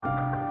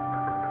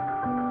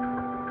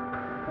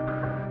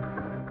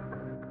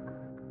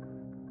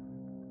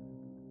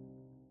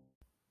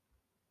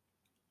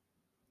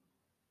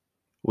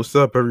What's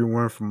up,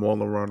 everyone from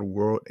all around the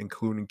world,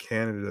 including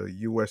Canada,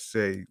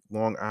 USA,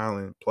 Long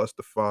Island, plus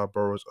the five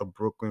boroughs of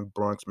Brooklyn,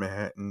 Bronx,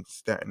 Manhattan,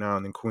 Staten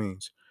Island, and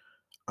Queens?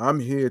 I'm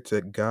here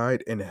to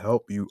guide and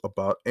help you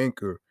about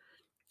Anchor.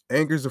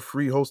 Anchor is a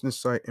free hosting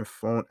site and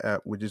phone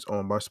app which is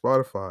owned by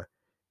Spotify.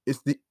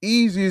 It's the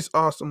easiest,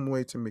 awesome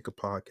way to make a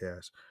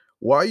podcast.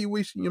 Why are you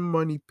wasting your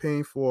money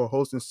paying for a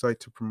hosting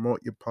site to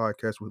promote your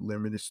podcast with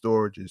limited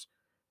storages?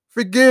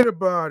 Forget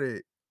about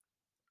it.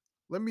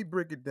 Let me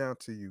break it down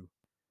to you.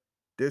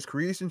 There's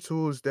creation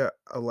tools that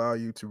allow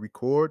you to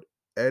record,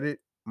 edit,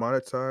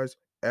 monetize,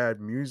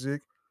 add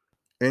music,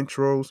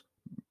 intros,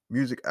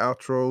 music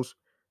outros,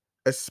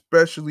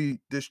 especially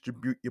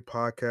distribute your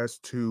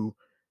podcast to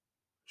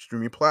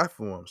streaming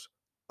platforms.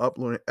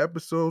 Uploading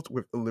episodes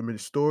with unlimited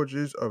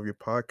storages of your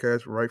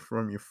podcast right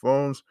from your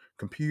phones,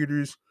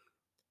 computers,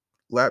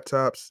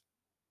 laptops,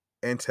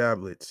 and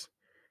tablets.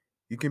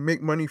 You can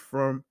make money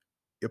from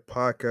your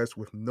podcast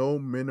with no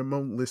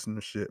minimum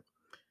listenership.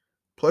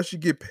 Plus, you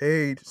get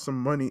paid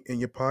some money in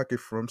your pocket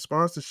from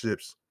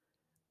sponsorships.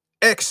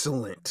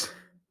 Excellent.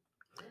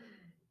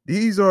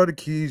 These are the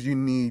keys you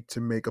need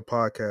to make a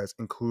podcast,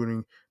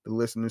 including the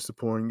listeners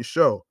supporting your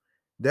show.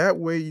 That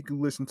way, you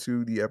can listen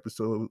to the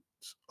episodes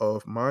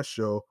of my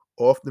show,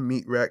 Off the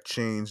Meat Rack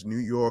Chains New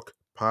York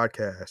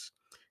podcast,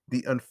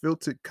 the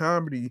unfiltered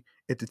comedy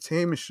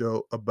entertainment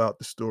show about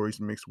the stories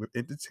mixed with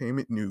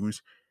entertainment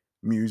news,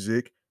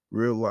 music,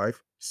 real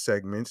life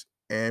segments,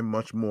 and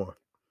much more.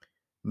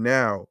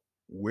 Now,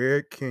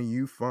 where can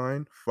you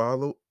find,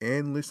 follow,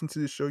 and listen to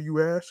the show, you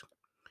ask?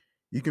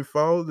 You can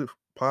follow the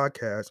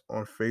podcast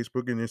on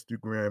Facebook and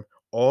Instagram,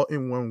 all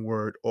in one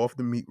word, Off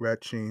the Meat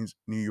Rat Chains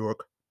New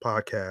York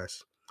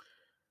podcast.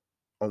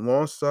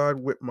 Alongside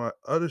with my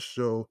other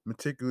show,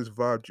 Meticulous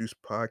Vibe Juice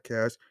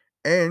podcast,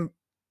 and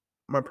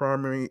my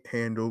primary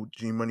handle,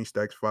 G Money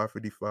Stacks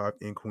 555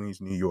 in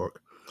Queens, New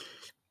York.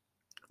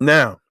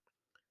 Now,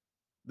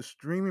 the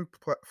streaming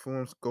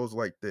platforms goes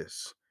like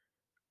this.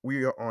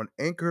 We are on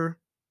Anchor,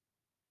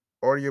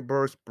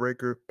 Audioburst,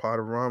 Breaker,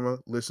 Podorama,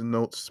 Listen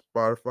Notes,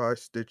 Spotify,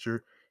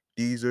 Stitcher,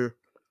 Deezer,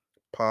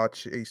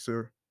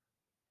 Podchaser,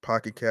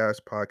 Pocket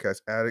Cast,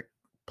 Podcast Addict,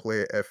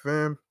 Player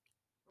FM,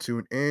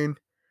 Tune In,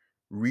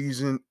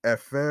 Reason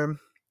FM.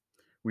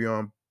 We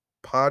on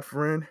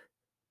Podfriend,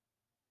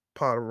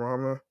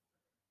 Podorama,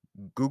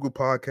 Google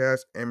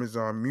Podcasts,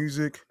 Amazon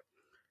Music,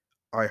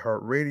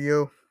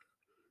 iHeartRadio,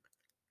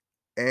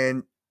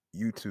 and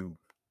YouTube.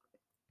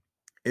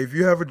 If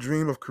you have a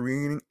dream of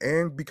creating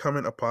and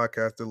becoming a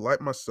podcaster like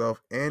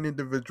myself and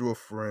individual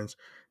friends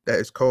that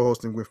is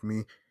co-hosting with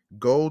me,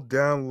 go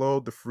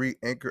download the free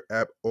Anchor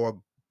app, or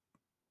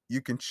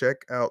you can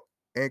check out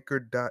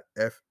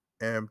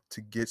anchor.fm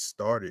to get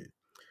started.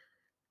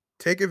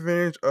 Take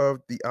advantage of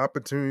the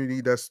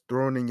opportunity that's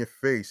thrown in your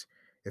face.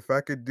 If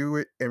I could do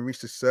it and reach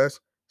success,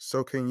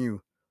 so can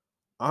you.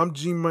 I'm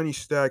G Money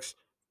Stacks.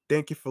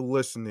 Thank you for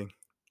listening.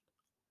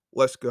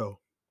 Let's go.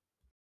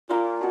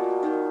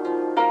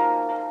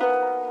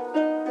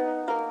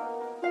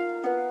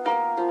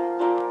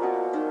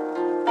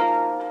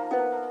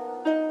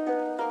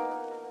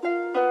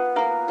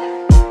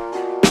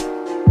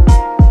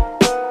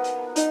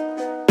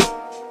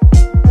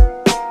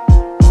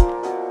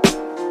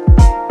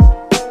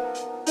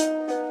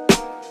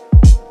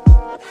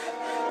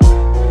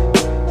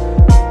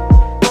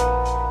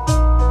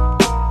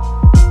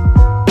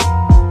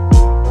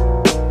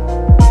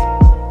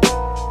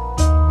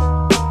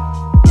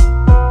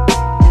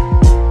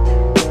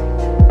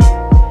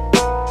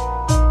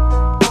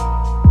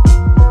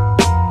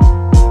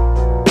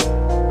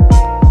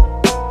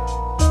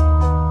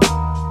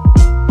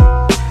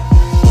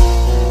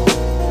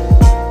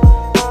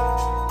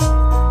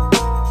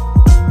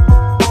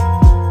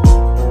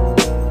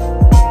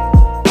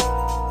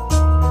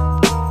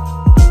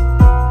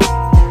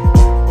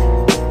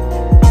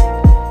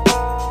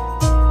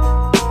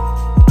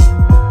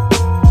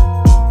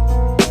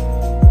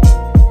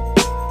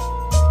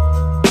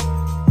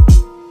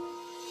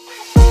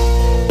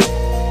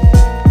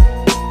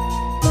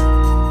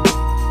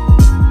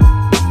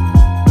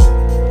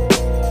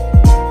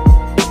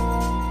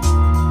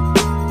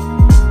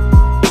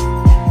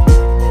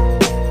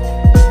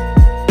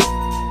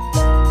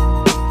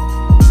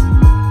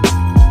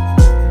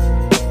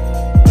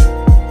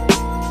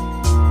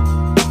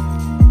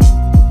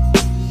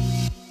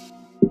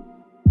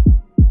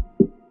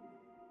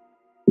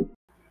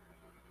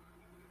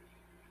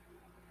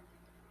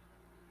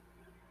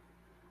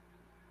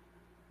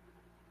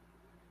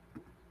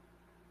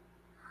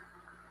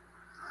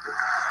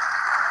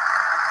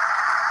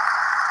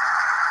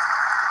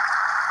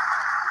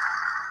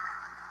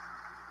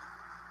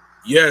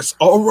 Yes,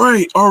 all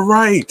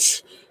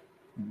right.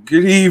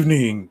 Good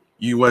evening,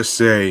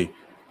 USA,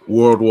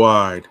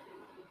 worldwide,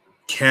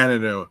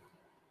 Canada,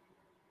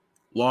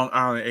 Long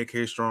Island,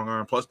 aka Strong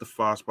Island, plus the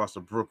five spots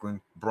of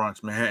Brooklyn,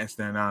 Bronx, Manhattan,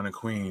 Staten Island, and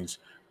Queens.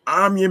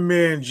 I'm your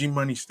man, G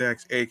Money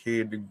Stacks,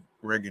 aka the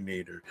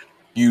Reginator,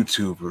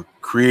 YouTuber,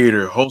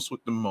 creator, host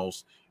with the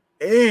most,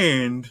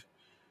 and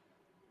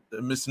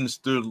the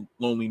misunderstood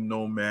lonely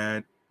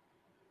nomad,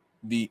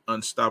 the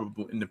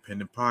unstoppable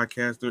independent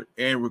podcaster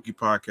and rookie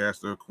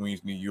podcaster of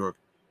Queens, New York.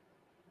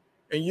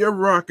 And you're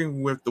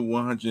rocking with the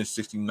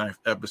 169th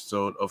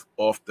episode of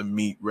Off the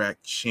Meat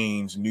Rack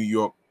Chains New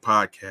York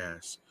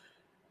podcast,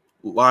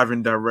 live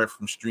and direct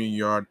from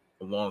StreamYard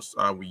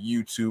alongside with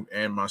YouTube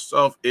and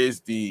myself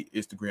is the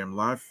Instagram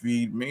live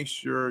feed. Make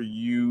sure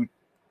you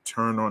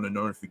turn on the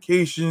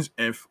notifications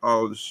and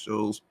follow the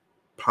show's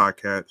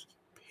podcast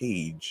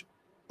page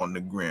on the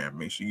gram.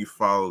 Make sure you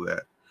follow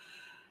that.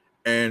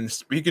 And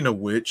speaking of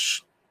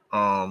which,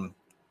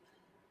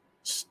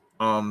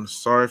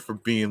 sorry for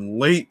being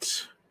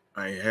late.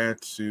 I had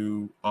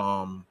to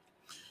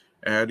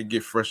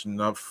get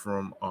freshened up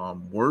from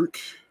work,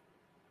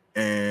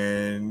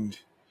 and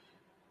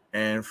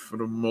for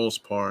the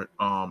most part,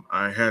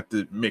 I had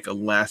to make a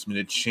last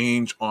minute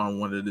change on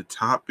one of the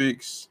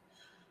topics.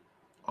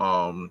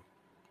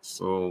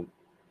 So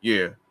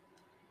yeah,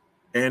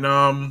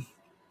 and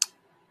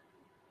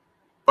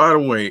by the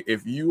way,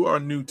 if you are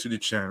new to the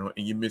channel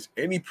and you missed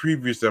any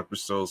previous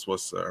episodes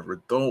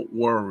whatsoever, don't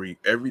worry.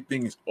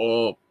 Everything is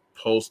all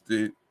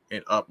posted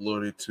and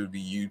uploaded to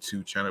the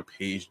YouTube channel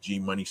page, G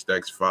Money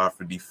Stacks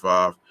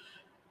 555.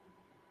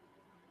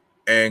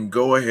 And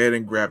go ahead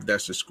and grab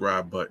that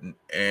subscribe button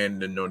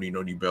and the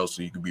noti bell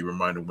so you can be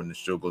reminded when the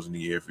show goes in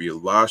the air via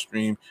live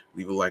stream.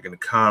 Leave a like and a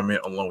comment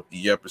along with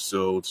the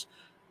episodes.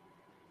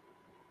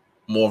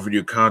 More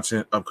video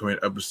content, upcoming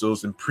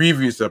episodes, and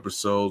previous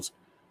episodes.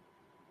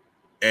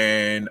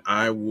 And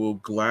I will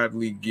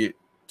gladly get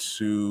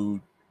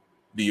to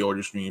the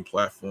audio streaming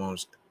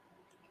platforms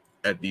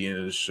at the end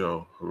of the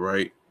show. All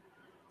right.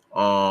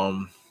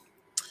 Now,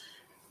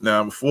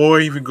 before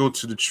I even go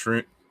to the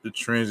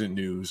transit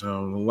news, I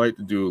would like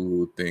to do a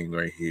little thing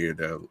right here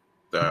that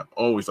I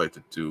always like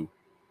to do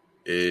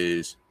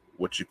is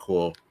what you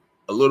call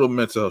a little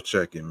mental health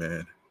check-in,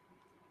 man.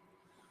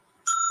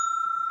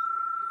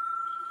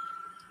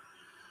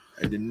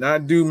 I did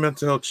not do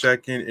mental health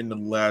check-in in the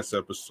last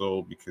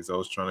episode because I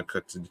was trying to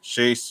cut to the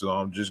chase, so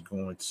I'm just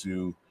going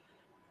to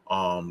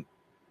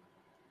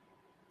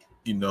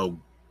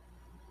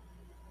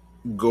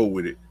go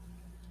with it.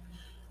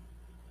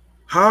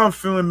 How I'm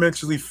feeling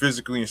mentally,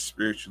 physically, and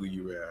spiritually,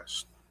 you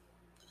asked.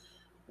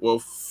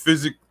 Well,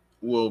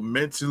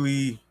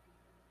 mentally,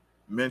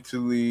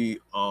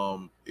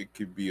 it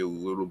could be a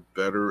little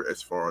better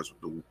as far as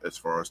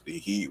the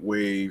heat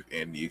wave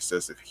and the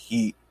excessive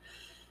heat.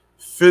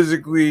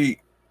 Physically,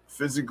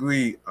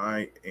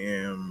 I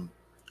am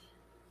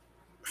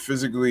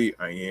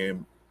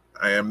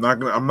I'm not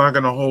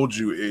gonna hold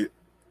you.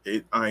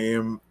 I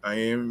am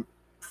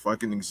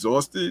fucking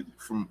exhausted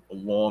from a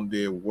long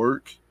day of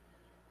work,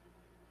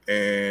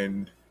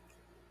 and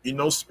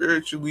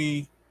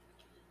spiritually,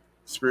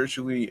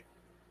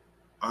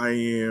 I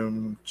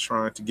am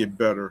trying to get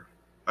better.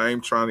 I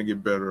am trying to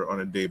get better on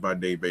a day by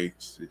day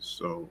basis.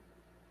 So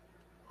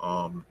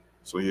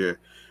yeah,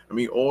 I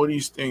mean, all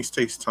these things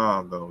takes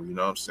time, though. You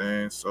know what I'm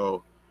saying?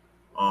 So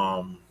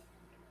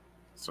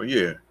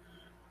yeah.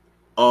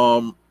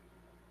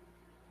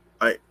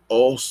 I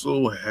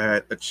also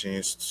had a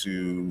chance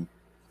to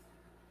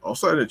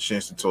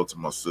talk to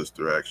my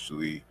sister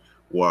actually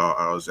while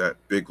I was at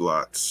Big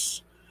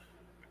Lots.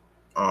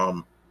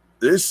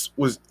 This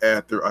was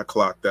after I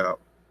clocked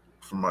out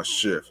from my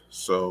shift.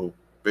 So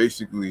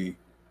basically,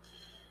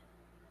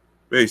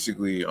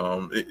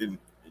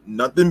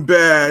 nothing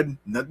bad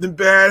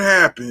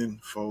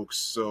happened, folks.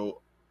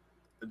 So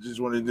I just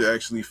wanted to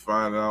actually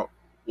find out,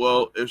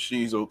 well, if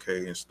she's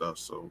okay and stuff.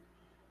 So,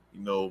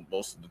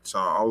 most of the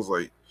time I was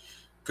like,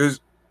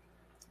 because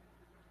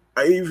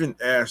I even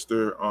asked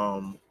her,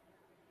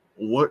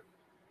 what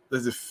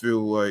does it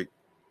feel like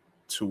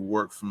to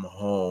work from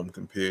home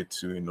compared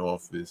to an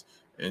office?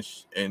 And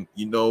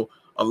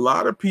a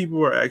lot of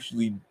people are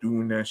actually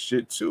doing that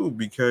shit too,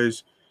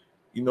 because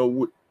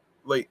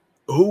like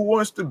who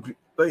wants to be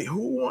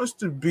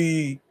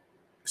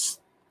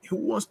who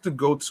wants to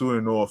go to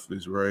an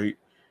office, right,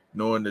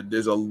 knowing that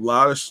there's a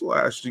lot of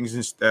slashings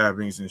and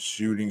stabbings and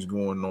shootings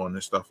going on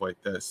and stuff like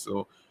that.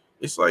 So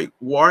it's like,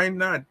 why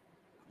not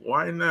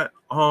why not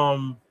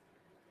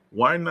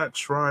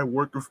try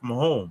working from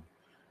home?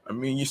 I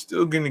mean, you're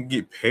still gonna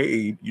get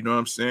paid, you know what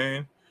I'm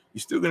saying?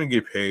 You're still gonna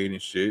get paid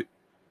and shit.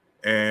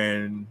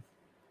 And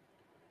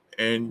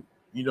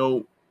you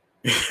know,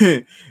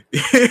 you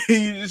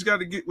just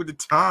gotta get with the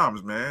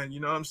times, man. You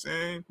know what I'm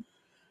saying?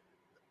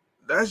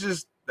 That's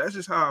just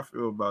how I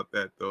feel about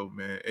that, though,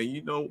 man.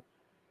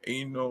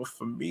 And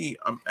for me,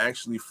 I'm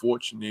actually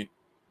fortunate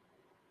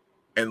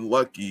and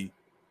lucky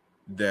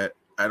that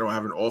I don't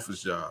have an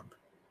office job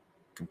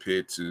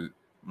compared to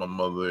my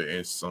mother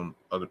and some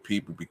other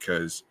people,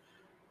 because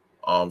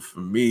for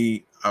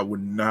me, I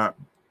would not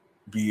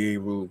be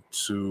able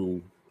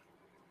to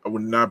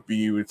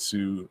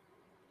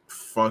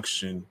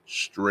function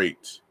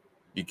straight,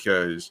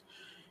 because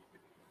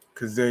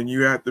then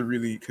you have to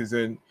really, because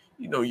then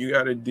you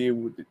got to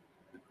deal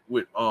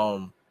with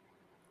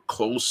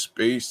closed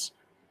space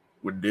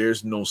where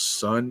there's no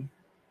sun,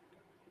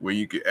 where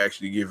you could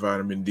actually get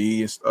vitamin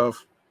D and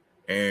stuff,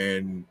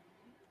 and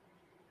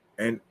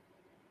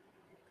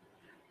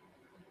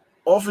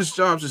office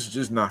jobs is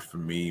just not for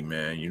me,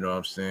 man. You know what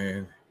I'm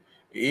saying?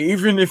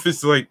 Even if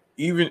it's like,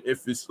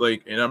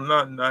 and I'm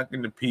not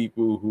knocking the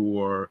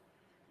people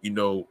you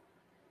know,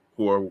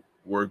 who are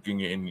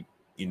working in,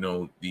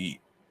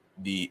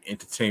 the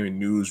entertainment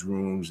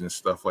newsrooms and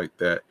stuff like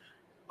that.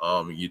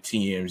 Your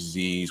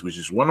TMZs, which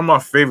is one of my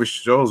favorite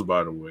shows,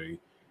 by the way,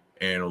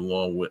 and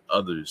along with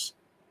others.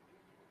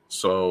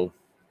 So,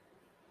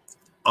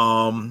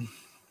 um,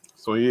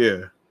 so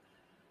yeah,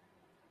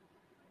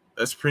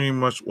 that's pretty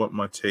much what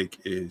my take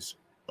is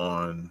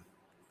on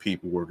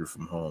people working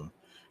from home.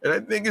 And I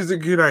think it's a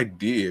good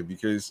idea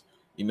because,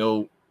 you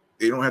know,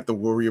 they don't have to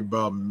worry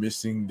about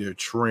missing their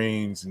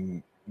trains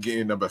and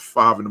getting up at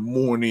 5 in the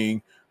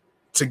morning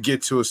to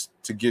get to us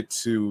to get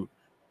to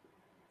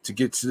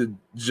the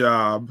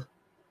job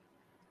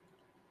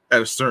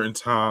at a certain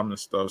time and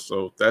stuff.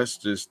 So that's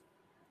just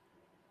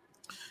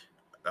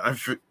I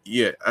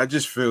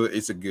just feel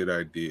it's a good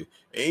idea.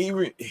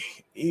 And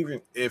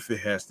even if it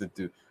has to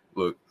do,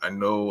 look, I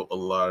know a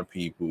lot of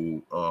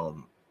people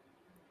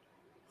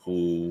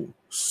who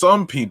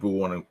some people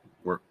want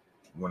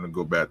to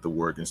go back to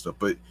work and stuff,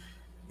 but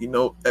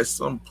at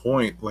some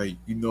point, like,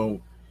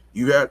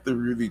 you have to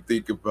really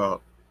think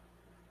about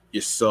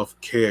your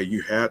self-care.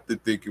 You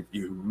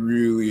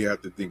really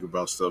have to think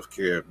about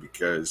self-care,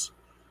 because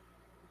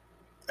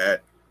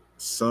at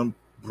some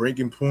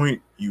breaking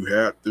point you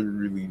have to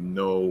really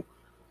know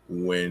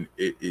when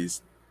it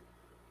is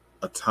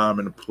a time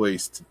and a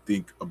place to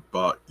think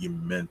about your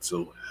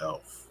mental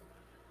health.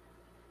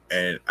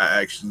 And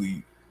I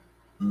actually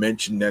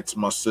mentioned that to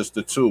my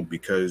sister too,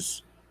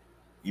 because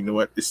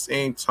at the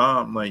same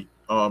time, like,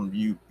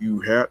 you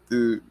have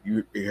to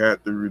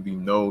really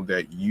know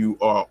that you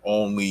are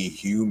only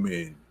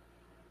human.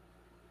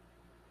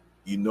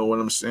 You know what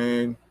I'm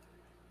saying?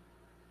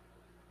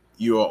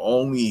 You are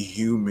only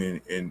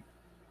human, and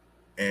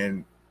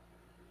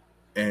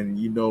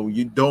you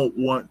don't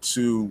want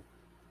to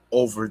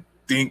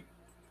overthink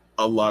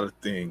a lot of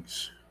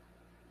things,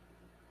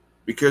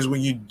 because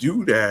when you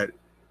do that,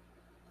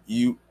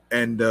 you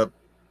end up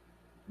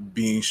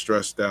being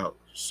stressed out.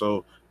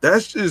 So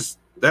that's just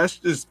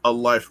a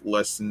life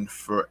lesson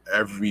for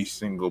every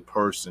single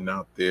person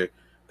out there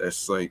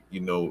that's like,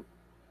 you know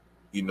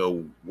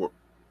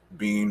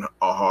being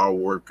a hard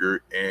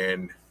worker,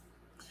 and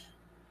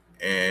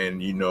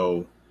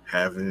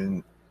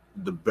having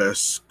the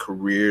best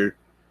career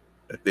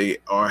that they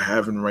are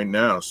having right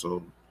now. So,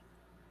 you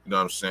know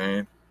what I'm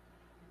saying?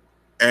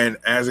 And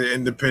as an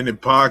independent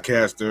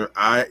podcaster,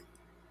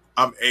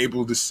 I'm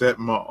able to set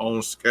my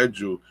own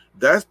schedule.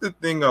 That's the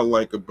thing I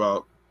like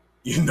about,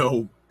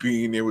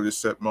 being able to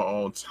set my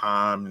own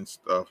time and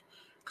stuff.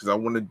 Because I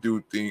want to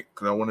do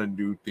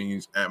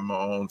things at my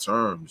own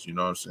terms. You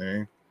know what I'm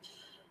saying?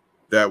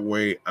 That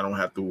way, I don't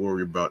have to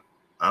worry about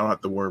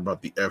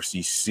the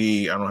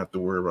FCC. I don't have to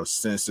worry about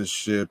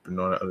censorship and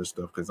all that other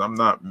stuff. Because I'm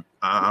not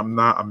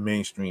a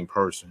mainstream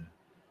person.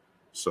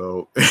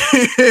 So,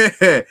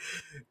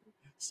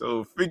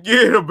 so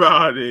forget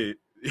about it.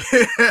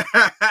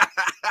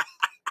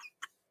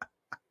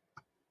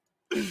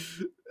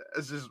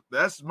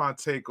 That's my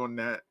take on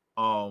that.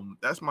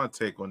 That's my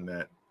take on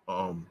that.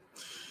 Um,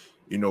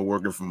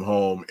 working from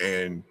home,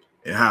 and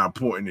how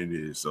important it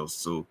is.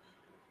 So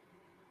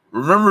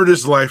remember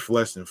this life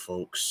lesson,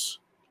 folks.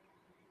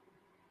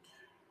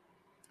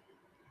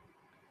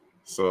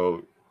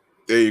 So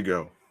there you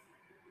go.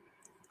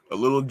 A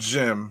little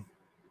gem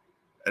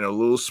and a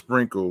little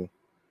sprinkle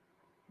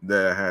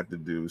that I had to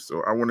do.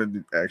 So I wanted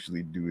to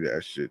actually do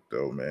that shit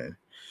though, man.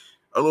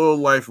 A little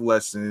life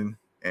lesson,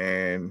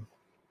 and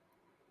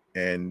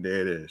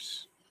there it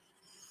is.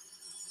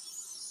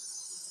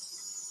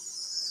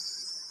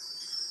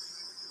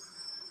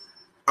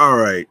 All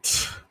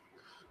right.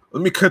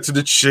 Let me cut to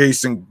the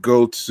chase and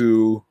go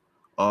to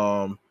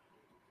um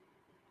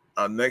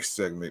our next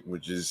segment,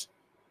 which is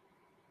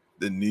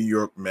the New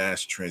York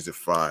Mass Transit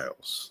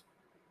Files.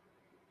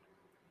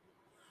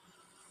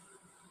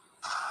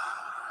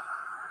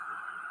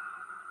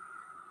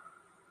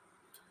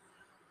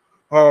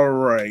 All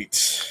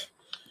right.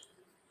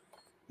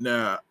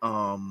 Now,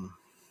 I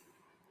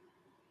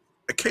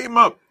came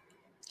up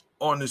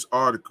on this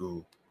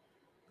article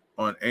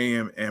on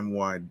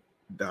AMNY.com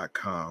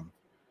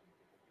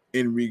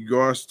in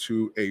regards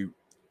to a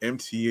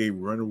MTA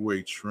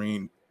runaway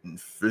train in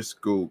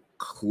Frisco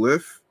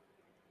Cliff.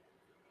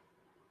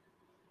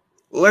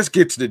 Let's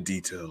get to the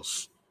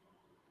details.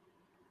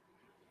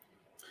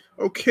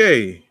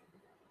 Okay.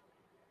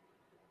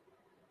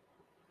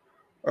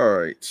 All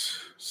right.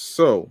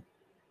 So,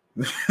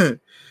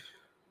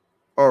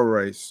 all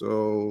right.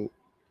 So,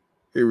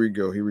 here we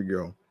go. Here we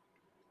go.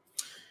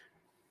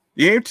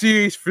 The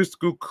MTA's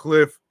fiscal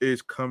cliff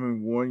is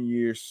coming 1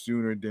 year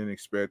sooner than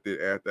expected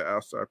after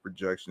outside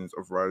projections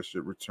of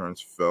ridership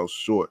returns fell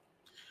short.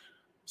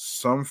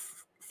 Some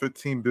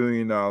 $15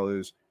 billion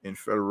in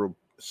federal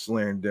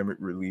slandemic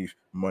relief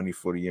money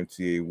for the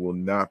MTA will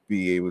not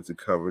be able to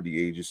cover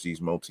the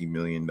agency's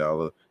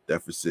multi-million-dollar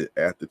deficit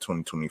after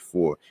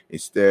 2024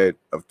 instead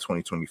of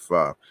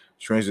 2025.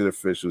 Transit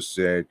officials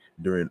said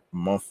during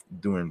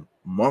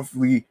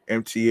Monthly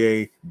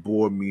MTA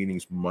board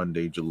meetings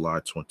Monday, July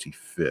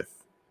 25th.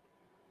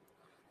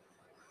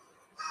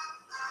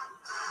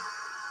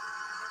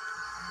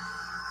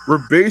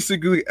 We're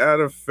basically out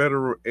of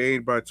federal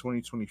aid by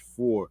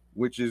 2024,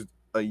 which is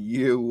a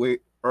year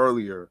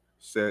earlier,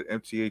 said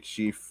MTA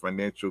Chief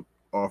Financial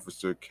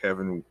Officer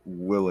Kevin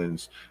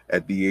Willens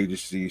at the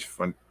agency's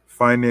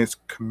Finance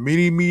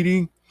Committee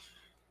meeting.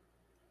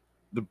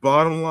 The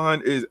bottom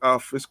line is our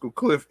fiscal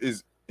cliff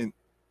is in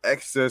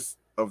excess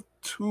of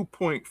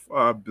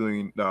 $2.5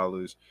 billion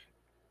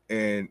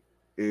and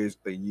is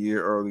a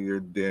year earlier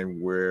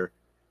than where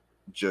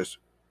just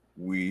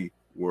we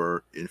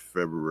were in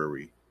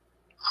February.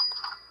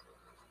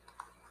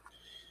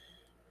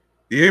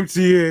 The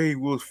MTA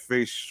will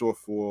face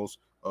shortfalls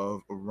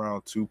of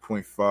around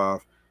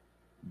 $2.5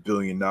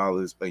 billion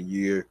a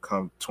year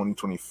come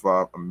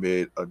 2025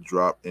 amid a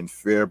drop in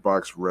fare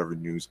box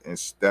revenues and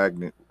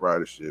stagnant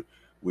ridership,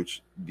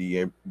 which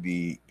the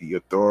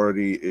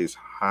authority is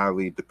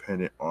highly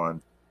dependent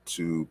on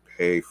to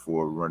pay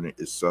for running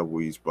its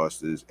subways,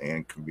 buses,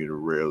 and commuter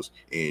rails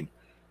in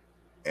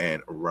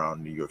and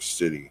around New York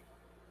City.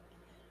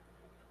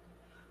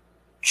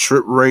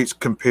 Trip rates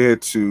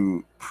compared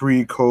to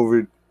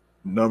pre-COVID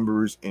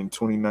numbers in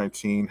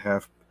 2019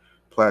 have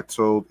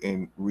plateaued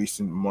in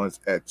recent months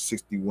at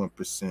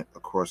 61%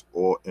 across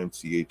all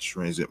MTA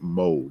transit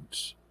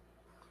modes.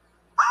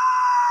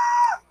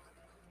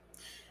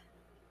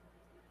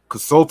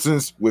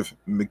 Consultants with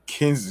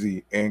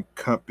McKinsey and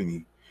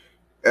Company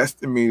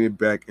estimated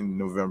back in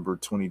November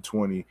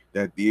 2020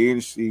 that the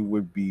agency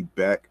would be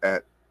back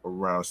at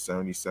around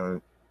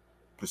 77%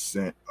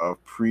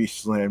 of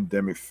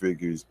pre-slamdemic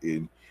figures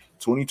in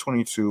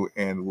 2022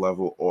 and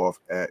level off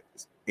at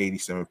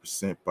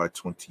 87% by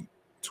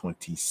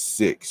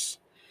 2026.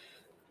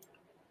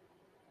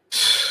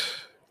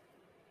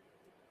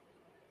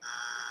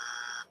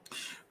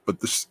 But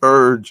the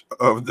surge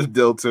of the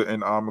Delta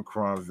and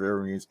Omicron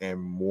variants,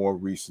 and more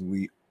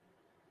recently,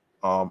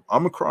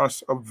 Omicron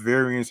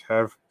subvariants,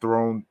 have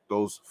thrown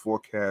those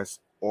forecasts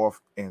off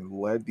and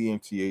led the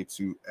MTA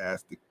to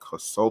ask the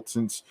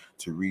consultants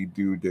to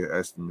redo their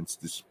estimates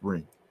this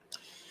spring.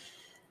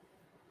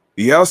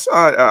 The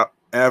outside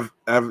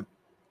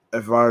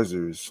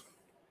advisors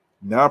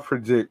now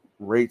predict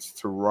rates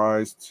to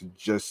rise to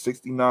just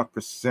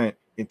 69%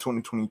 in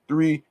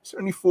 2023,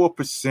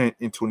 74%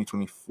 in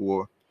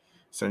 2024,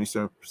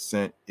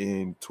 77%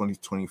 in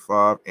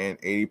 2025, and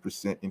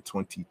 80% in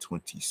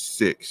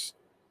 2026.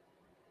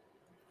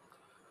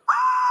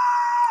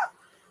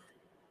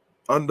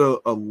 Under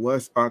a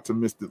less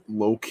optimistic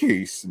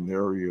low-case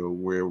scenario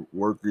where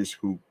workers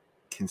who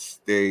can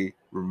stay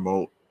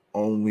remote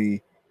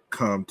only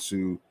come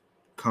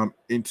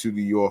into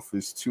the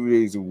office 2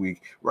 days a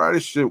week,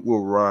 ridership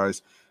will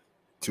rise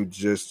to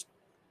just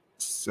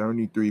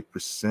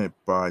 73%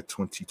 by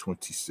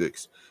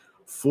 2026.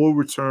 Full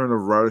return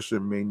of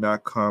ridership may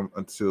not come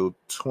until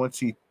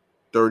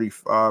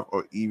 2035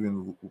 or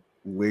even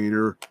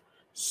later,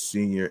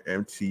 senior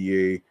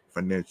MTA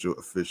financial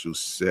officials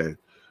said.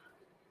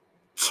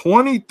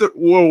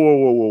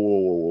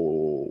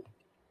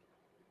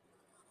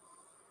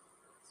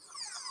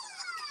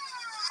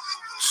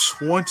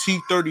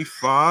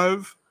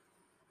 2035?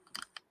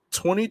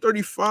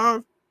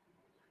 2035?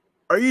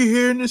 Are you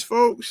hearing this,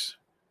 folks?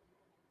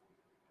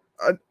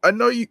 I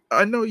know you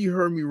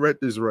heard me read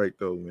this right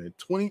though, man.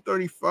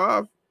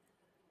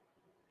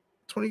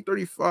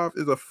 2035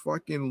 is a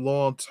fucking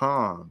long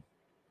time.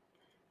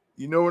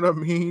 You know what I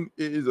mean?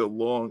 It is a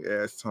long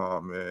ass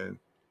time, man.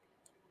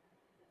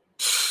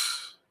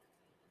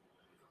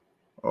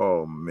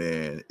 Oh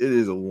man, it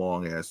is a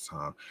long ass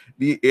time.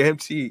 The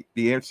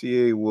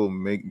MTA will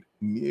make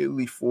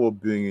nearly $4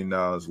 billion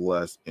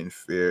less in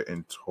fare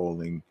and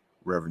tolling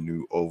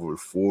revenue over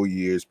 4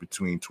 years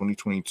between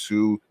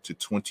 2022 to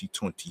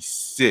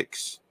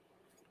 2026.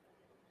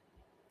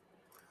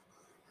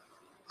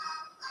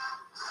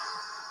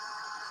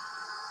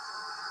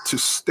 To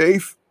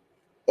stave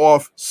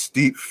off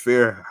steep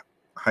fare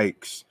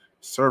hikes,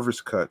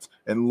 service cuts,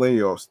 and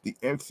layoffs, the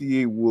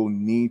MTA will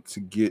need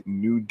to get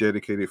new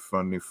dedicated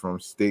funding from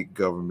state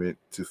government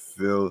to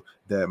fill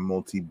that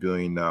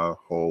multi-billion-dollar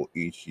hole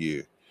each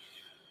year.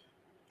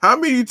 How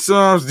many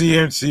times the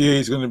MTA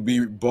is going to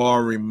be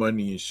borrowing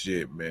money and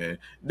shit, man?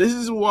 This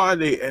is why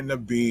they end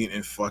up being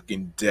in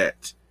fucking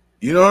debt.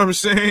 You know what I'm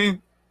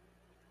saying?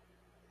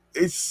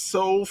 It's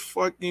so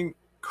fucking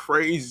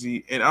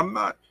crazy. And I'm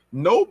not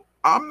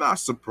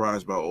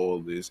surprised by all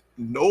this.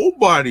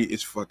 Nobody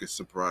is fucking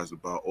surprised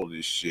about all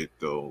this shit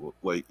though.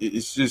 Like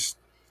it's just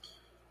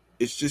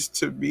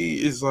to me,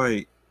 it's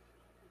like,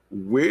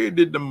 where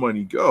did the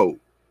money go?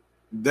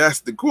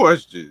 That's the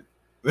question.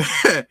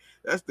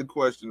 That's the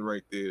question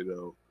right there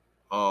though.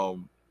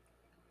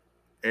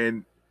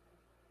 And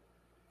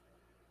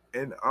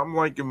I'm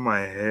like in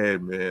my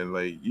head, man,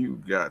 like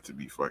you got to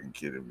be fucking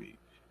kidding me.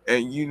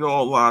 And you know,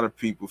 a lot of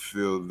people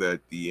feel that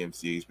the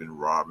MTA has been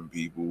robbing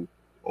people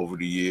over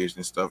the years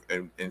and stuff,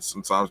 and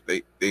sometimes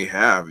they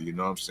have, you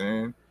know what I'm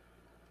saying?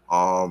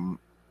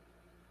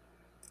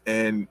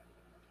 And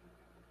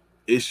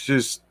it's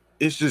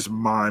just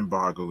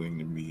mind-boggling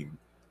to me,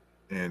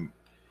 and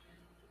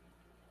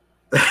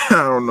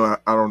I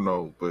don't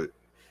know, but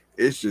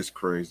it's just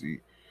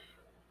crazy.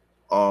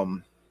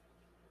 Um,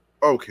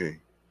 okay.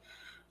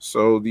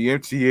 So the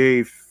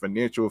MTA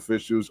financial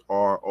officials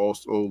are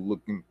also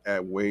looking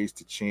at ways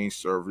to change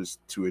service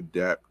to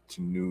adapt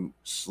to new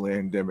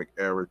slandemic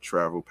era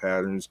travel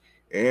patterns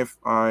and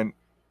find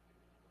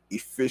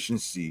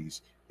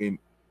efficiencies in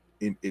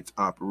its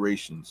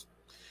operations.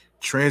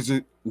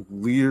 Transit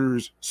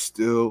leaders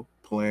still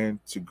plan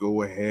to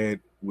go ahead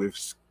with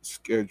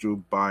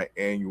scheduled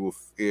biannual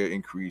fare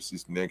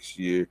increases next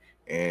year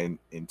and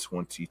in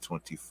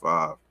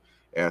 2025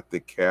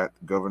 after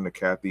Governor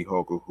Kathy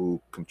Hochul,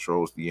 who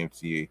controls the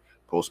MTA,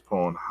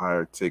 postponed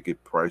higher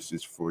ticket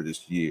prices for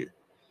this year.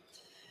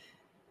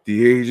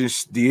 The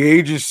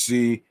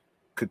agency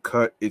could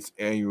cut its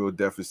annual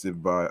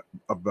deficit by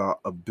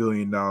about $1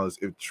 billion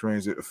if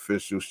transit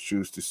officials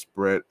choose to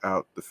spread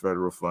out the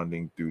federal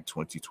funding through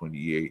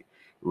 2028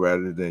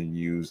 rather than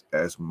use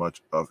as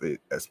much of it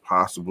as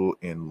possible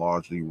and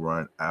largely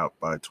run out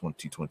by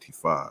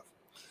 2025.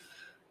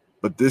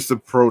 But this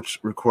approach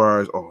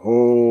requires a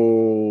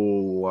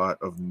whole lot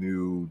of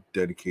new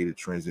dedicated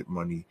transit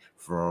money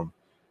from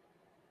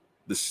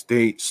the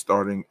state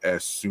starting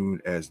as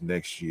soon as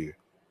next year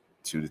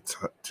to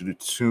the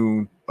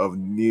tune of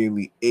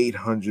nearly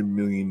 $800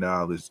 million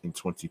in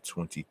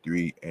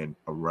 2023 and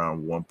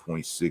around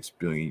 $1.6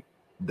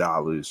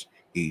 billion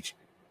each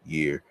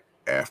year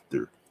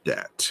after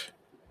that.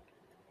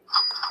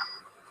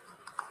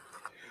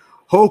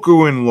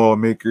 Hochul and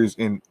lawmakers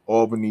in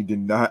Albany did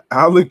not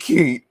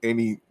allocate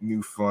any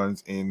new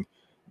funds in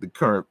the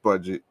current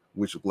budget,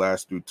 which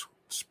lasts through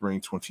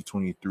spring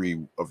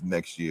 2023 of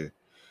next year.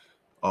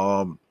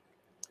 Um,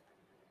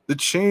 the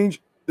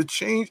change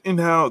in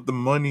how the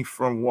money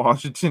from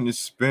Washington is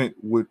spent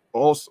would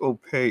also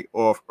pay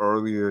off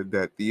earlier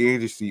that the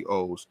agency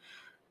owes,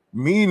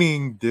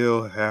 meaning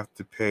they'll have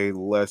to pay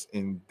less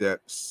in debt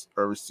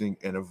servicing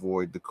and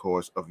avoid the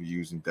cost of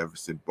using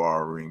deficit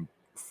borrowing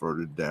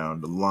further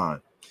down the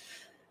line.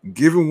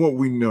 Given what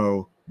we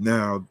know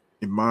now,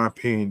 in my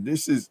opinion,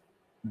 this is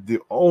the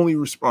only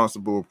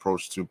responsible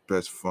approach to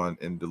best fund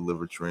and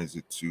deliver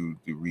transit to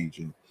the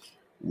region,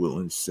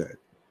 Willen said.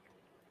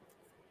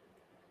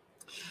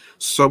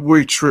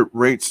 Subway trip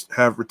rates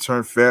have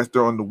returned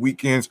faster on the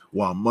weekends,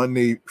 while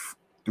Monday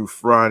through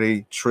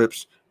Friday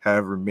trips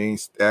have remained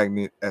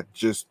stagnant at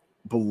just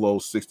below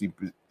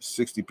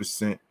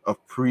 60%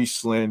 of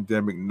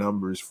pre-slandemic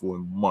numbers for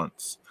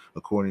months,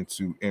 according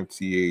to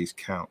MTA's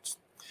counts.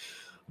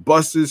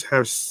 Buses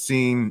have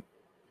seen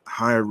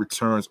higher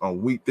returns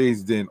on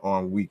weekdays than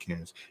on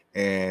weekends,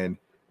 and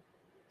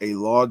a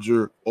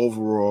larger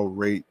overall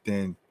rate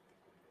than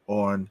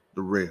on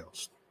the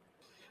rails.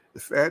 The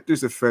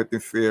factors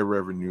affecting fare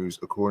revenues,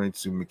 according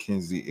to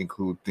McKinsey,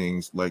 include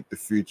things like the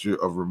future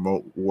of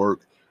remote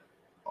work,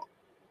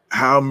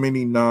 how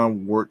many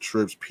non work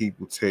trips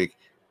people take,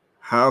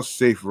 how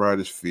safe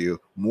riders feel,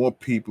 more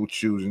people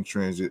choosing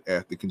transit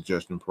after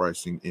congestion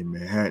pricing in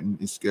Manhattan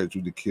is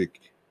scheduled to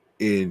kick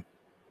in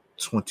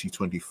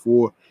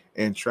 2024,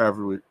 and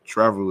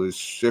travelers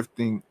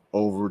shifting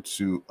over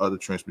to other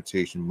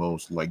transportation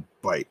modes like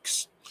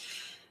bikes.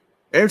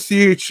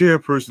 FCA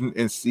chairperson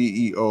and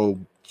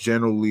CEO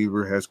General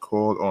Lever has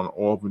called on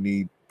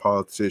Albany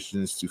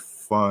politicians to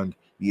fund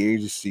the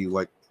agency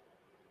like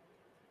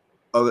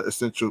other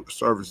essential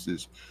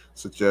services,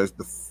 such as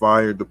the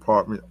fire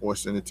department or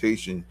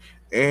sanitation,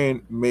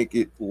 and make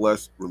it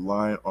less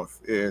reliant on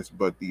fares.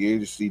 But the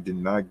agency did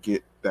not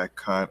get that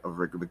kind of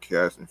regular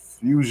cash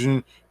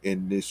infusion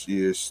in this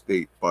year's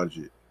state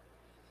budget.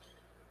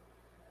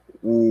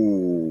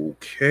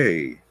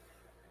 Okay.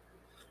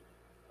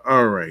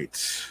 All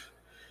right.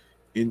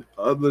 In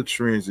other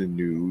transit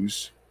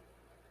news,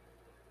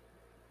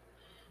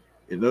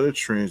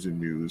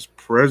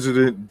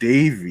 President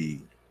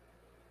Davey.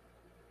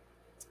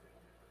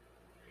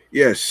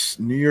 Yes,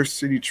 New York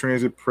City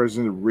Transit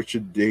President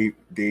Richard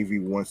Davey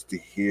wants to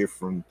hear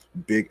from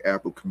Big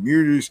Apple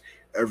commuters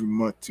every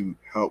month to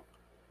help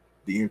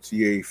the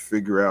MTA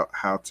figure out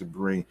how to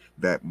bring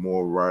back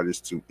more riders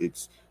to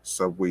its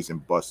subways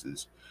and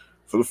buses.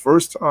 For the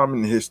first time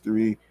in the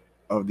history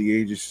of the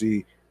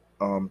agency,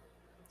 um,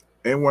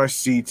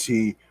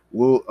 NYCT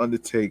will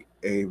undertake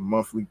a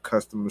monthly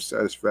customer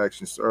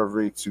satisfaction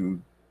survey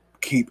to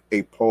keep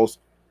a pulse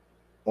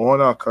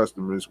on our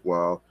customers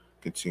while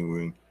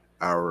continuing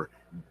our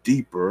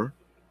deeper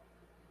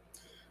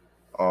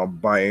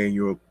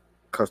biannual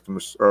customer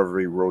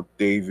survey, wrote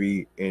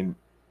Davey in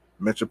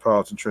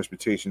Metropolitan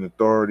Transportation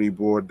Authority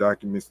board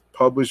documents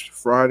published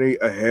Friday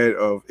ahead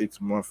of its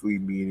monthly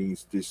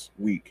meetings this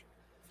week.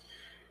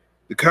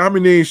 The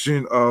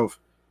combination of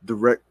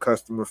direct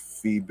customer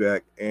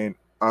feedback and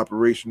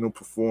operational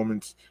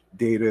performance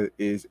data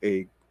is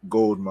a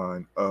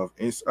goldmine of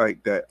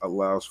insight that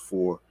allows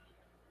for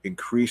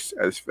increased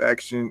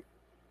satisfaction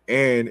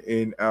and,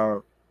 in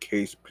our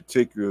case,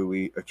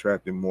 particularly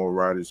attracting more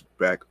riders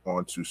back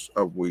onto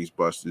subways,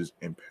 buses,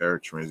 and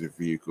paratransit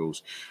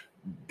vehicles.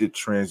 The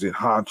transit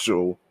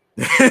honcho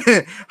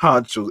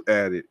Honcho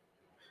added.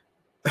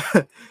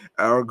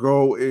 Our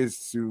goal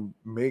is to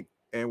make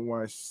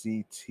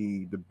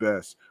NYCT the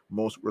best,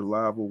 most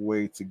reliable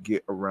way to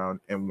get around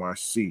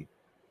NYC,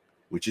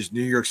 which is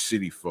New York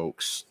City,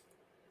 folks.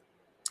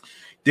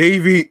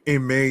 Davey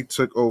in May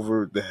took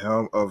over the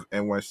helm of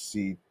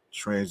NYC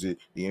Transit,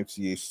 the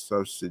MTA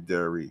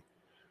subsidiary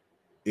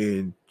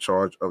in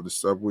charge of the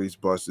subways,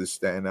 buses,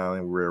 Staten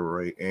Island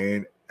Railway,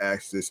 and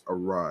Access a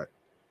Ride.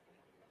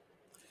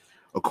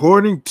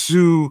 According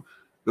to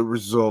the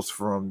results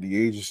from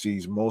the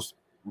agency's most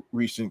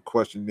recent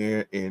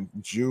questionnaire in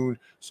June,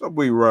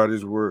 subway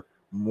riders were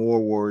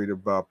more worried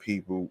about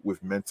people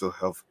with mental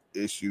health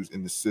issues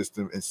in the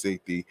system and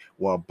safety,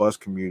 while bus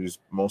commuters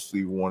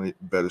mostly wanted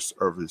better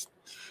service.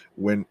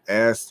 When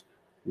asked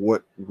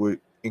what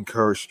would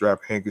encourage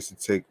strap hangers to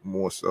take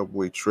more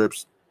subway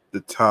trips,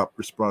 the top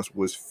response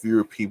was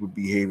fewer people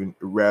behaving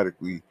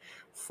erratically,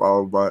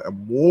 followed by a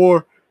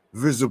more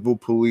visible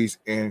police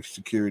and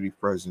security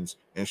presence,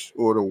 and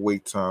shorter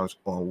wait times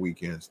on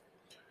weekends.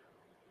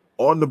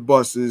 On the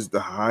buses, the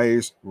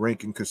highest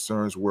ranking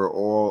concerns were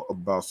all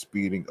about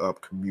speeding up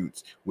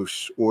commutes, with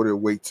shorter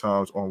wait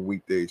times on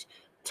weekdays,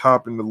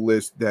 topping the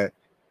list.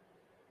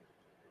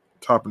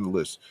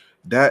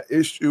 That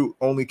issue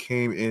only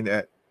came in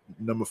at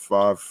number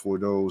 5 for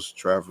those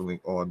traveling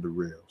on the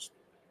rails.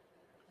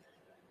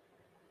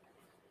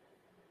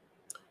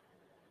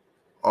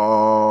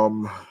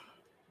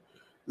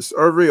 The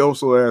survey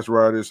also asked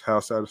riders how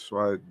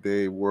satisfied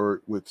they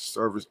were with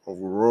service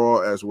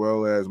overall, as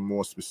well as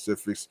more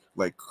specifics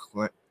like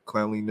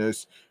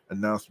cleanliness,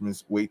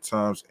 announcements, wait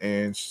times,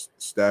 and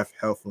staff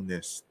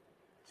healthiness.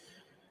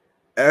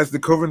 As the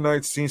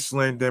COVID-19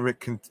 pandemic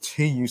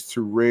continues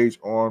to rage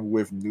on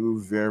with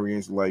new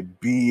variants like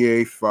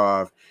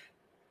BA5,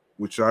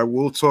 which I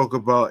will talk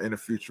about in a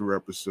future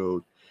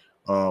episode,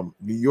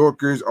 New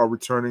Yorkers are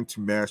returning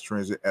to mass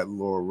transit at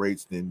lower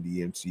rates than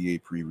the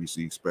MTA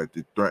previously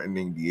expected,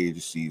 threatening the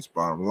agency's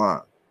bottom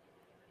line.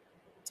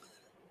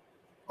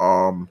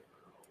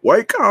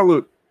 White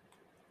collar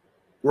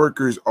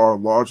workers are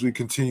largely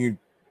continuing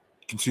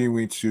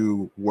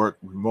to work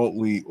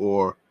remotely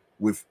or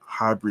with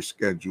hybrid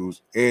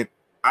schedules, and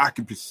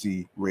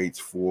occupancy rates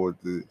for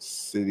the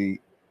city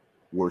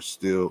were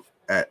still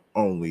at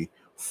only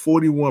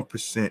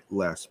 41%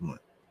 last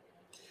month.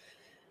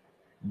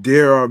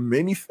 There are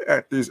many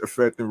factors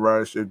affecting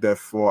ridership that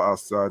fall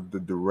outside the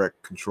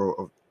direct control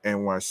of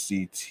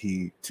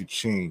NYCT to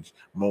change,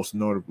 most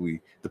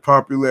notably the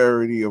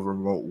popularity of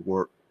remote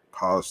work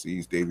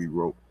policies, Davey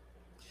wrote.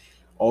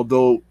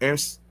 Although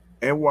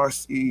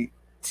NYCT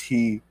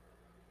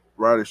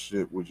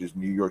ridership, which is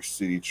New York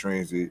City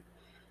Transit,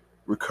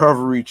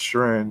 recovery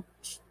trends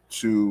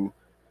to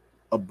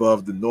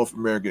above the North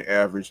American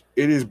average,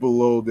 it is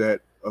below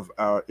that of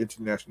our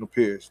international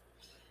peers.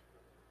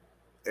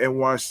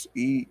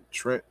 NYC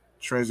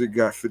Transit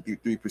got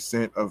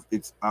 53% of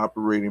its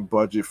operating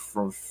budget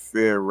from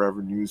fare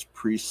revenues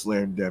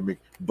pre-slamdemic,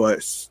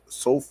 but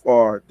so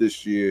far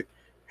this year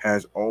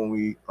has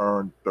only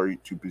earned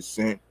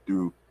 32%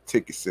 through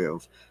ticket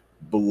sales,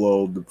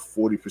 below the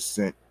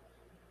 40%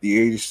 the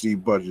agency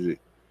budgeted.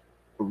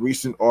 A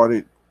recent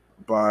audit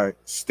by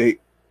State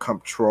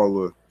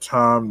Comptroller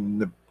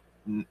Tom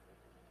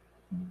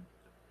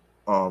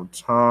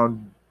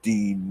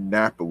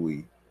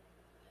DiNapoli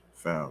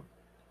found.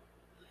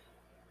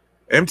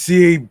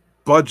 MTA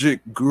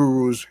budget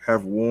gurus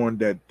have warned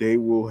that they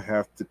will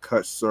have to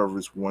cut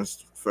service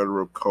once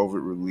federal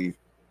COVID relief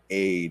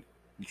aid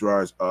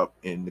dries up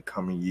in the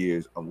coming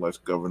years, unless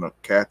Governor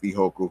Kathy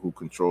Hochul, who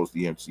controls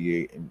the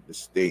MTA, and the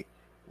state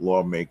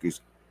lawmakers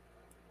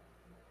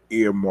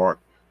earmark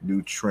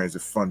new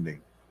transit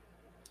funding.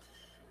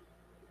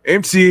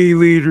 MTA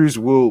leaders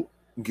will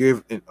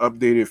give an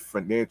updated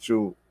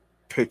financial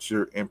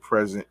picture and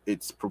present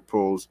its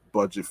proposed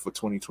budget for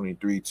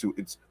 2023 to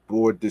its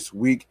board this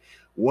week.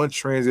 One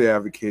transit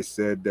advocate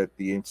said that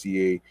the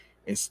MTA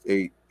and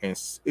state and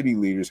city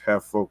leaders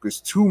have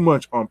focused too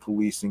much on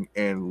policing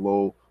and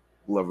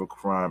low-level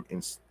crime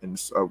in the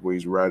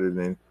subways rather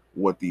than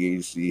what the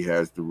agency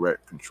has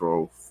direct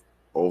control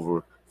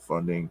over,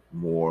 funding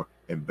more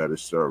and better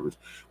service.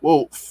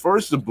 Well,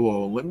 first of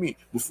all,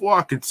 before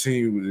I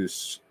continue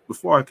this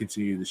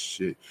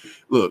shit,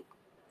 look,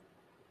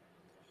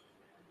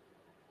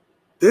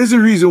 there's a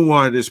reason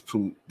why there's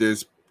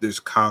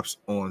cops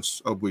on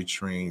subway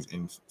trains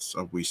and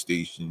subway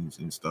stations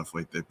and stuff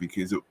like that,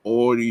 because of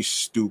all these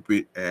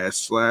stupid ass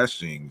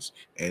slashings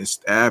and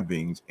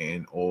stabbings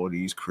and all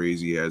these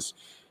crazy ass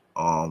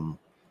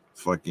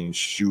fucking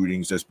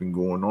shootings that's been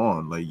going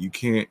on. Like you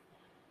can't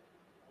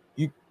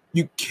really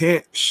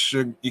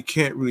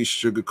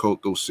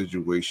sugarcoat those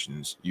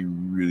situations. You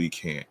really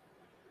can't.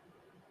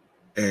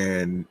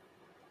 And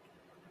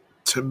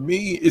to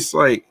me, it's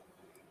like,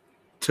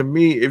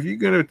 if you're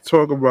gonna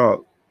talk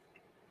about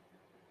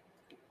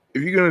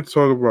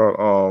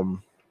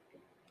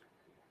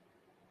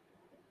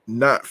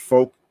not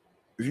folk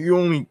if you're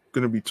only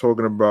gonna be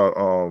talking about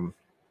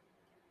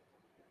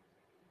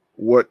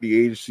what the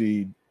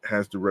agency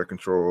has direct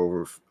control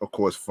over, of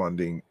course,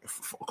 funding.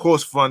 Of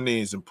course, funding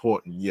is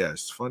important.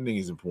 Yes, funding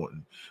is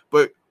important.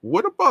 But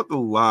what about the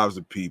lives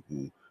of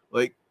people?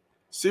 Like,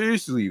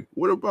 seriously,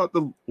 what about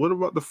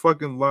the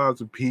fucking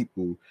lives of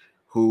people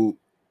who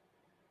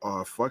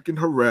are fucking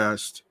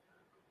harassed,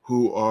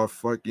 who are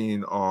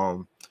fucking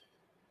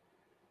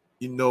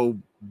you know,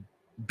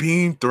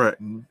 being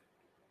threatened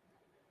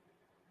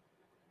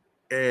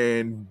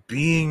and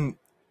being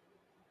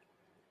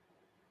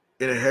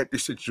in a hectic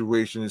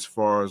situation as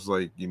far as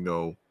like,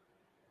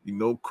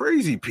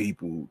 crazy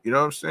people, you know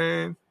what I'm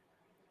saying?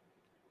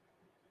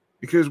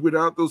 Because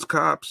without those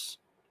cops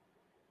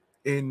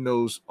in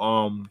those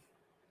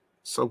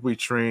subway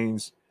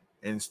trains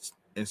and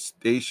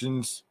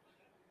stations,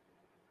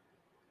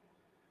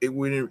 it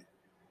wouldn't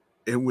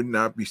it would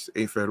not be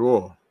safe at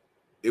all.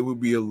 It would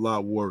be a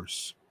lot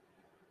worse.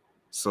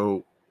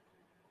 So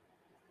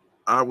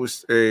I would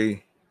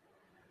say,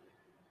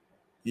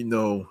 you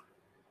know,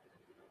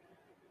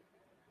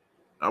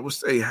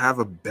 have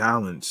a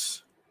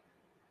balance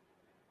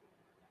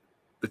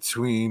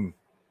between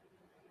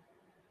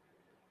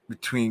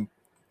between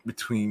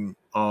between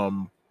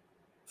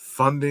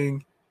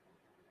funding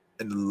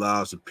and the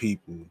lives of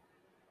people.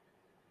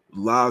 The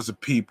lives of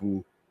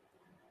people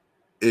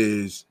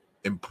is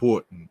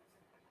important,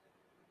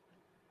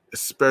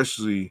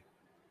 especially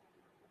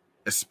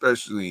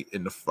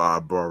in the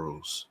five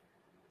boroughs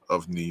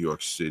of New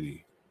York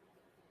City.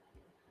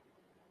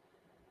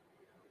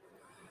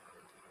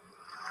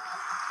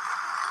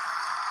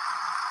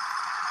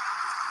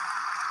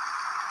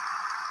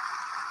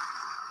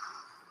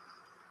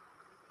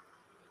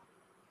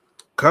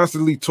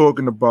 Constantly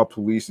talking about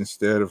police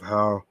instead of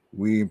how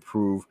we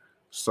improve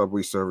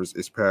subway service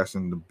is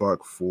passing the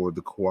buck for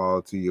the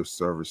quality of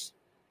service.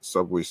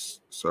 Subway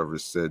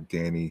service, said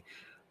Danny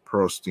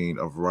Pearlstein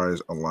of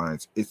Riders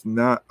Alliance. It's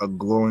not a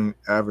glowing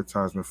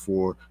advertisement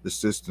for the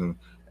system,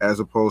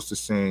 as opposed to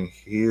saying,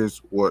 here's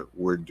what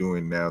we're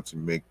doing now to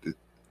make the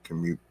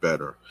commute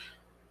better.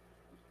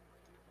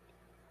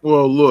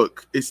 Well,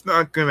 look, it's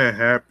not going to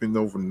happen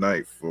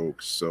overnight,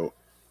 folks. So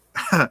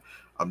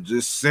I'm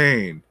just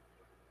saying.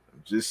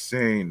 Just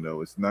saying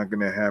though, it's not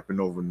gonna happen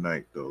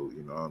overnight though.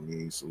 You know what I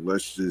mean? So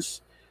let's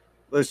just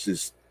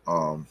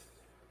um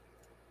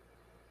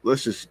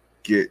let's just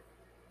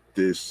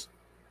this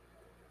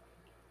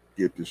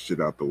get this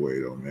shit out the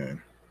way though, man.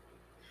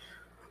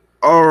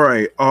 All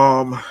right.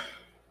 All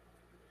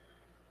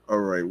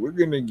right, we're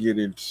gonna get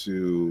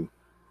into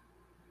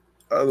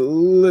a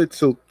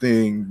little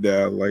thing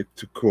that I like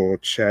to call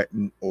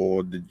chatting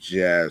or the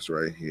jazz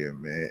right here,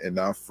 man. And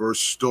our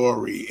first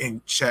story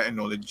in chatting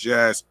on the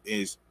jazz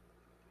is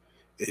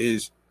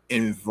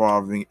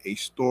involving a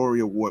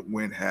story of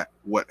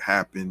what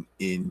happened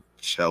in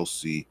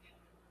Chelsea,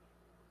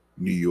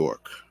 New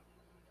York.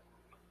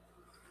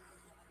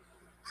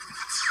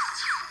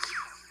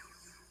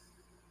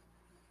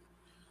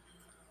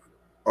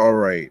 All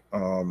right,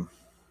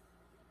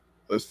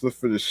 let's look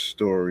for the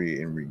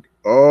story and read.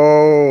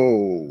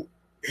 Oh,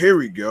 here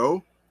we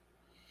go.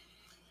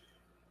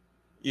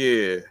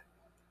 Yeah.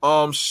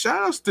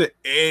 Shout outs to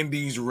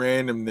Andy's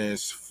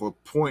randomness for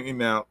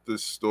pointing out the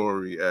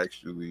story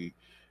actually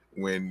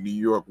when New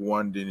York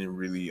One didn't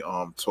really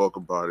talk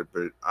about it.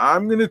 But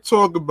I'm gonna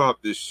talk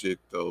about this shit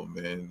though,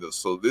 man.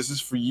 So this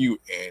is for you,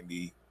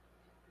 Andy.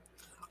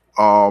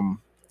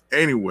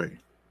 Anyway.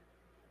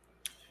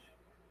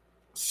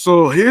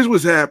 So here's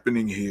what's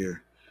happening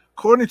here.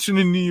 According to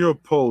the New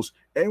York Post,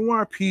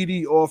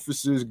 NYPD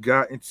officers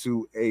got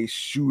into a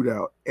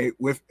shootout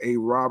with a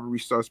robbery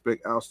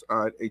suspect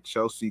outside a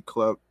Chelsea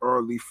club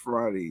early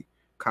Friday,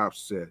 cops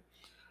said.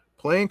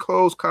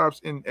 Plainclothes cops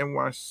in in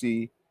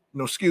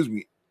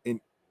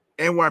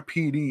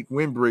NYPD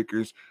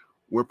windbreakers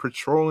were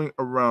patrolling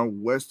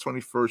around West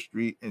 21st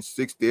Street and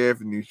 6th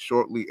Avenue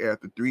shortly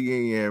after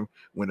 3 a.m.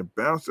 when a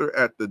bouncer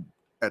at the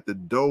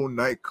Doe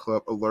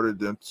nightclub alerted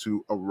them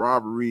to a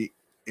robbery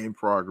in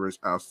progress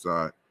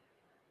outside,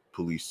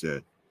 police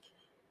said.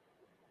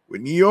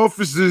 When the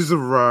officers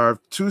arrived,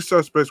 two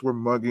suspects were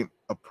mugging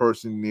a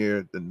person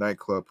near the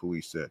nightclub,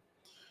 police said.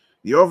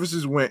 The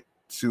officers went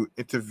to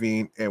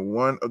intervene, and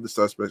one of the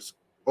suspects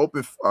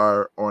opened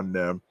fire on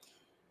them,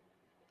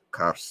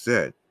 cops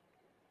said.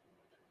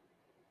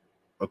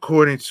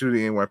 According to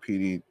the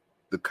NYPD,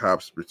 the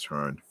cops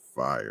returned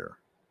fire.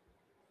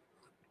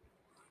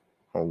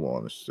 Hold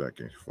on a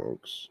second,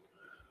 folks.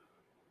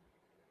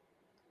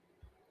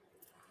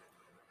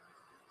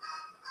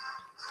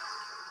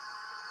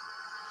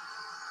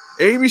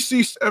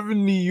 ABC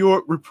 7 New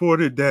York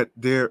reported that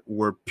there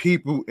were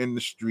people in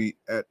the street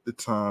at the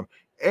time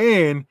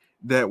and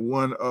that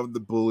one of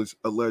the bullets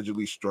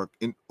allegedly struck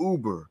an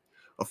Uber.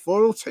 A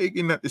photo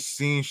taken at the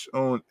scene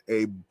showed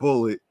a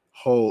bullet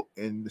hole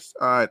in the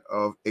side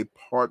of a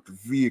parked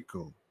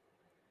vehicle.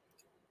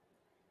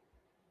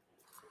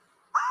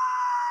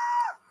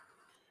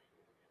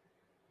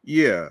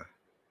 Yeah.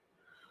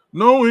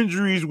 No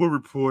injuries were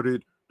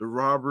reported. The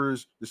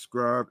robbers,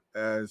 described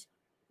as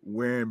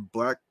wearing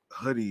black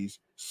hoodies,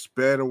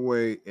 sped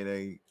away in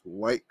a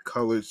light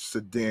colored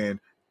sedan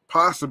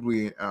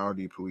possibly an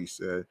Audi, police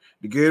said.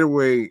 The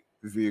getaway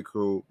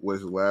vehicle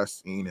was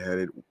last seen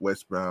headed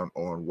westbound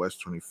on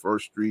West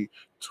 21st Street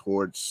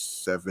towards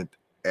 7th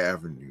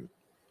Avenue.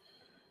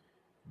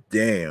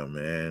 Damn,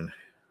 man.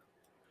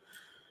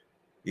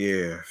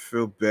 Yeah, I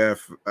feel bad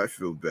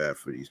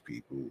for these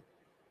people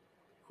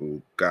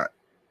who got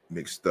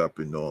mixed up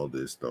in all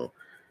this, though.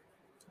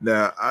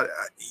 Now,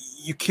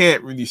 you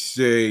can't really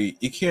say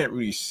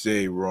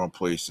wrong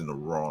place in the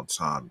wrong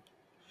time.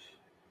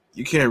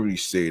 You can't really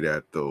say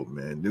that though,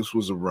 man. This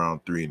was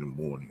around 3 in the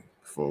morning,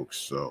 folks.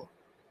 So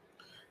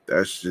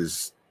that's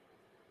just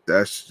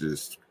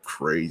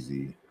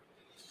crazy.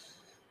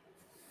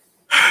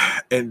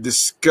 And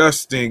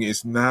disgusting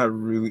is not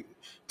really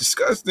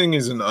disgusting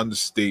is an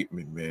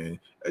understatement, man.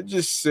 I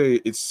just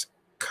say it's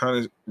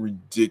kind of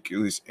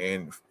ridiculous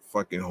and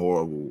fucking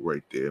horrible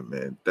right there,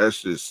 man.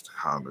 That's just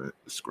how I'm gonna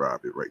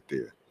describe it right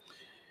there.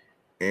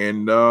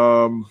 And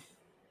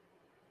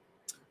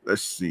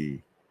let's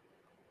see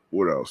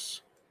what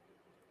else.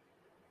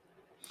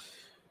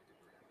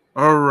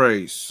 All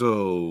right,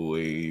 so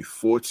a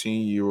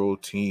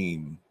 14-year-old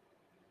teen.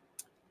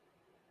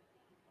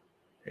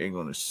 Hang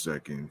on a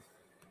second.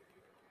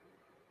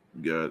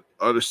 We got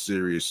other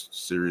serious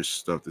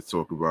stuff to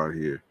talk about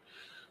here.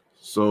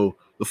 So,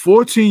 the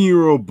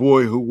 14-year-old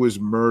boy who was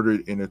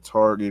murdered in a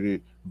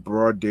targeted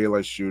broad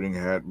daylight shooting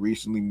had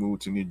recently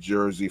moved to New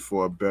Jersey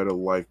for a better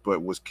life,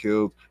 but was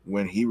killed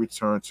when he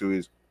returned to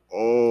his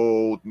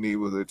old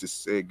neighborhood to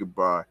say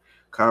goodbye.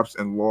 Cops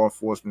and law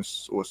enforcement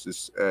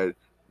sources said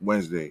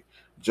Wednesday.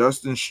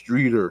 Justin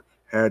Streeter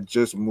had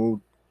just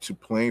moved to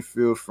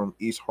Plainfield from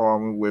East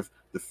Harlem with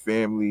his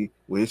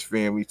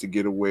family to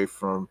get away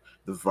from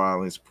the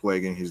violence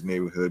plaguing his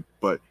neighborhood,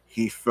 but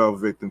he fell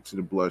victim to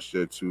the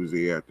bloodshed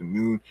Tuesday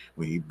afternoon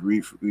when he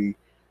briefly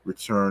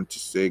returned to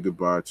say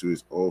goodbye to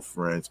his old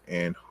friends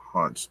and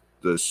haunts,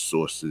 the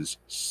sources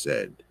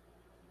said.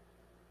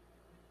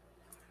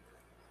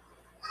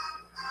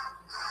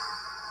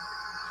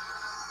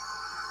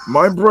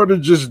 My brother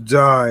just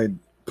died.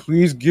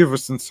 Please give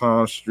us some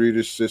time,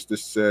 Streeter's sister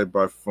said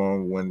by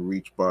phone when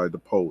reached by the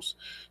Post.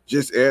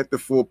 Just after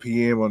 4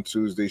 p.m. on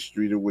Tuesday,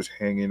 Streeter was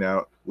hanging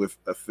out with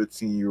a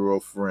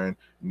 15-year-old friend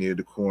near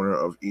the corner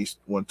of East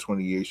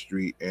 128th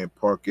Street and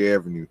Park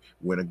Avenue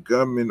when a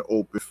gunman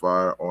opened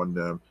fire on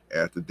them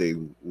after they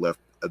left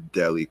a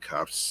deli,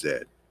 cops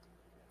said.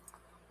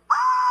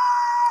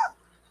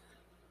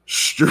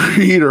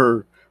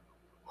 Streeter,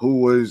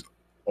 who was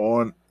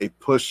on a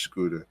push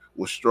scooter,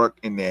 was struck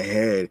in the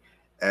head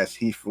as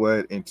he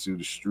fled into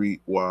the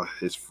street while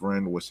his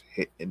friend was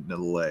hit in the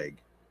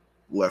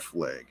left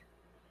leg.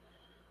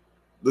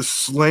 The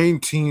slain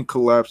teen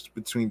collapsed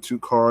between two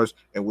cars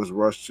and was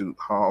rushed to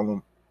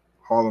Harlem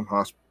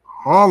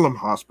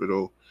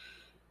Hospital,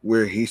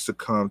 where he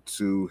succumbed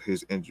to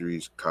his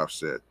injuries, cops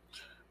said.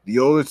 The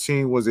older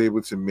teen was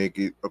able to make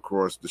it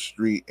across the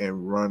street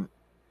and run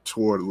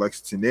toward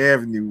Lexington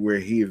Avenue, where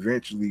he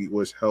eventually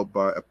was helped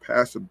by a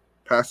passerby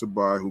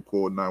who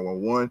called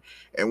 911.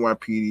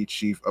 NYPD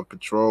Chief of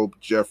Patrol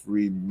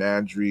Jeffrey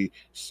Mandry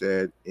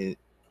said in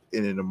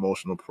an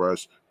emotional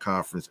press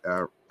conference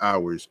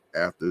hours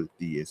after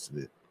the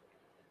incident.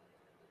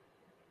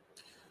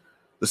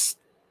 The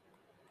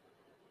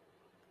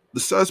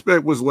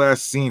suspect was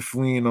last seen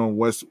fleeing on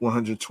West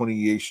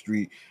 128th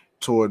Street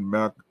toward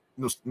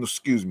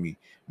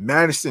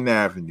Madison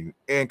Avenue,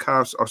 and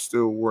cops are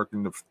still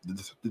working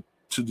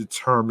to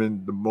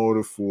determine the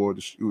motive for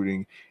the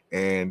shooting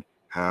and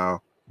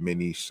how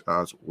many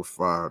shots were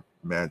fired,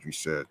 Madry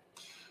said.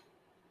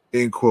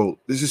 End quote.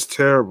 This is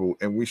terrible,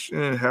 and we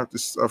shouldn't have to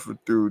suffer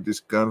through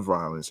this gun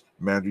violence,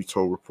 Madry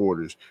told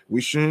reporters.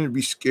 We shouldn't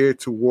be scared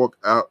to walk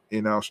out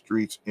in our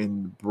streets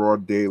in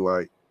broad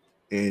daylight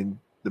in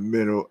the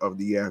middle of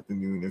the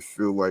afternoon and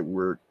feel like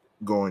we're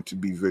going to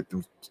be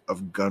victims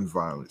of gun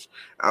violence.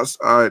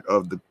 Outside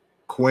of the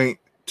quaint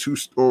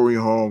two-story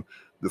home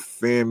the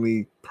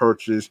family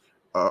purchased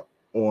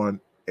on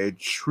a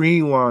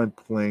tree-lined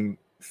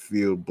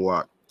Plainfield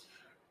block,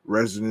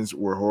 residents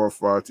were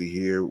horrified to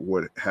hear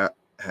what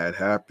had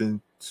happened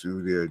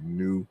to their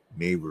new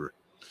neighbor.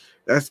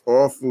 That's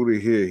awful to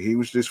hear. He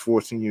was just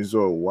 14 years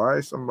old. Why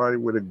is somebody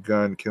with a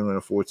gun killing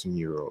a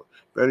 14-year-old?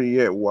 Better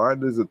yet, why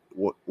does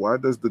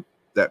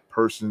that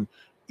person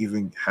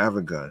even have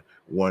a gun?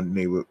 One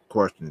neighbor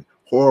questioned.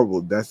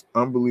 Horrible. That's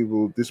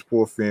unbelievable. This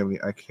poor family.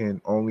 I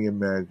can only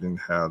imagine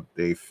how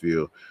they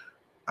feel.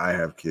 I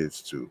have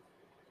kids too.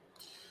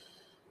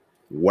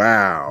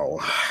 Wow.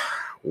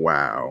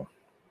 Wow.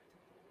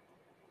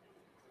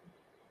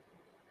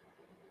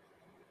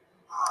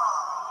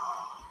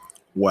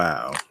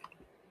 Wow.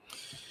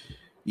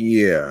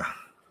 Yeah.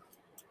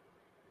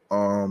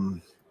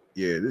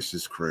 Yeah, this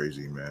is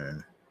crazy,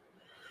 man.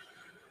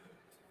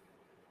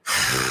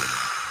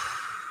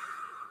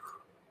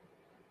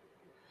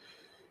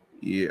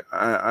 Yeah,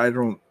 I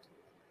don't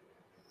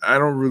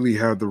really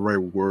have the right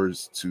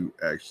words to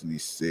actually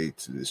say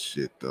to this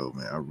shit though,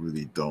 man. I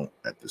really don't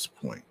at this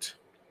point.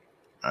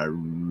 I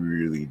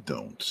really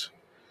don't.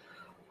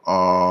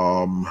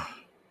 I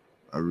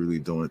really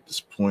don't at this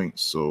point.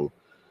 So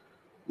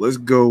let's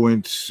go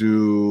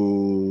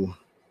into.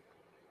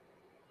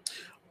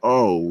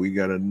 Oh, we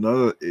got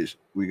another issue.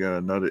 We got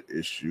another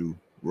issue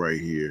right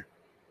here.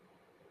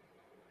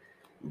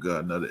 We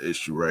got another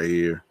issue right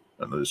here.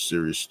 Another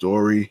serious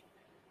story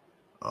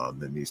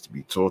that needs to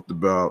be talked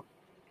about.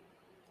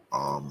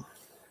 Um,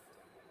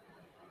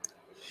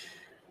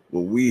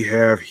 what we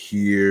have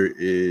here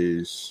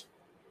is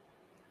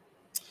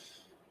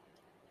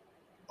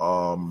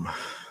a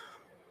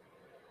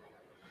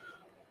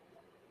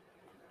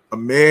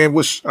man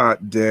was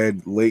shot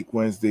dead late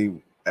Wednesday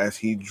as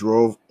he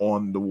drove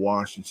on the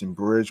Washington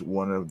Bridge.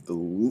 One of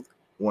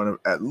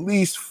at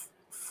least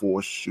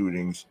four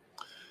shootings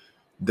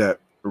that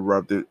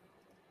erupted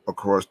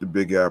across the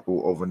Big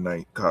Apple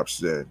overnight, cops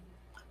said.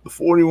 The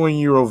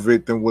 41-year-old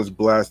victim was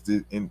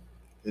blasted in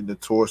the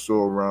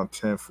torso around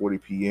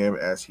 10:40 p.m.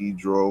 as he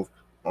drove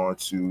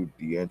onto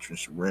the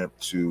entrance ramp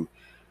to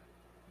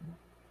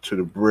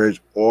the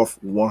bridge off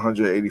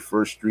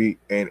 181st Street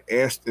and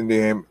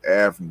Amsterdam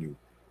Avenue,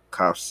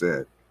 cops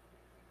said.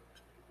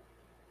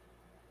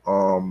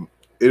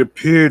 It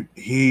appeared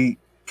he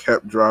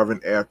kept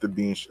driving after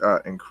being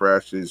shot and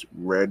crashed his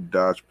red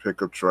Dodge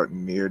pickup truck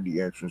near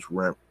the entrance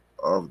ramp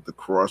of the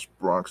Cross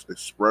Bronx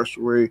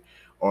Expressway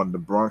on the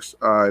Bronx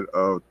side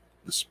of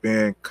the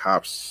span,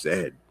 cops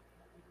said.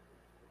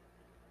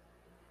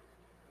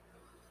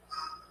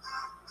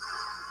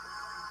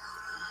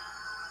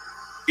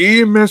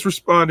 EMS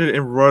responded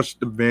and rushed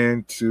the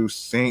man to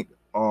St.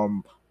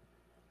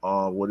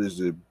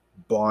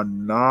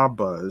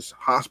 Barnabas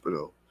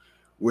Hospital,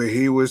 where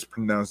he was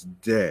pronounced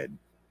dead.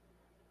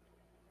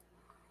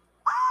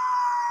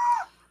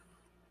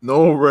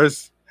 No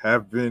arrests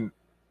have been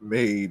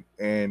made,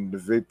 and the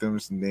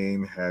victim's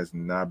name has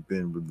not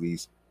been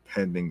released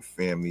pending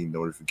family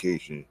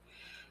notification.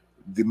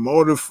 The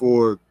motive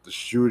for the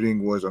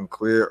shooting was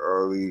unclear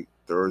early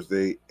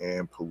Thursday,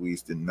 and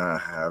police did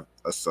not have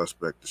a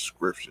suspect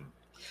description.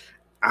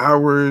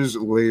 Hours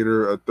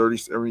later, a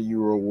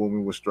 37-year-old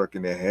woman was struck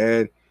in the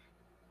head,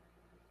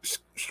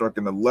 struck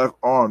in the left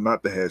arm,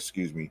 not the head,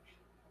 excuse me,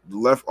 the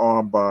left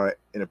arm by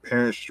an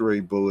apparent stray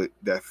bullet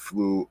that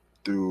flew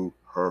through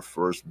her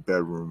first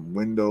bedroom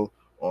window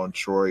on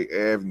Troy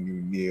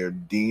Avenue near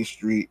Dean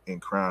Street in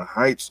Crown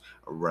Heights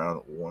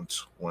around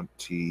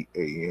 1:20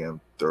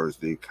 a.m.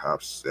 Thursday,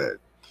 cops said.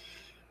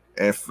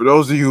 And for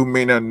those of you who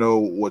may not know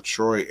what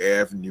Troy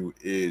Avenue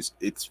is,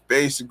 it's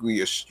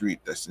basically a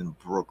street that's in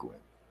Brooklyn,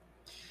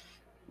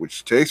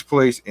 which takes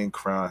place in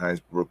Crown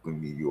Heights,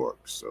 Brooklyn, New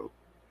York. So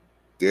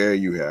there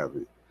you have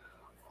it.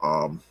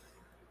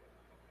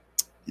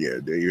 Yeah,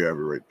 there you have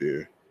it right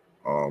there.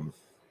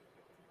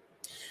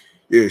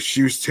 Yeah,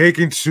 she was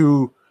taken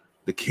to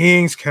the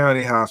Kings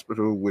County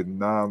Hospital with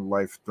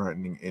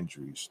non-life-threatening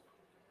injuries.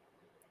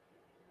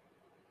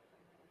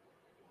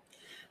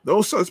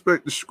 No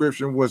suspect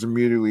description was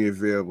immediately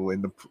available,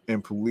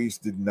 and police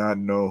did not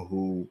know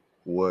who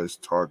was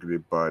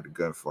targeted by the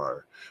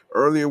gunfire.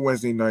 Earlier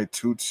Wednesday night,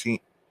 two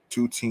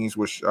teens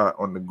were shot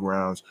on the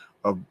grounds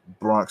of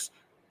Bronx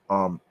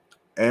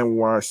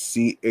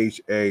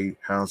NYCHA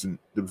housing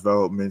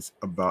developments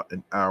about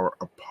an hour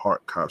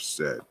apart, cops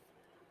said.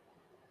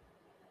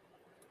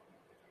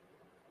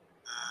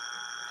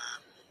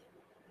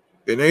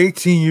 An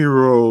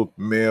 18-year-old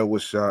male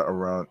was shot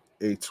around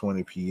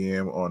 8:20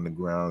 p.m. on the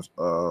grounds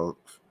of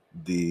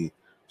the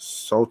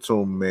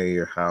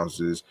Sotomayor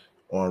houses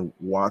on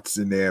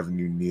Watson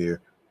Avenue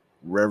near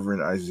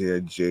Reverend Isaiah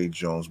J.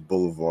 Jones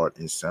Boulevard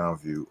in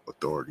Soundview,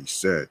 authorities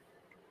said.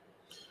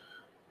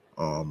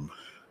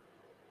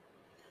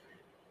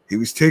 He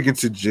was taken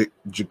to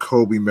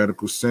Jacoby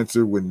Medical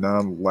Center with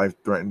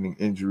non-life-threatening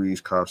injuries,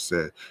 cops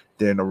said.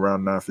 Then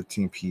around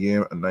 9:15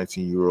 p.m., a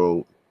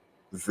 19-year-old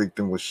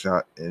victim was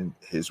shot in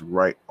his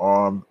right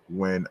arm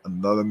when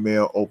another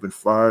male opened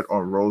fire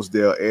on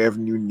Rosedale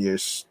Avenue near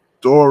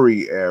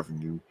Story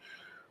Avenue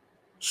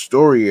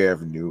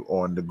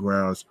on the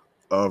grounds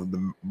of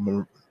the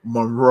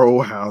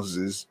Monroe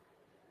houses,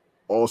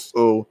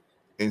 also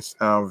in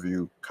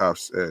Soundview,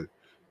 cops said.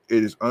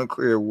 It is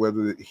unclear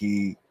whether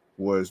he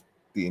was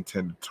the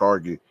intended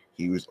target.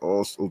 He was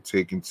also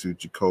taken to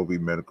Jacoby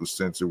Medical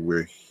Center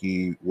where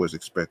he was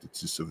expected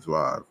to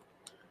survive.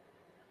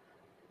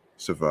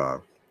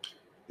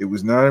 It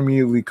was not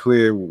immediately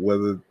clear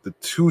whether the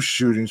two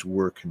shootings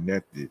were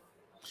connected.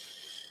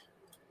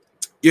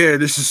 Yeah,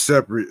 this is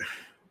separate.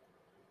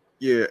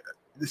 Yeah,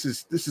 this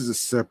is a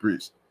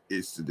separate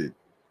incident.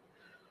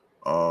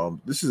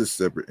 This is a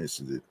separate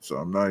incident, so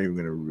I'm not even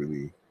gonna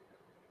really.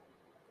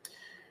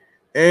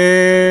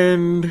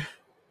 And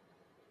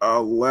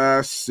our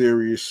last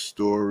serious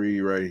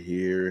story right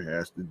here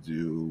has to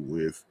do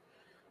with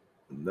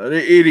another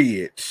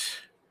idiot,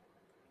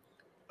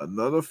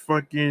 another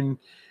fucking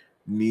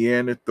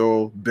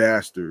Neanderthal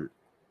bastard.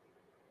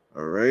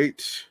 All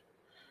right.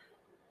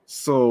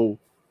 So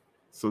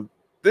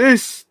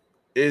this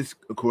is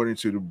according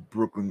to the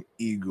Brooklyn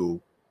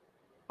Eagle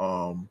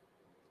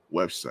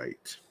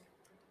website.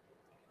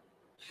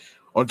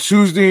 On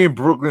Tuesday in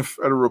Brooklyn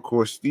federal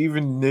court,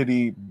 Stephen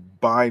Nitty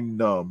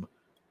Bynum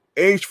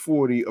age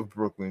 40 of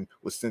Brooklyn,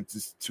 was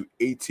sentenced to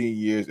 18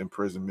 years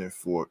imprisonment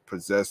for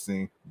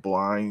possessing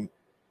brandishing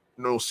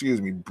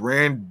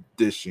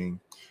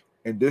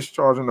and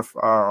discharging a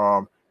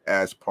firearm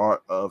as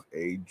part of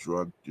a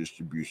drug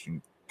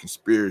distribution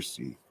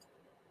conspiracy.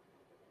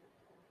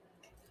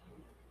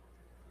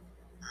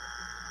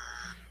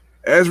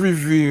 As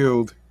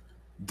revealed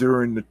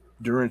during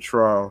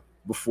trial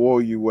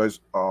before U.S.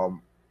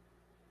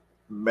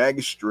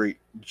 Magistrate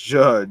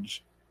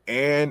Judge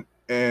Ann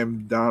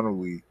M.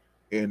 Donnelly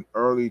in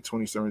early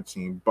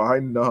 2017,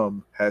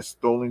 Bynum has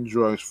stolen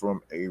drugs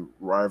from a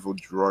rival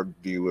drug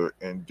dealer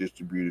and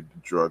distributed the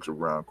drugs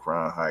around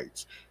Crown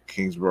Heights,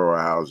 Kingsborough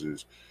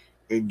houses.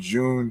 In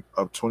June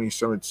of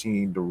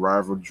 2017, the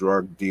rival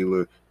drug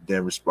dealer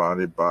then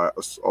responded by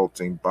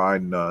assaulting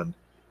Bynum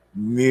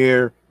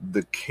near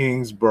the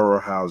Kingsborough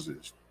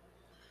houses.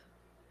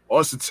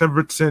 On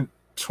September 10th,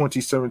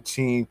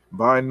 2017,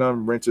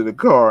 Bynum rented a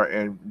car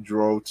and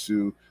drove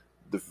to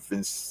the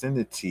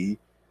vicinity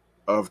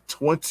of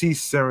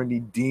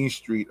 2070 Dean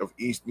Street of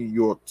East New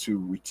York to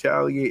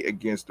retaliate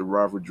against the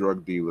rival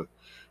drug dealer.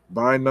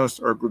 Bynum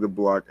circled the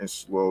block and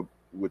slowed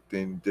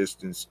within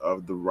distance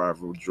of the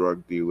rival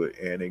drug dealer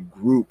and a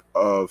group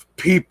of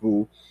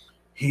people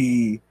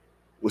he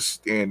was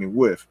standing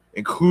with,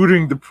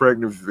 including the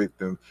pregnant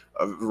victim,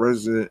 a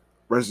resident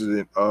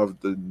of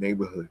the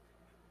neighborhood.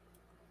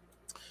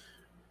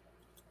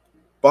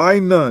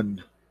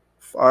 Bynum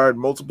fired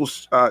multiple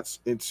shots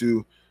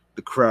into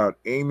the crowd,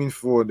 aiming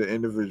for the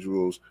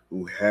individuals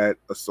who had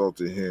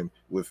assaulted him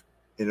with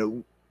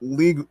an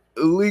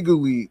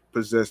illegally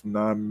possessed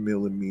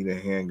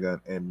 9mm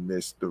handgun and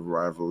missed the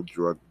rival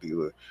drug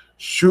dealer,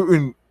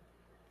 shooting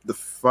the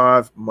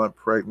 5-month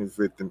pregnant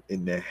victim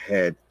in the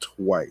head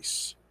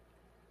twice.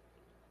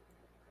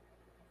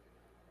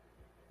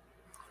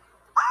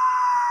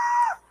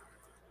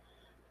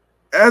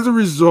 As a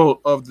result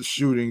of the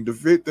shooting, the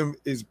victim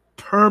is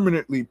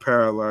permanently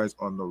paralyzed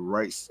on the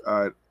right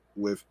side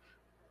with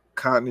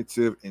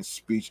cognitive and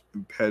speech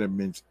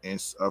impediments and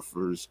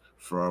suffers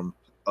from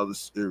other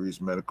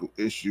serious medical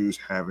issues,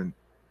 having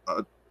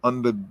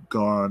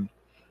undergone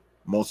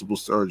multiple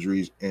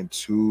surgeries and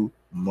 2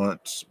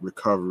 months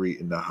recovery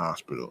in the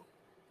hospital.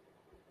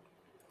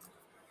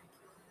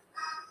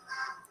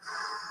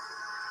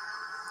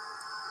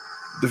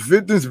 The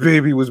victim's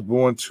baby was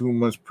born 2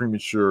 months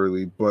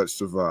prematurely but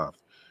survived.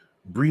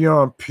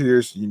 Breon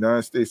Pierce,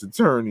 United States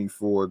Attorney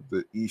for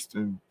the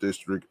Eastern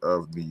District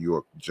of New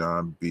York,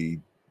 John B.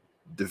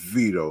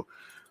 DeVito.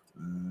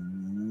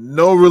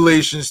 No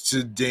relations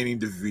to Danny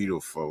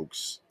DeVito,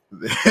 folks.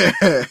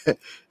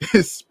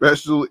 His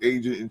special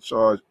agent in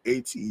charge,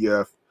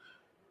 ATF,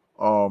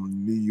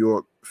 New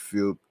York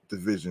Field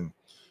Division,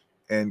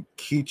 and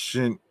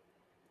Keechant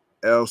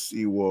L.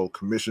 Sewell,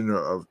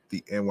 Commissioner of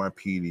the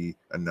NYPD,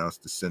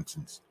 announced the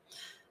sentence.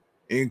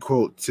 End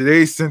quote.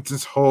 Today's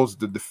sentence holds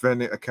the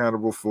defendant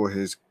accountable for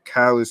his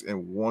callous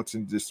and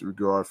wanton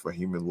disregard for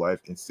human life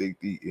and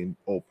safety in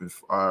open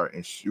fire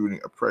and shooting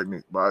a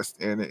pregnant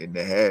bystander in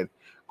the head,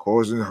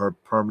 causing her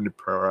permanent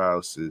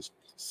paralysis,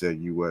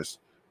 said U.S.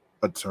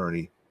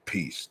 Attorney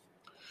Peace.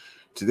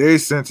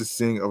 Today's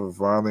sentencing of a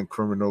violent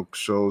criminal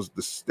shows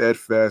the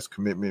steadfast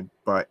commitment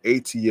by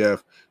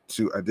ATF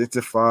to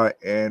identify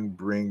and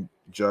bring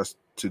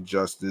to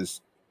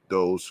justice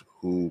those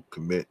who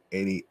commit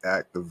any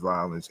act of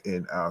violence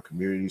in our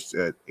community,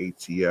 said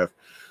ATF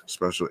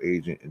Special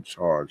Agent in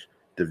Charge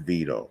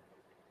DeVito.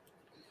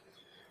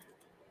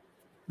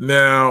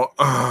 Now,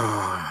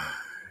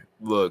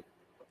 look,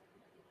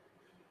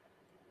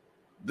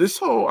 this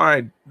whole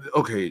idea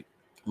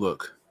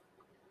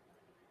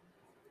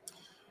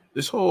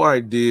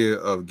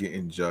of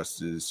getting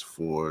justice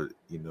for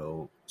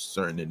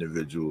certain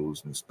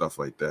individuals and stuff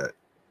like that,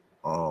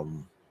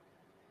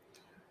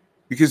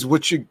 because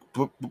what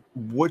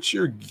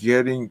you're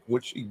getting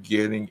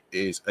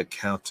is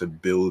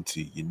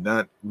accountability. You're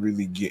not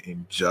really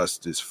getting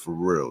justice for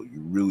real.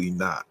 You're really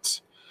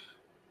not.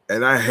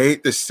 And I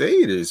hate to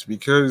say this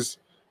because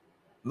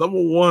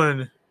number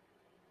one,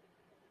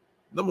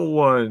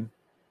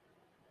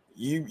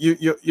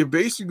 you're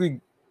basically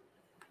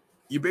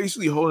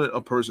holding a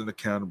person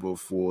accountable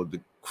for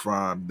the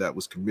crime that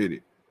was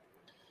committed.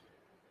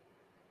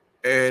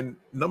 And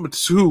number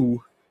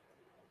two,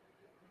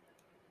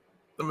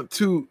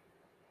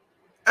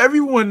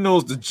 everyone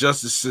knows the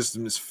justice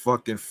system is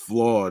fucking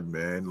flawed,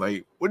 man.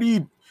 Like, what are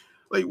you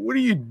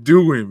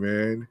doing,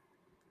 man?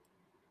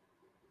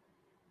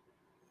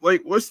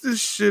 Like, what's this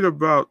shit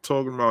about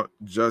talking about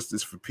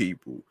justice for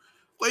people?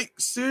 Like,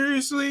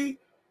 seriously?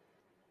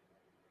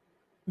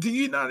 Do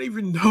you not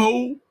even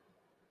know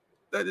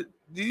that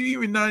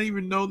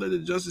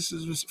the justice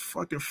system is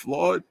fucking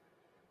flawed?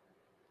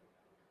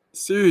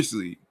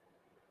 Seriously.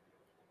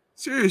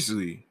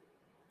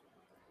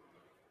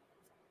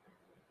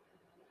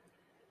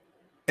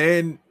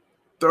 And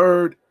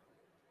third,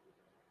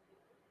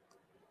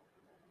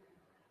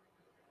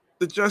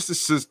 the justice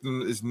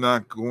system is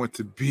not going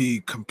to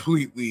be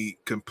completely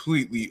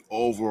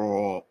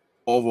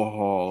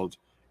overhauled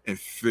and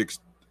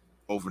fixed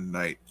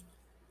overnight.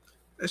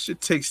 That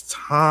shit takes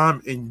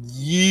time and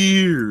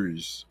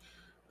years.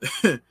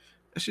 That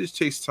shit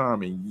takes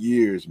time and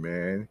years,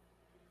 man.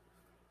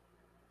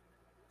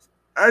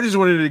 I just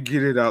wanted to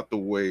get it out the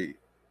way,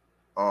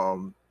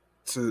 um,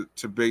 to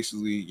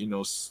basically,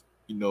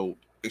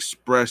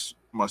 express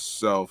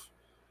myself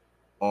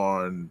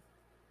on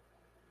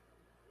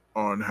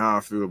how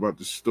I feel about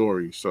the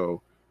story.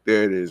 So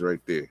there it is,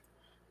 right there.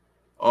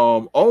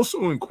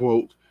 Also in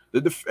quote, the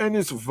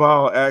defendant's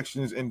vile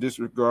actions and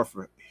disregard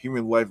for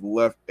human life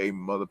left a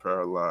mother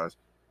paralyzed,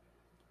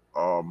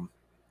 um,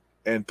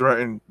 and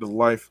threatened the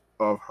life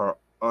of her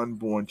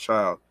unborn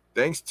child.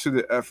 Thanks to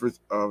the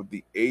efforts of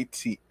the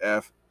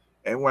ATF,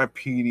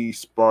 NYPD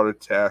Sparta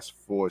Task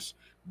Force,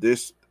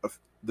 this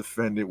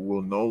defendant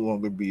will no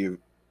longer be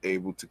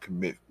able to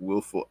commit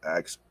willful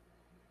acts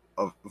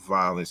of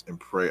violence and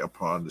prey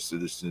upon the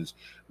citizens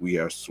we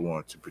have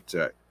sworn to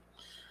protect.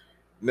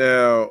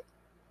 Now,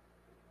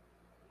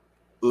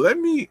 let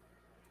me.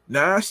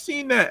 Now I've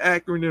seen that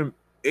acronym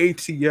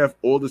ATF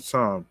all the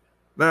time.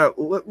 Now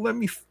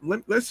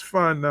let's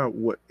find out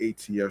what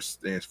ATF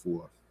stands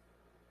for.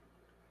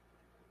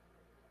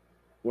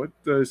 What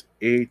does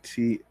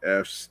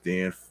ATF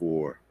stand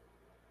for?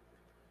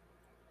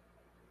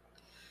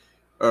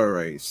 All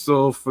right.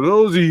 So for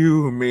those of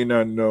you who may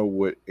not know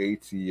what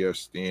ATF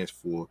stands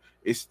for,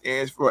 it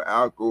stands for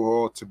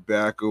alcohol,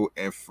 tobacco,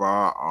 and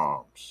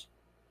firearms.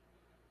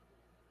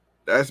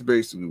 That's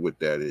basically what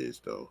that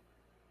is, though.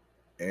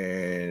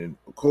 And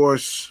of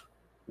course,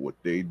 what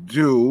they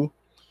do.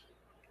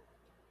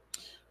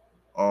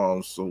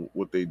 So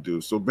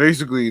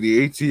basically,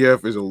 the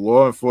ATF is a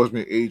law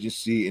enforcement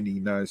agency in the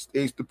United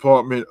States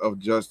Department of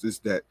Justice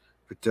that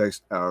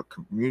protects our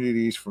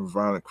communities from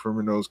violent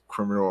criminals,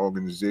 criminal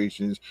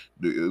organizations,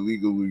 the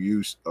illegal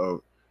use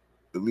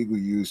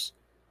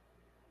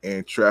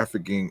and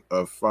trafficking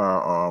of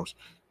firearms,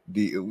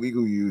 the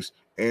illegal use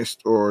and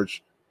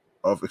storage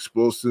of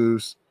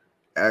explosives,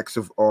 acts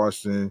of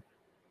arson,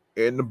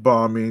 and the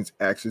bombings,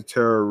 acts of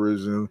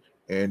terrorism,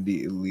 and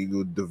the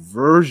illegal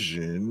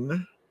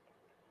diversion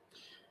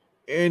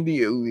hold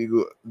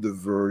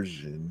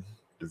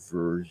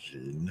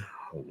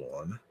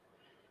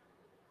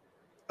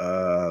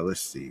on,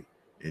 let's see,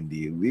 and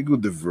the illegal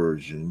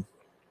diversion,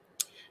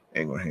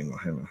 hang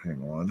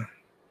on,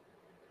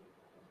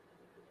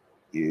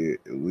 yeah,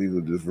 illegal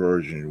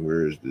diversion,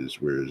 where is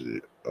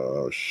it,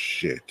 oh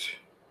shit,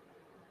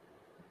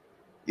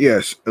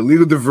 yes,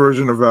 illegal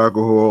diversion of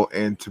alcohol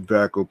and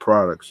tobacco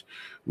products.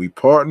 We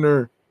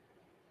partner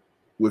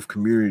with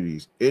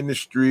communities,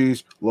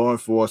 industries, law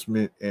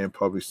enforcement, and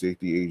public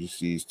safety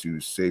agencies to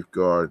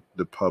safeguard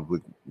the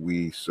public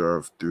we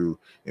serve through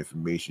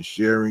information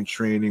sharing,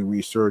 training,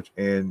 research,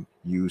 and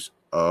use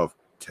of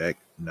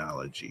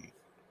technology.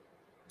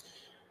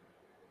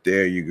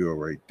 There you go,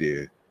 right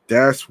there.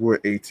 That's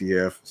what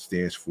ATF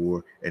stands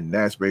for, and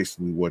that's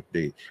basically what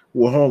they.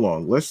 Well, hold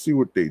on. Let's see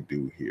what they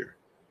do here.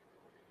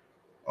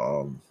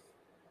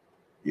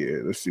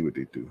 Yeah, let's see what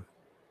they do.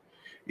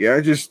 Yeah,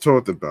 I just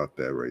talked about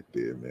that right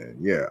there, man.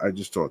 Yeah, I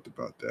just talked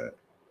about that.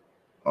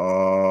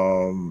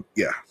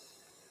 Yeah.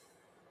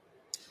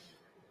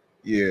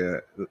 Yeah.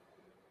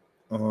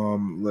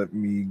 Let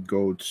me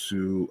go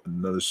to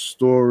another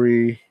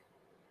story.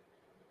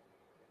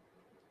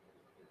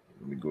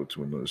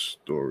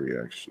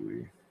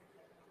 Actually.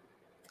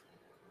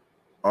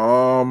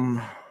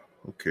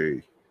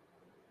 Okay.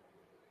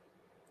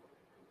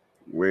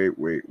 Wait.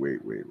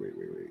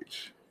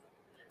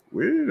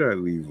 Where did I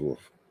leave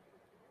off?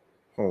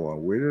 Hold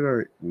on, where did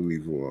I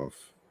leave off?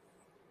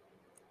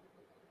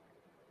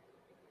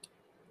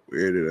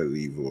 Where did I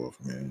leave off,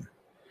 man?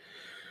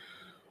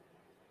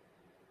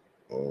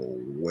 Oh,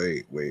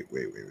 wait.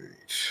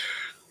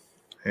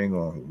 Hang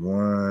on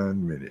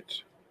 1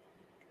 minute.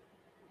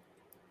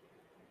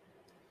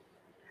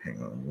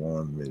 Hang on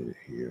 1 minute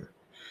here.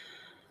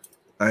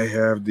 I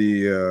have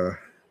the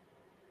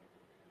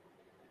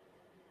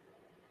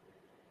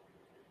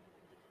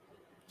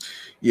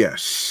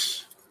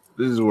yes.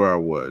 This is where I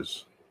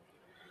was.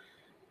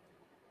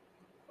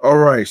 All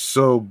right,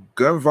 so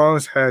gun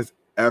violence has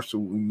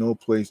absolutely no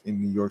place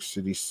in New York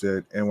City,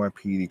 said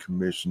NYPD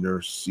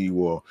Commissioner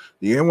Sewell.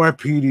 The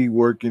NYPD,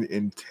 working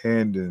in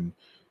tandem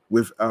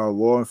with our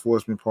law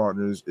enforcement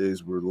partners,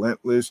 is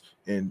relentless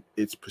in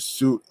its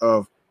pursuit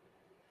of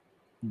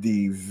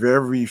the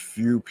very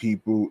few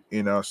people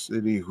in our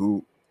city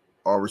who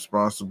are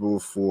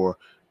responsible for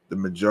the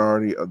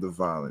majority of the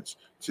violence.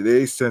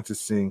 Today's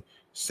sentencing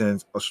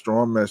sends a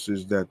strong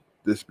message that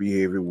this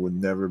behavior will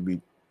never be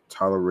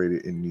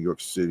tolerated in New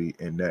York City,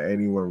 and that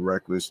anyone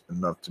reckless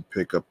enough to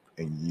pick up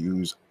and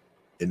use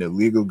an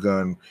illegal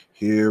gun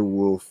here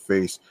will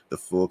face the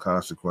full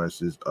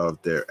consequences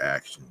of their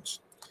actions.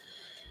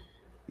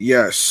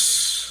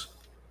 Yes.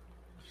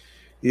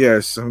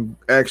 Yes, I'm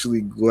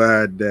actually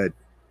glad that,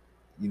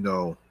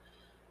 the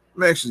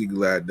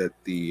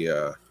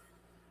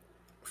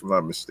if I'm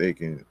not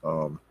mistaken,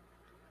 I'm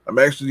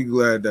actually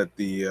glad that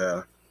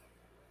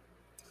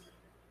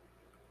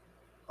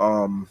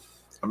um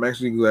I'm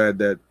actually glad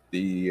that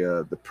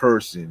the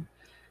person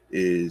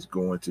is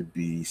going to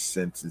be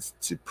sentenced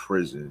to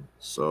prison.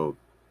 So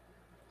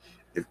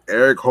if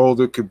Eric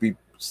Holder could be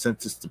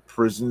sentenced to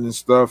prison and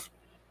stuff,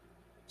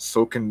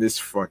 so can this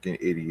fucking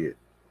idiot.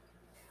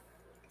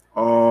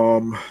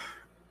 Um.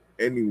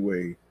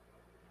 Anyway,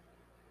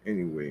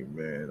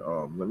 man.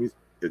 Let me.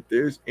 If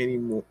there's any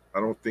more, I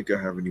don't think I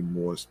have any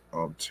more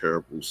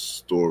terrible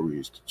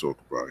stories to talk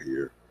about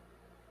here.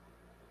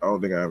 I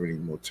don't think I have any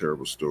more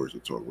terrible stories to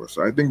talk about.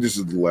 So I think this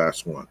is the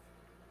last one.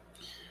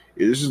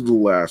 Yeah, this is the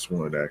last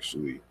one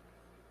actually.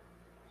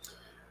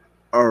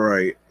 All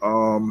right.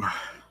 Let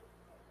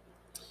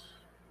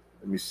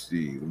me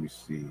see.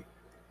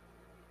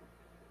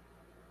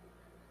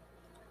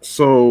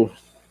 So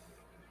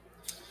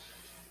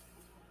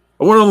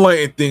I want to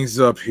lighten things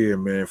up here,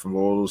 man, from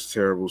all those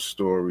terrible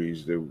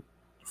stories that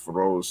that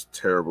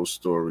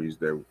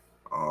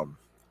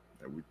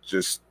we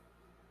just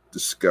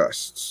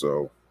discussed.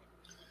 So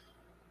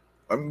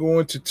I'm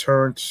going to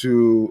turn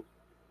to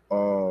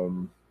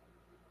um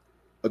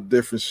a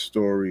different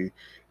story,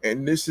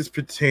 and this is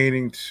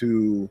pertaining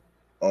to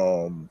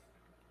um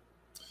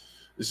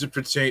this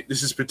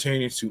is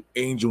pertaining to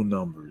angel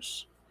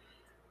numbers.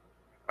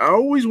 I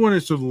always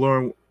wanted to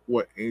learn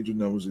what angel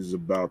numbers is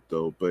about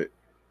though, but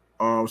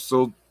um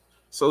so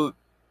so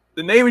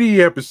the name of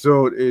the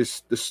episode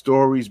is the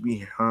stories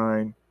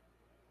behind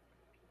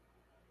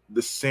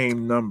the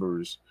same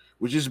numbers,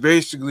 which is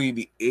basically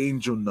the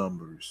angel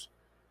numbers.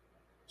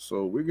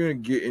 So we're gonna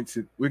get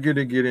into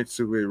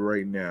it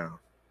right now.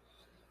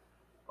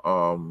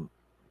 Um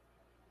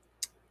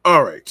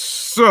all right,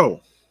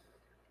 so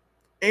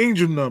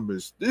angel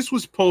numbers. This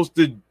was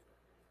posted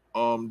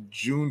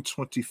June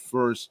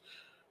 21st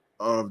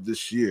of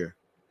this year.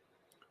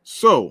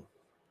 So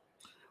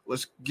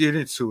let's get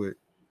into it.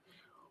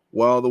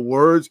 While the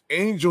words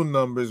angel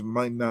numbers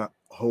might not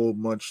hold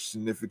much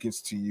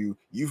significance to you,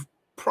 you've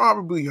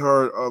probably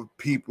heard of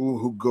people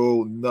who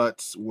go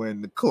nuts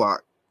when the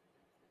clock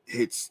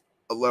hits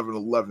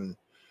 11:11,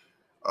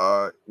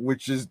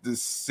 which is the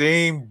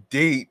same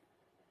date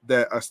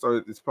that I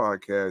started this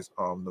podcast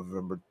on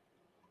November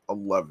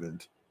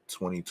 11th,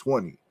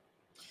 2020.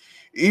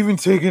 Even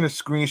taking a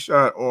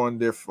screenshot on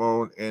their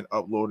phone and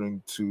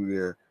uploading to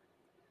their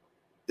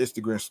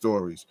Instagram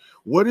stories.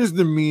 What is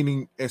the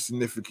meaning and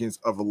significance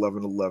of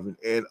 1111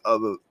 and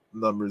other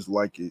numbers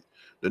like it?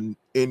 In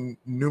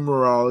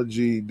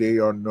numerology, they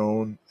are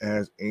known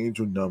as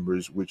angel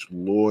numbers, which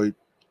Lloyd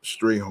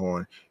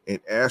Strayhorn, an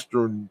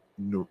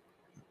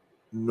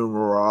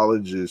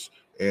astronumerologist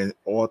and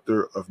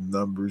author of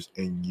Numbers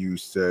and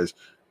Use, says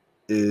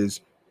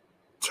is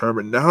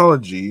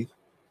terminology.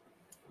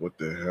 What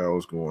the hell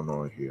is going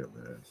on here,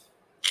 man?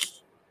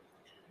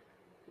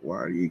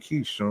 Why do you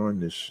keep showing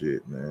this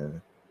shit,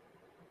 man?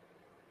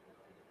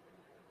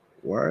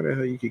 Why the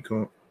hell you keep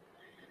going?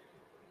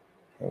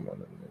 Hold on a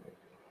minute.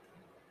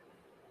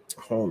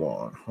 Hold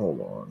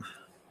on.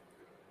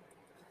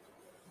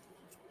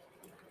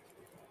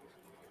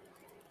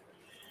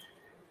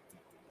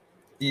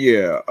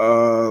 Yeah,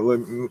 let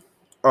me,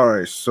 all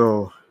right, so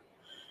all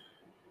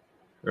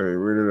right,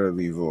 where did I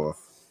leave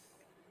off?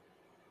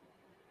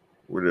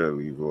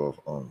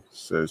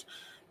 Says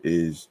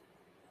is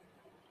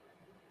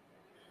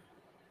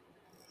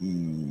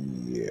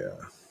yeah.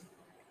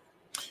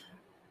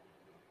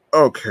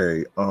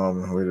 Okay,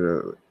 where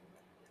did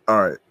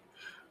all right.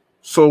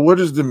 So what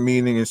is the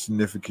meaning and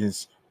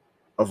significance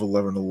of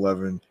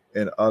 1111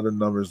 and other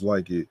numbers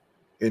like it?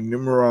 In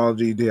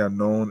numerology, they are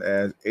known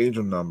as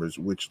angel numbers,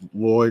 which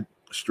Lloyd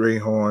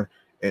Strayhorn,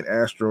 an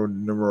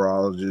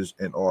astronumerologist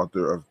and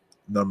author of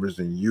Numbers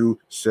and You,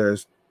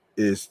 says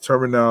is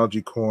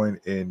terminology coined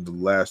in the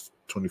last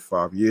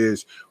 25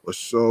 years or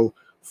so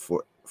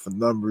for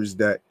numbers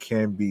that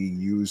can be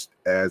used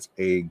as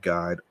a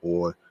guide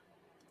or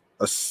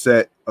a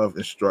set of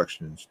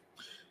instructions.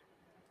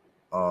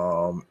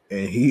 And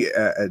he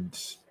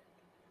adds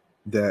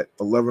that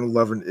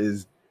 1111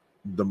 is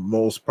the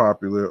most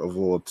popular of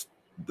all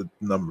the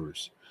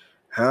numbers.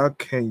 How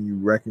can you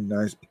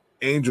recognize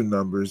angel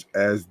numbers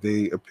as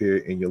they appear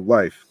in your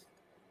life?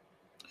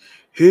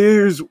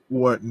 Here's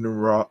what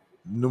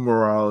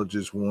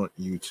numerologists want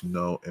you to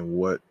know and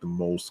what the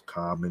most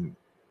common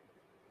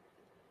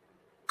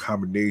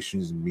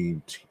combinations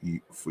mean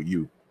for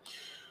you.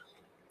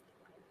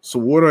 So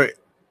what are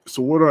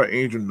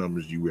angel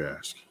numbers, you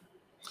ask?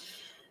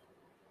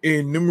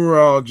 In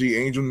numerology,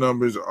 angel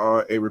numbers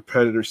are a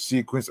repetitive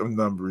sequence of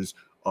numbers,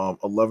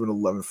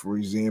 1111, for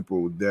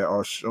example, that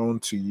are shown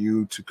to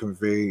you to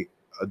convey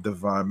a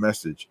divine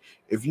message.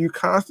 If you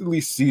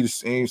constantly see the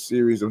same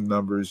series of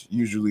numbers,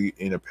 usually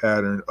in a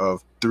pattern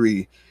of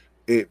three,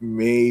 it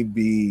may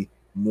be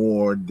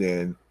more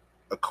than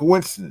a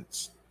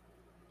coincidence.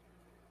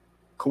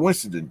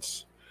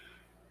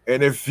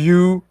 And if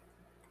you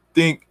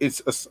think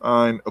it's a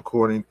sign,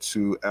 according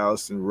to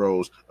Alison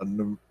Rose, a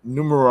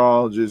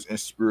numerologist and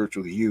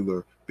spiritual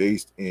healer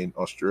based in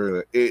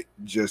Australia, it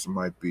just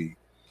might be.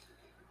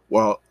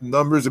 While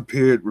numbers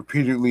appeared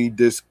repeatedly,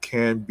 this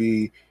can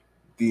be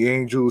the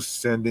angels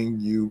sending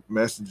you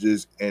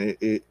messages, and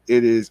it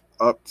is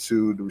up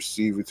to the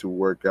receiver to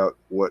work out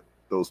what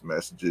those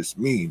messages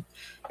mean.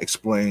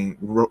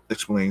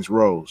 Explains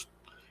Rose.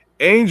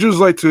 Angels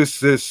like to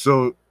assist,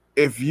 so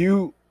if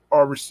you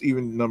are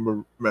receiving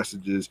number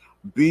messages,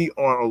 be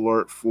on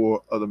alert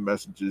for other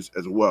messages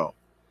as well.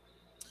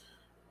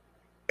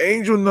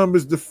 Angel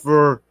numbers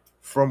differ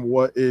from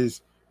what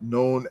is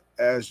known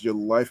as your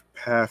life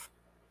path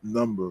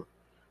number,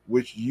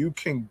 which you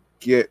can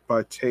get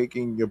by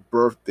taking your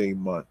birthday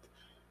month,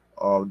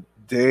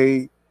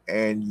 day,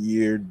 and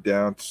year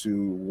down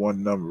to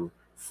one number.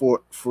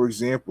 For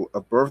example,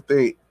 a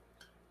birthday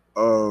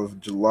of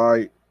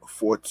July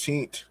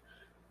 14th,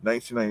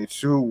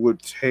 1992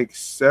 would take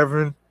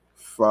 7,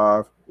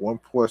 5, 1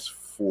 plus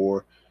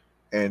 4,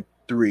 and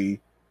 3,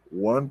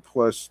 1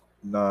 plus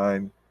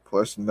 9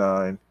 plus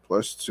 9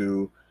 plus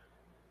 2,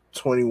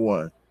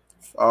 21,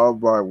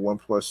 followed by 1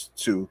 plus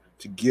 2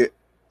 to get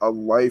a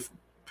life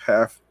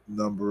path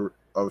number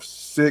of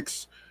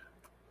 6,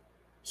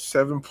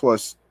 7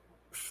 plus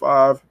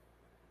 5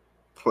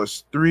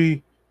 plus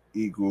 3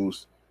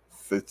 equals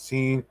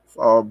 15,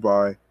 followed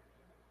by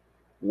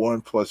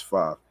 1 plus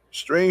 5.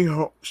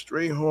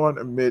 Strayhorn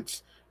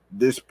admits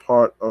this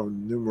part of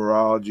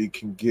numerology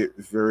can get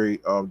very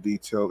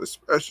detailed,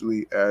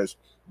 especially as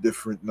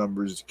different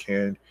numbers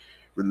can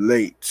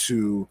relate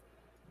to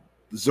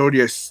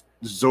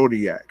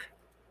zodiac.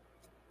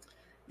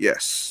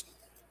 Yes,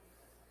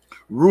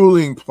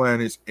 ruling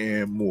planets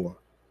and more.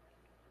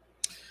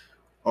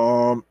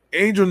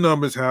 Angel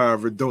numbers,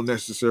 however, don't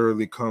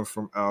necessarily come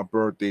from our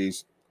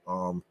birthdays.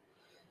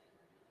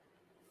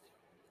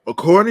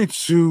 According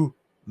to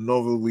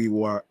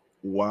Novalee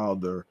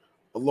Wilder,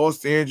 a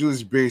Los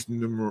Angeles-based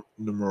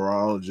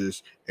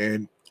numerologist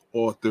and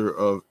author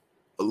of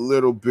A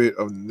Little Bit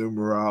of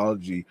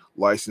Numerology,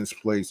 license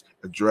plates,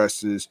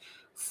 addresses,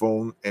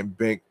 phone and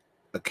bank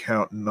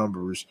account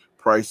numbers,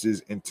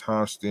 prices, and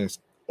timestamps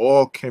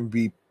all can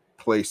be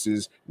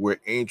places where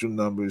angel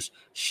numbers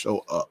show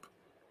up.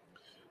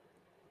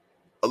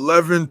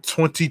 11,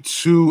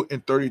 22,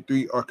 and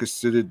 33 are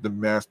considered the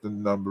master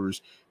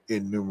numbers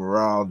in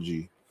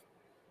numerology.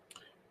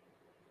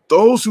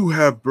 Those who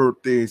have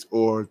birthdays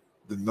or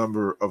the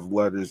number of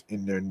letters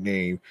in their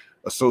name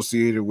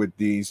associated with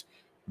these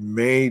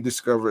may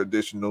discover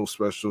additional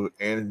special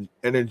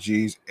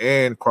energies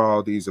and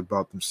qualities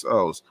about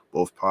themselves,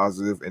 both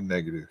positive and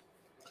negative.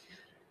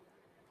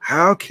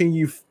 How can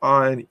you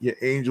find your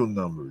angel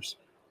numbers?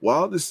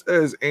 While this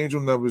says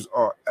angel numbers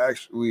are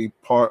actually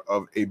part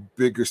of a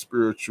bigger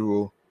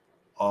spiritual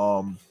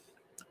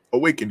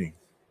awakening.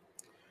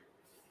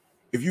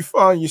 If you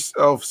find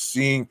yourself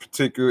seeing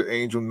particular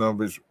angel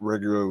numbers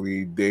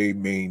regularly, they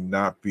may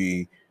not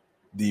be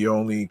the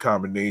only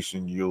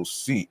combination you'll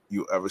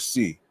ever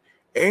see.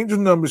 Angel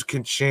numbers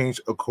can change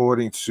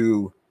according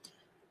to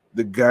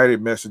the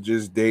guided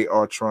messages they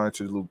are trying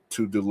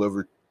to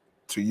deliver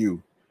to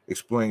you,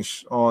 explains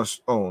Sean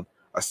Stone,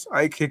 a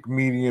psychic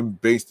medium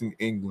based in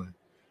England.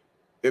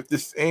 If the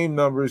same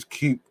numbers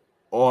keep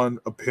on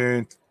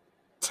appearing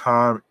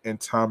time and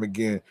time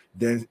again,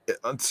 then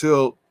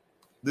until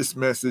this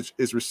message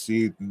is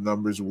received, the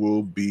numbers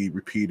will be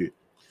repeated.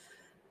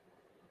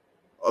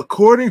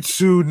 According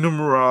to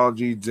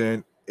numerology,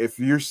 then, if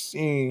you're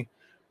seeing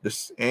the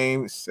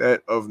same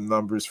set of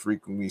numbers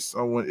frequently,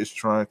 someone is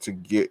trying to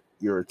get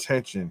your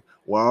attention.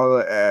 While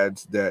it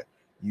adds that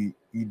you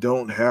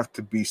don't have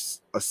to be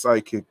a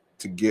psychic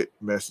to get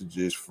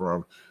messages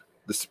from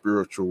the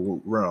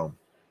spiritual realm.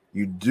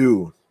 You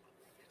do,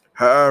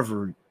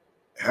 however,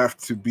 have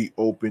to be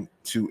open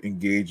to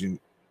engaging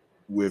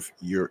with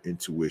your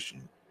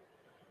intuition.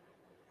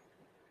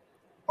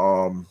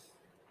 Um,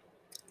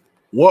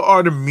 what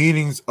are the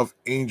meanings of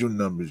angel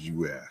numbers,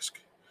 you ask?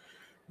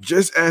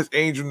 Just as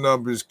angel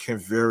numbers can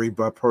vary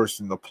by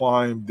person,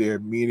 applying their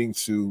meaning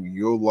to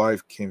your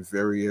life can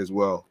vary as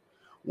well.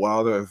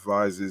 Wilder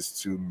advises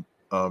to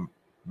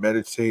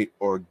meditate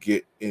or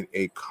get in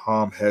a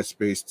calm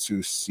headspace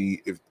to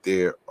see if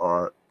there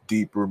are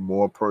deeper,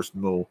 more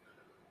personal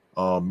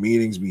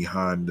meanings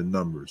behind the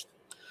numbers.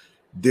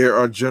 There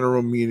are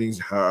general meanings,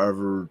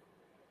 however,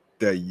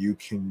 that you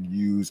can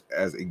use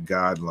as a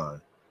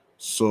guideline.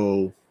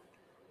 So,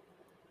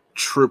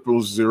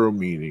 000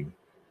 meaning.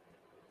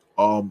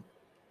 Um,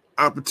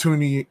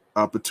 opportunity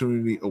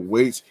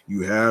awaits.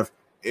 You have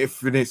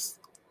infinite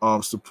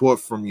support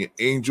from your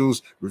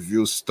angels.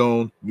 Reveal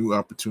stone. New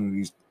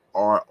opportunities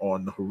are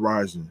on the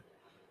horizon.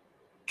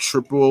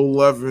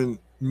 11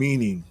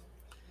 meaning.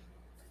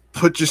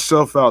 Put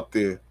yourself out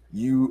there.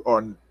 You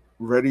are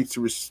ready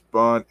to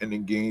respond and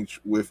engage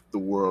with the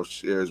world,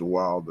 shares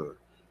Wilder.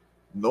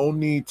 No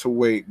need to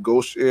wait.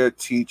 Go share,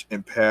 teach,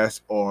 and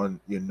pass on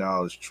your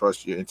knowledge.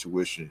 Trust your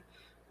intuition.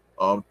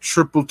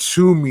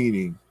 222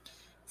 meaning.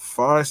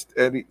 Find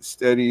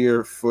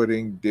steadier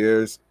footing.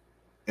 There's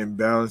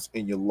imbalance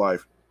in your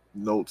life.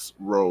 Notes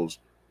Rose.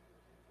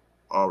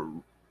 Uh,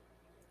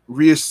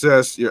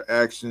 reassess your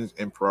actions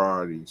and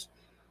priorities.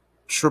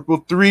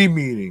 333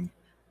 meaning.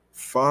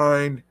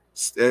 Find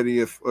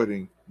steadier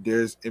footing.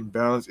 there's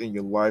imbalance in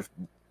your life.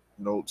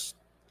 Notes.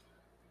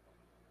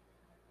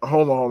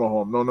 Hold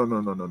on.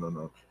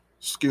 No.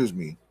 Excuse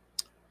me.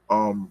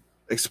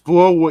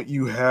 Explore what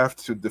you have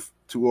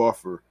to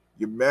offer.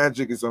 Your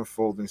magic is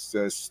unfolding,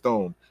 says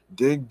Stone.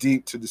 Dig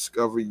deep to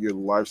discover your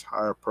life's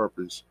higher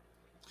purpose.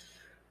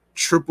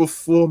 Triple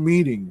full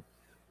meeting.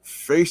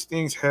 Face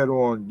things head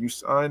on. You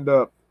signed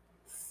up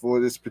for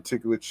this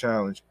particular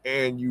challenge,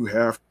 and you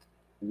have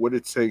what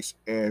it takes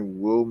and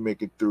will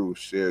make it through,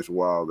 shares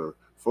Wilder.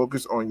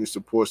 Focus on your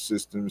support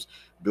systems,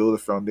 build a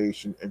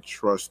foundation, and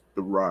trust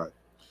the ride.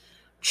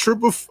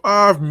 Triple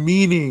five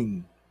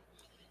meaning,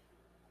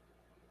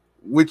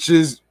 which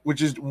is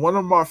one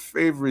of my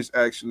favorites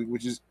actually,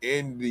 which is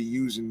in the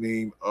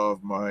username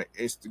of my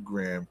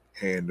Instagram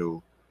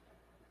handle,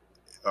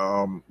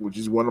 which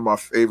is one of my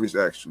favorites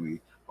actually.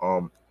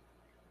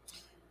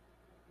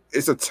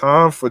 It's a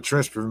time for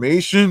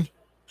transformation.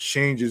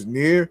 Change is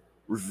near,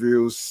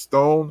 reveals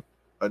Stone.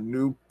 A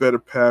new, better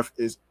path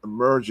is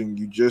emerging.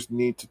 You just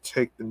need to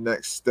take the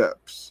next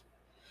steps.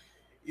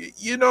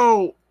 You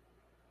know,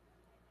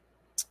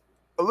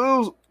 a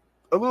little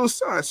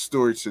side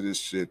story to this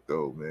shit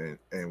though, man,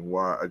 and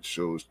why I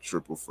chose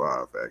triple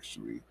five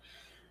actually.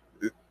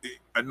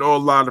 I know a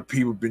lot of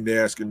people been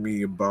asking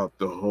me about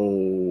the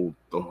whole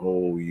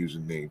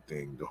username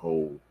thing, the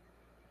whole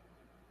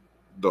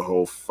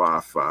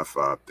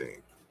 555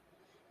 thing.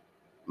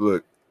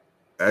 Look,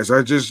 as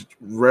I just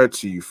read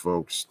to you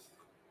folks,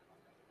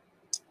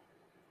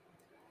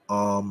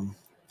 um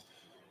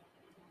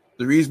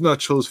the reason I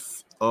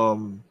chose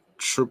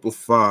triple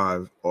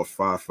five or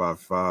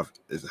 555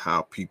 is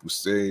how people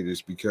say it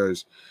is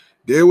because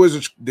there was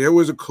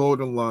a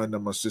clothing line that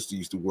my sister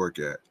used to work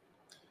at,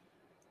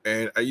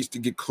 and I used to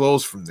get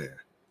clothes from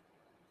there.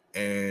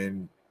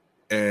 And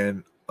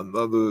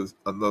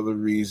another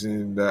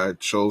reason that I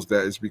chose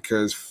that is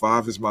because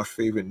five is my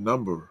favorite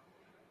number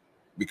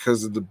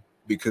because of the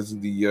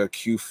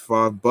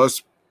Q5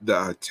 bus that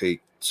I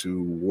take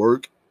to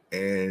work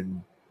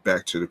and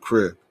back to the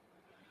crib.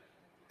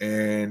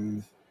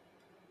 And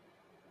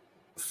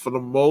for the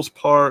most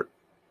part,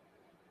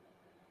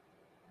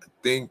 I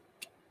think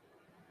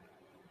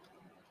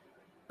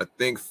I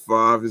think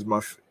five is my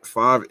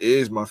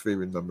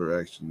favorite number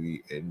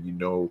actually, and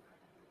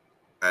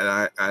and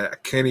I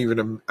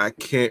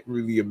can't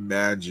really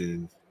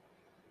imagine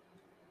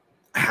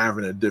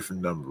having a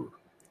different number.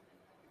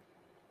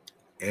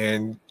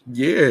 And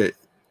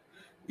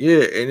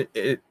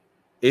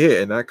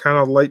and I kind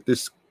of like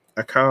this.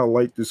 I kind of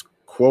like this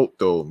quote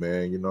though,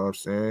 man. You know what I'm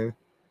saying?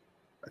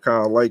 I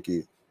kind of like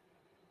it.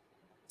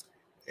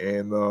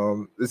 And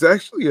there's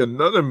actually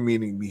another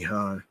meaning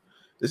behind.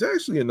 There's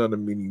actually another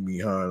meaning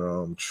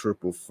behind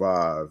triple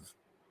five.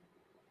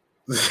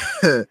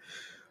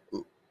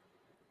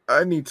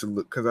 I need to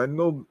look because I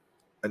know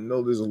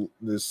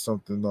there's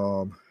something.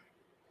 All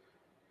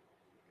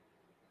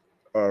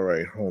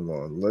right, hold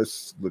on.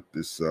 Let's look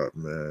this up,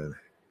 man.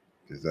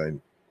 Because I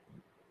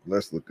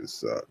Let's look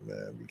this up,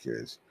 man.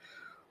 Because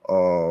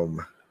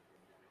um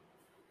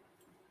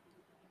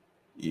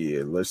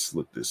yeah, let's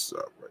look this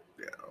up right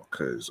now.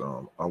 Because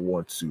I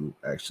want to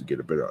actually get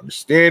a better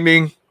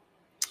understanding.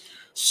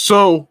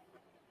 So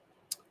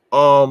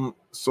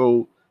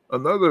so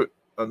another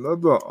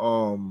another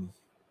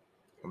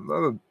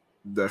another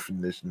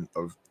definition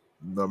of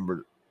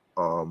number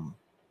um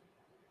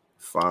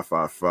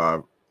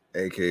 555,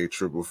 aka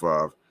triple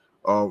five.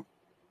 Um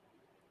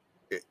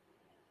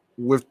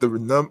with the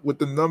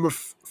number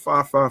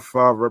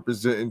 555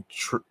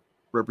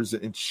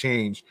 representing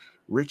change,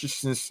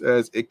 Richardson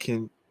says it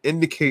can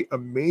indicate a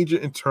major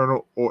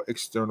internal or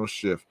external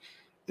shift.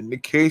 In the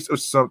case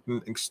of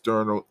something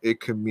external, it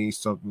can mean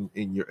something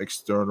in your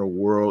external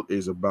world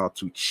is about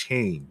to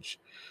change,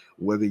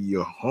 whether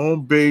your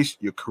home base,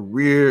 your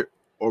career,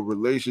 or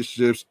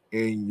relationships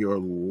in your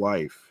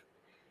life.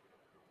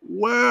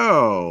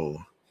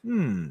 Well,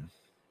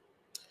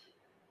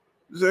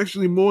 there's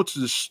actually more to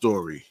the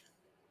story.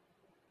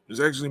 There's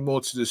actually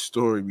more to this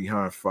story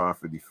behind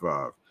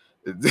 555.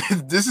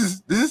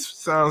 This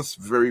sounds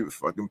very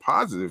fucking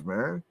positive,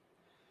 man.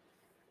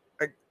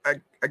 I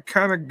I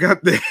kind of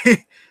got the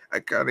I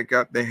kind of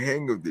got the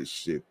hang of this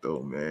shit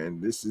though,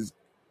 man. This is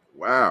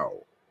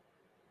wow.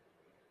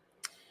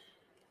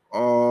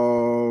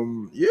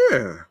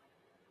 Yeah,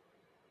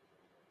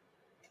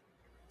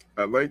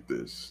 I like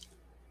this.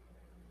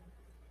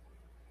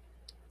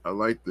 I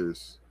like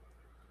this.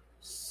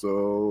 So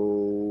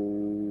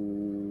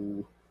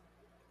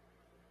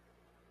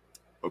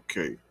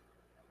okay,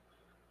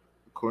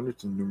 according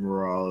to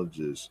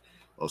numerologists,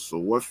 so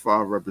what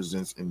five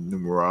represents in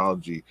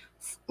numerology?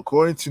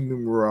 According to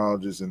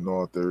numerologist and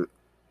author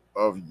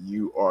of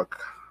You Are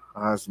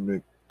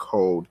Cosmic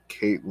Code,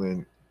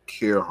 Caitlin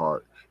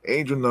Kearhart,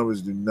 angel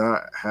numbers do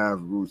not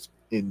have roots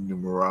in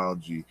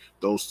numerology.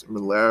 Those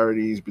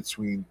similarities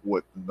between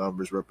what the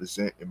numbers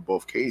represent in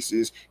both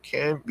cases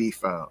can be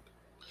found.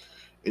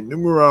 In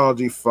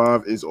numerology,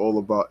 five is all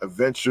about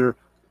adventure,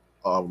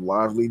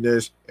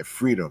 liveliness, and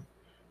freedom,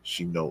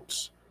 she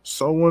notes.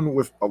 Someone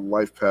with a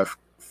life path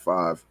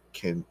five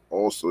can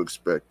also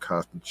expect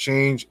constant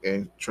change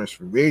and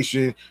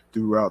transformation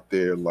throughout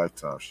their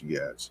lifetime, she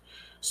adds.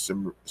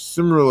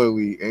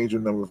 Similarly, angel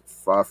number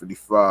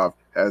 555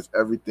 has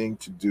everything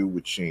to do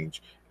with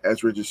change.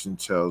 As Richardson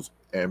tells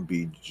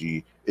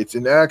MBG, it's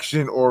an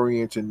action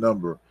oriented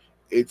number.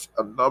 It's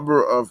a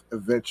number of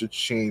adventure,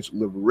 change,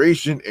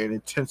 liberation, and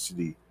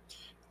intensity.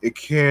 It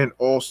can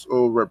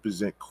also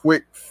represent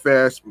quick,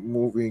 fast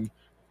moving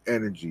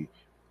energy,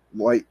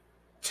 like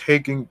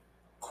taking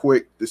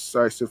quick,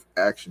 decisive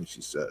action,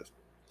 she says.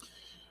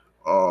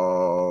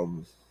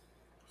 Um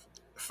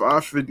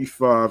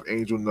 555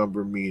 angel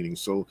number meaning.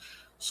 So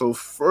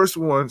first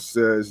one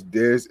says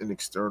there's an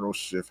external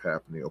shift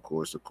happening. Of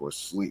course,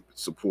 sleep,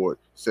 support,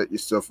 set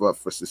yourself up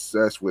for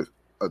success with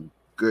a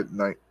good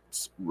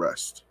night's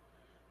rest.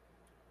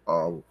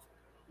 Um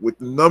with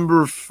the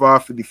number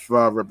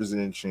 555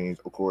 representing change,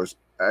 of course,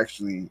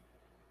 actually,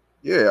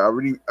 yeah,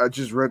 I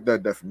just read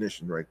that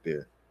definition right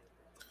there.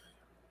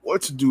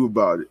 What to do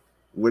about it?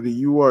 Whether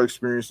you are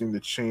experiencing the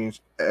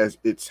change as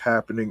it's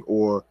happening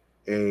or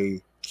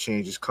a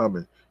change is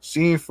coming.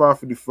 Seeing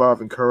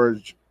 555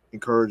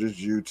 encourages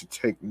you to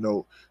take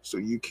note so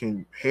you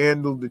can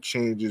handle the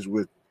changes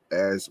with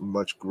as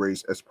much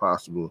grace as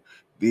possible.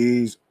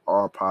 These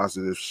are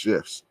positive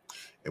shifts.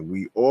 And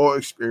we all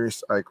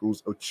experience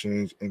cycles of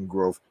change and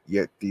growth,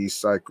 yet these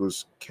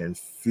cycles can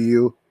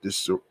feel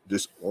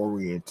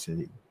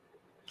disorienting,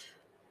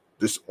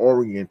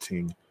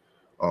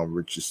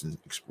 Richardson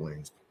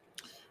explains.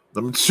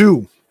 Number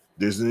two,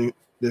 there's an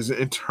there's an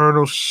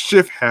internal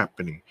shift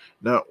happening.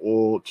 Not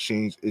all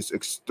change is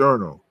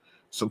external.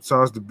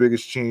 Sometimes the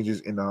biggest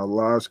changes in our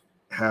lives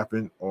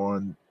happen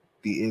on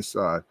the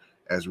inside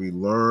as we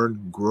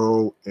learn,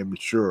 grow, and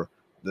mature.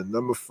 The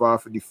number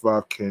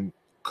 555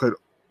 could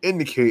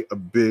indicate a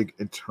big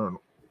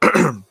internal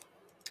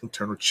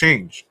internal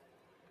change,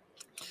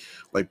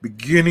 like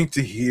beginning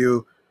to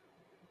heal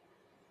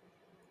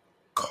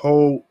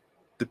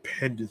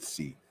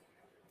codependency.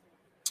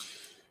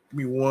 Give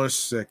me 1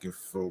 second,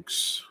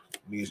 folks.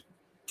 Let me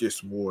get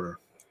some water.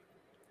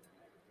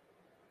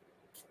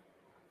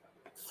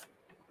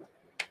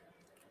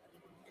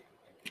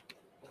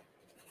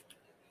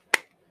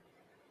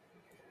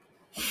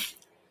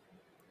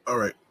 All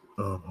right.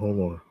 Hold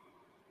on.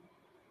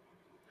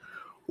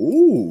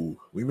 Ooh,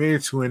 we made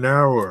it to an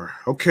hour.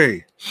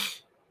 Okay.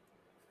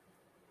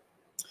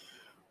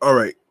 All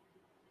right.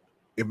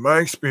 In my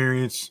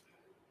experience,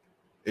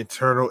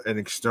 internal and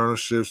external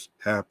shifts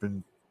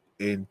happen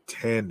in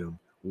tandem.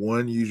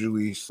 One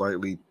usually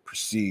slightly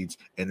precedes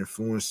and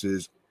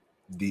influences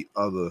the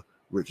other,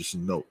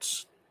 Richardson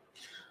notes.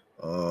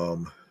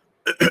 Um,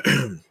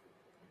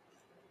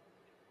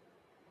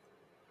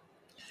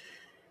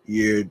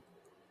 yeah,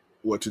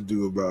 what to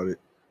do about it?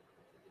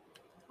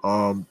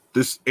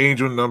 This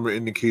angel number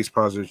indicates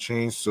positive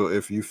change. So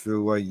if you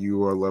feel like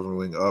you are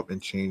leveling up and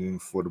changing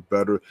for the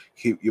better,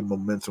 keep your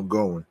momentum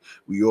going.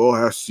 We all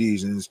have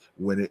seasons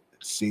when it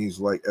seems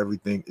like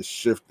everything is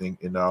shifting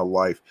in our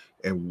life,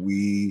 and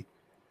we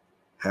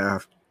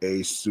have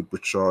a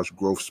supercharged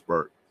growth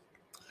spurt.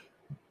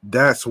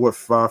 That's what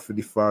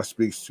 555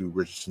 speaks to,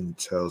 Richardson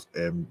tells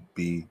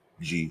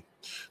MBG.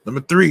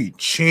 Number three,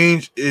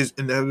 change is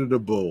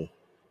inevitable.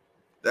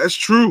 That's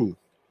true.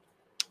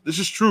 This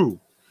is true.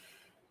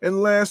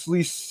 And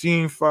lastly,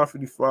 seeing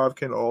 555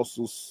 can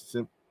also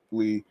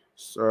simply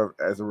serve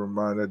as a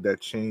reminder that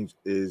change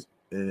is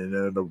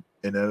an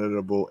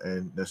inevitable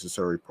and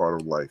necessary part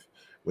of life.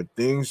 When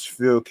things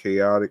feel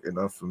chaotic and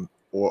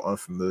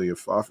unfamiliar,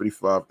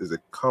 555 is a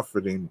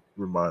comforting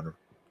reminder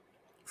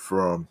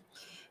from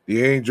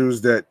the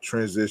angels that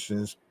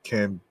transitions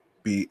can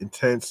be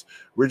intense.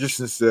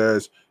 Richardson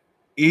says,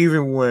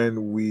 even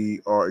when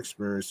we are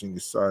experiencing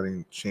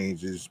exciting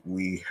changes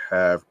we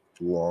have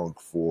longed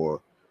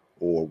for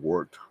or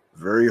worked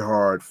very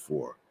hard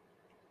for.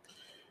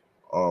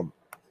 Um,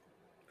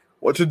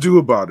 what to do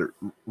about it?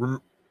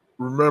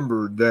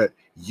 Remember that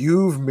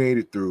you've made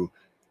it through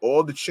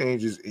all the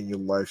changes in your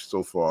life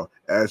so far,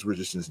 as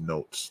Richardson's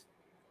notes.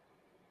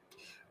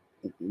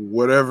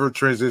 Whatever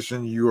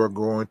transition you are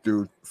going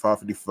through,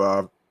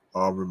 555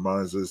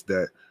 reminds us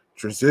that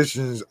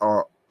transitions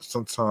are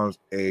sometimes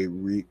a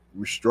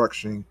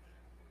restructuring,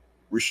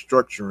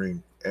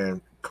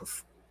 and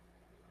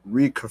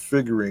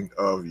reconfiguring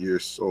of your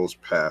soul's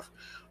path.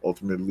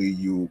 Ultimately,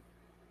 you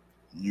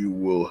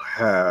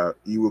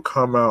will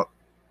come out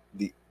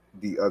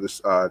the other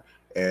side,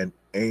 and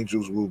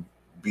angels will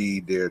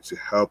be there to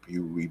help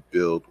you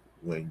rebuild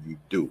when you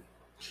do.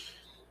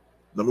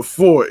 Number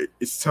four,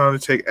 it's time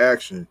to take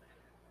action.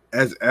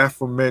 As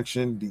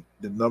aforementioned,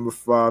 the number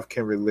five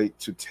can relate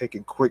to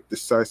taking quick,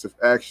 decisive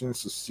action.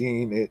 So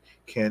seeing it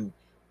can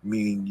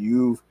mean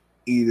you've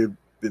either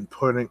been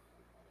putting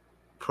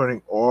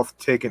off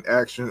taking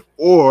action,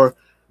 or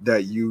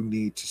that you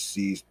need to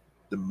seize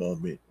the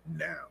moment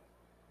now.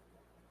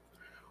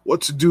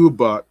 What to do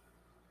about?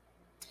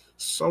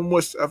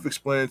 Somewhat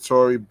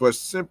self-explanatory, but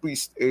simply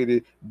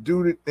stated,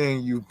 do the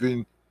thing you've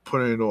been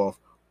putting off.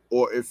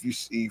 or if you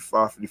see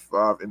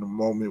 555 in a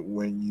moment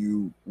when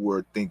you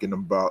were thinking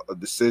about a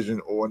decision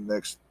or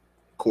next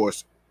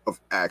course of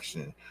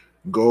action.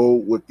 Go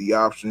with the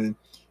option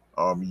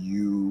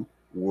you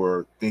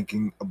were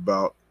thinking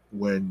about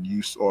when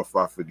you saw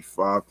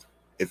 555,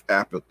 if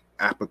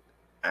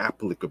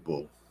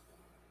applicable.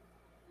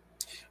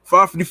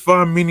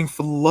 555 meaning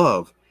for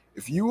love.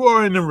 If you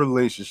are in a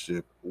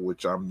relationship,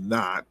 which I'm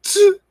not,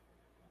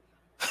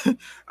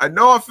 I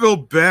know I feel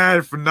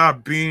bad for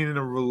not being in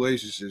a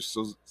relationship.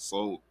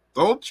 So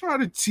don't try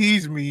to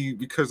tease me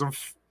because I'm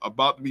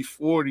about to be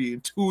 40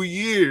 in 2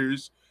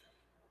 years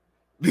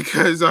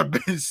because I've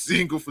been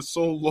single for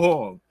so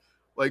long.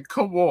 Like,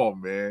 come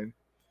on, man.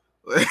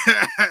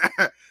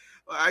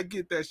 I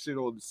get that shit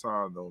all the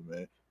time though,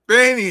 man. But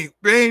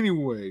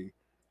anyway.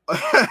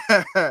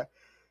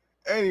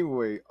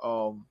 Anyway,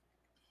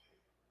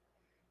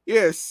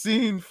 yeah,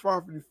 seeing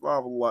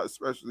 555 a lot,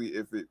 especially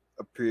if it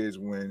appears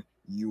when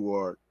you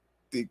are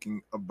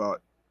thinking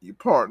about your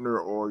partner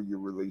or your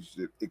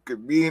relationship. It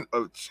could mean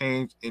a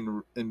change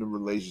in the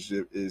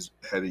relationship is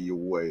headed your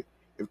way.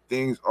 If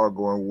things are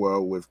going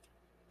well with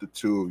the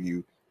two of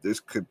you, this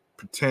could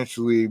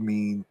potentially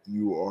mean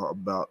you are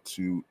about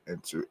to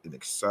enter an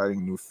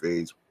exciting new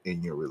phase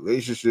in your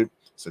relationship,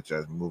 such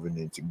as moving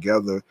in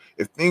together.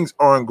 If things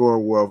aren't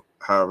going well,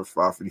 however,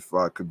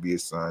 555 could be a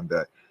sign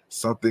that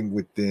something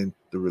within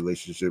the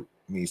relationship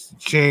needs to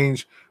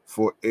change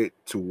for it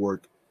to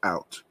work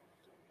out,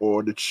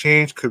 or the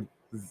change could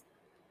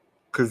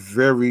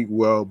very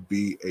well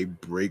be a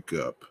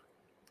breakup.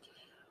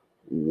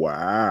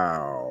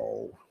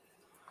 Wow.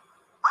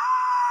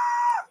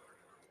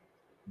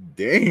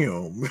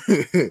 Damn.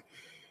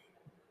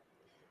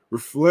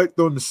 Reflect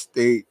on the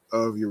state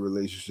of your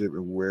relationship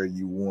and where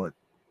you want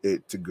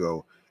it to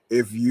go.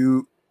 If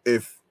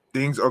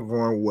things are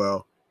going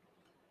well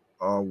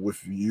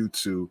with you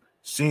two,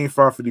 seeing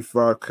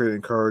 555 could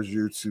encourage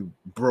you to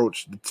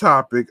broach the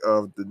topic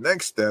of the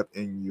next step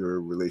in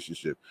your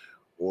relationship,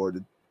 or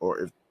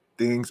if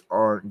things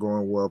aren't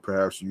going well,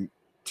 perhaps you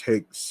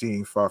take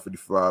seeing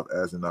 555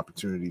 as an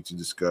opportunity to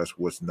discuss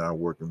what's not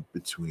working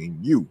between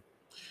you.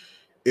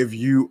 If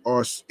you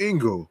are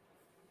single,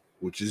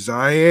 which is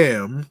I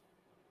am,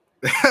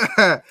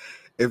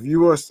 if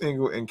you are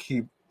single and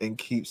keep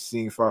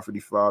seeing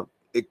 555,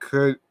 it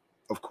could,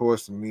 of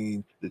course,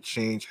 mean the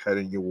change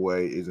heading your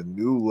way is a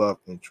new love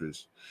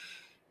interest.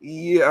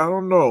 Yeah, I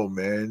don't know,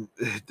 man.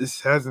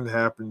 This hasn't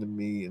happened to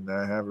me, and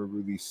I haven't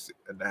really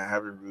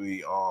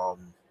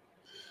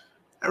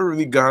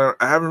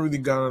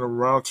gotten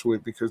around to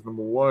it because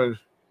number one,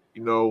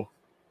 you know,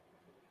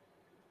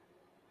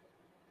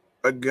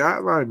 a guy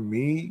like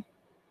me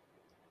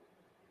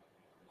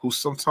who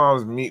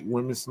sometimes meet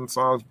women,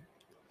 sometimes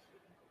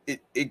it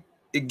it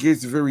it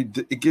gets very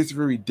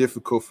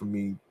difficult for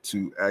me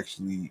to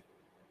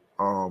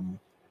um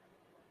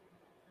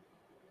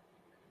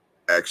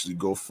actually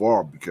go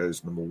far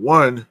because number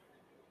one,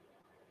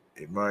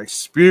 in my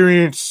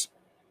experience,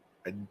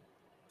 I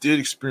did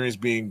experience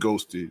being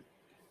ghosted,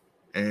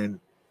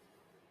 and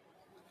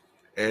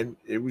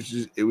it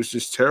was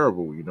just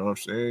terrible. You know what I'm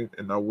saying?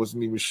 And I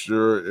wasn't even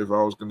sure if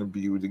I was gonna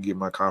be able to get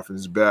my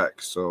confidence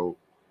back. So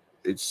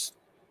it's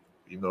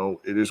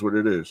it is what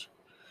it is.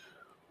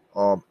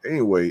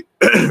 Anyway,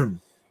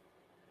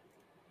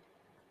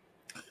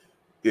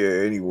 yeah.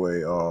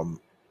 Anyway,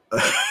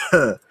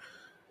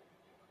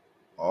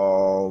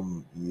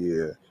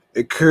 yeah.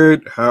 It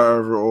could,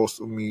 however,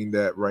 also mean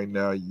that right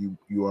now you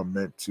are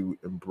meant to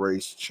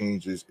embrace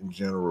changes in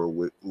general,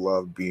 with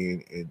love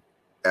being an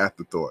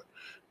afterthought.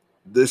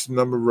 This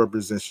number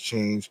represents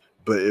change,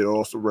 but it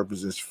also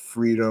represents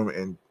freedom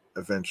and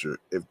adventure.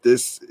 If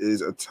this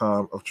is a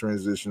time of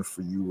transition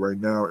for you right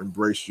now,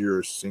 embrace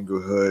your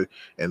singlehood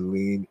and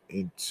lean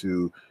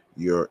into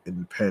your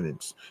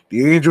independence.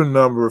 The angel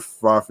number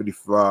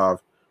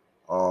 555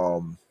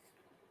 um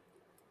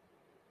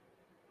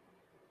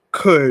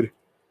could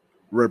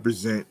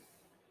represent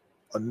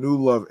a new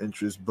love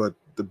interest, but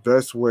the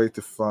best way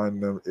to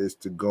find them is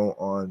to go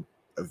on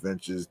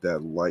adventures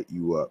that light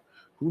you up.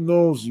 Who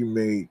knows, you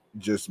may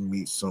just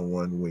meet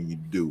someone when you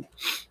do.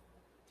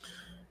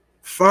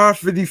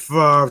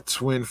 555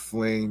 twin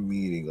flame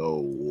meeting.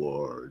 Oh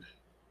Lord.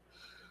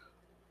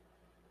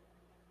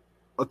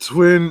 A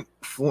twin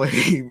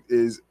flame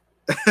is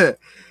a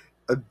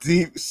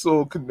deep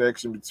soul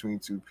connection between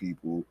two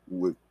people,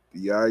 with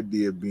the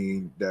idea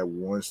being that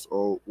one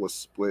soul was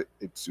split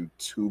into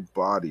two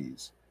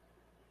bodies.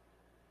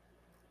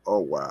 Oh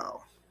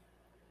wow.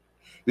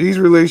 These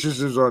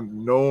relationships are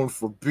known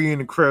for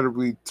being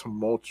incredibly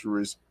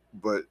tumultuous,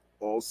 but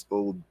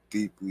also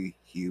deeply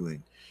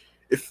healing.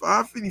 If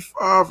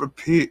 555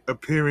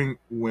 appearing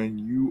when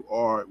you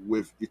are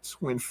with your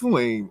twin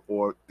flame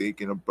or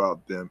thinking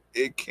about them,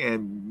 it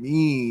can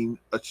mean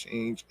a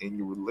change in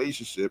your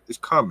relationship is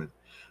coming.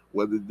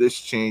 Whether this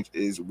change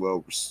is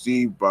well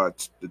received by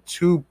the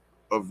two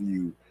of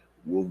you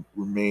will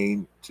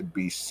remain to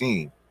be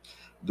seen,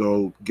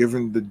 though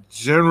given the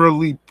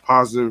generally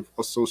positive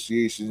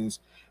associations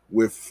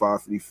with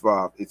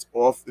 555, it's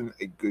often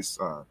a good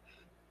sign.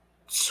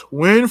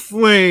 Twin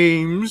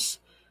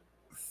flames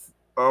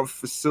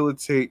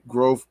facilitate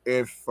growth,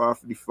 and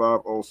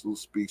 555 also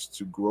speaks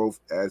to growth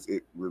as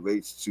it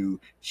relates to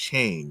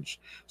change.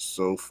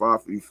 So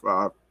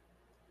 555,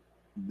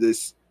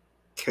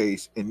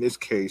 in this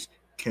case,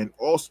 can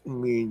also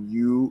mean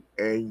you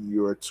and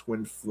your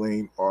twin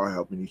flame are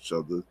helping each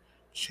other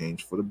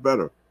change for the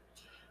better.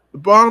 The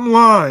bottom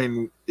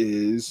line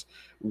is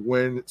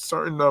when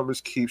certain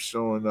numbers keep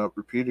showing up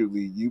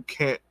repeatedly, you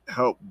can't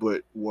help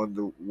but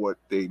wonder what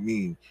they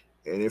mean.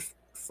 And if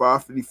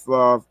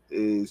 555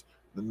 is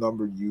the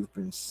number you've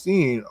been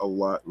seeing a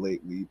lot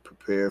lately,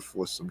 prepare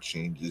for some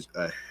changes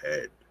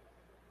ahead.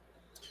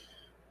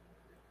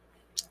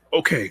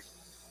 Okay.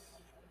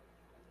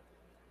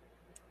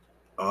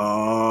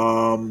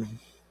 All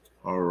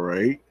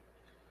right.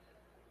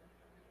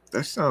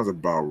 That sounds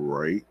about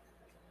right.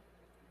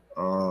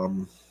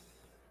 Um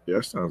yeah,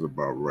 that sounds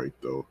about right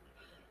though.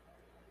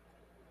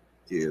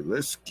 Yeah,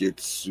 let's get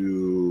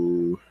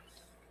to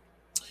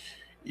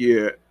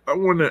yeah,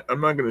 I'm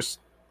not gonna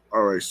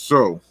all right,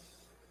 so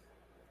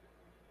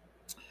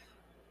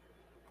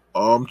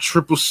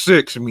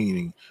 666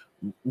 meaning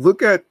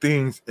look at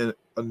things in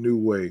a new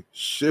way.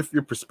 Shift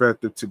your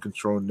perspective to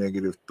control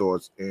negative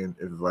thoughts and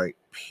invite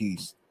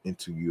peace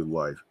into your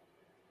life.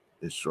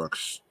 Instruct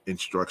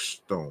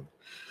Stone.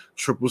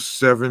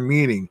 777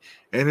 meaning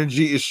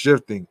energy is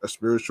shifting. A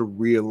spiritual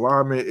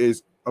realignment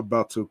is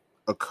about to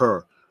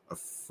occur.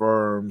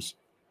 Affirms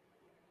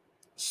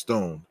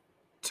Stone.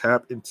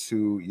 Tap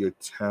into your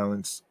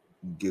talents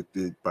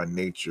gifted by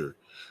nature.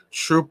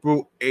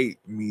 888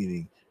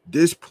 meaning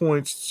this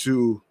points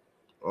to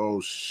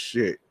oh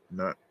shit,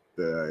 not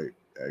that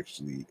I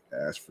actually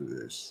asked for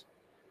this.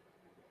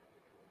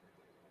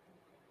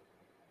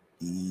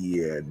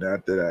 Yeah,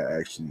 not that I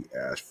actually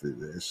asked for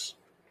this.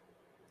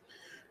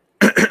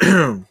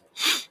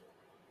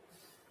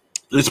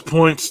 This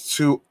points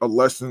to a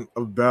lesson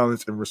of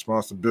balance and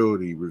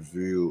responsibility,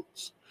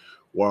 reveals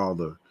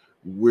Wilder.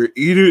 We're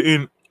either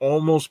in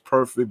almost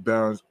perfect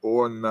balance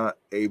or not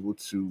able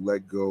to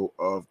let go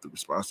of the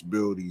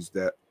responsibilities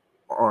that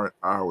aren't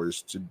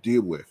ours to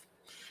deal with.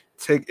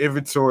 Take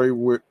inventory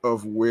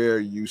of where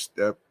you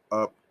step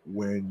up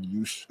when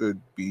you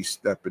should be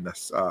stepping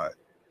aside.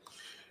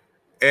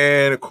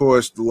 And of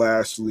course,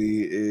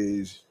 lastly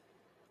is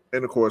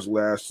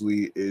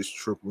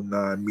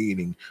 999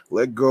 meaning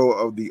let go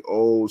of the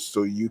old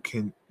so you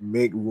can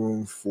make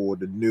room for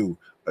the new.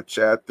 A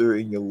chapter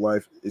in your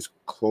life is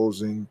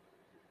closing,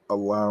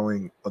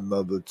 allowing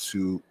another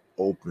to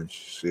open,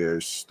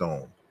 shares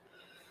Stone.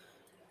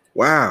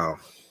 Wow.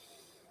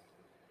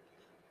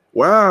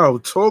 Wow.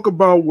 Talk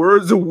about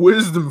words of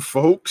wisdom,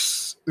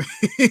 folks.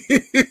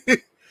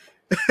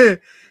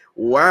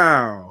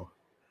 Wow.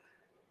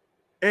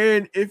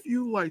 And if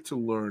you like to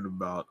learn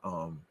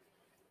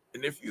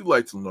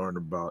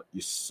about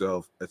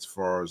yourself as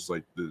far as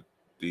like the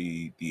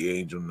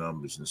angel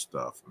numbers and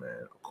stuff,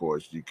 man, of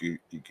course you could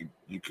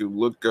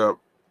look up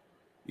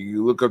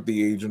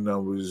the angel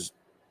numbers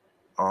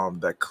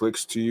that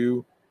clicks to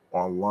you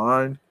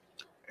online.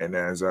 And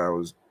as I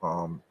was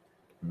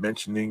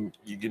mentioning,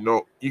 you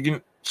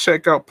can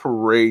check out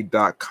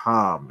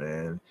parade.com,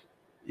 man.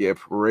 Yeah,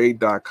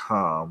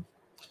 parade.com.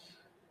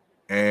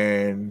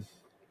 And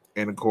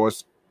of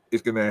course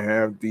it's gonna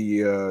have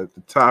the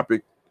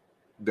topic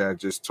that I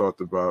just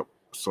talked about.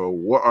 So,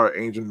 what are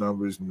angel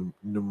numbers?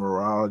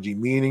 Numerology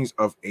meanings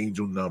of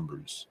angel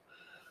numbers.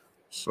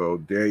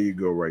 So, there you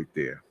go, right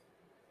there.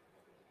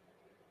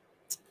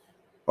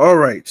 All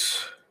right,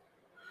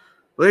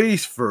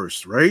 ladies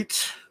first, right?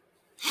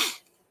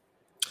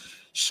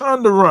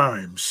 Shonda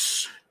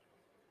Rhimes.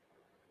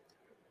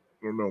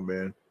 I don't know,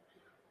 man.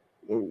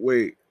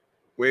 Wait.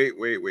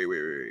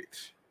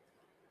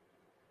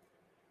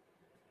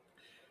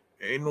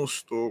 Ain't no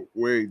story.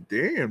 Wait,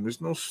 damn,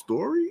 there's no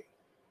story?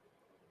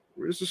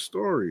 Where's the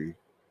story?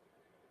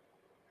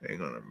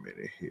 Hang on a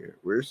minute here.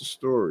 Where's the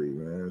story,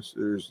 man?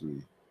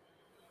 Seriously.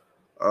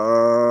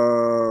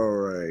 All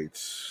right.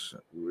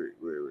 Wait.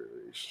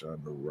 Shonda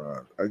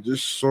Rhimes. I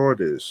just saw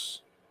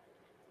this.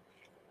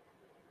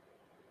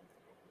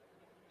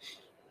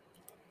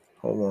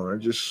 Hold on. I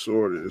just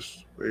saw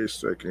this. Wait a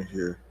second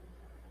here.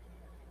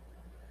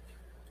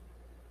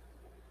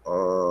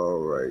 All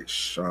right.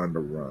 Shonda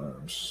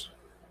Rhimes.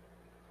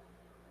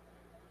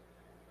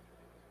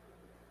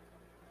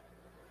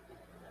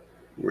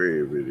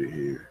 Wait a minute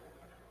here.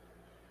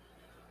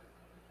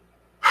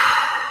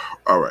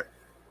 All right.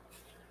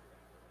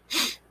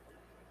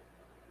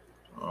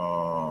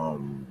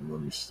 Let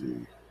me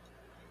see.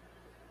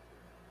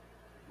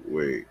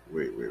 Wait.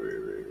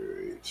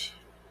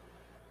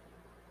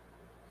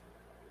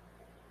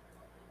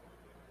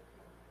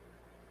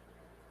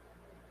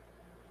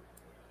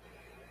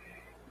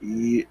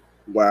 Yeah,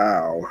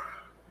 wow.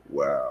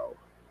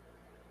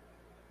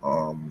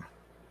 Um,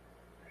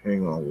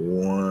 Hang on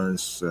one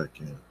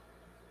second.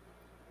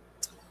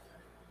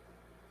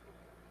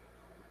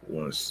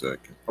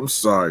 I'm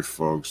sorry,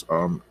 folks.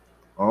 I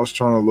was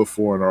trying to look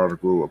for an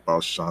article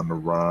about Shonda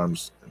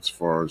Rhimes as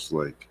far as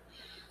like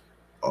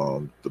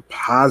the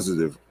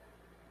positive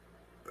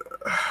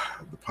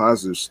the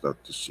positive stuff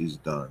that she's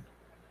done.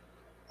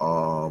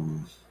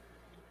 Um,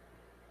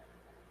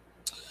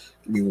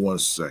 give me 1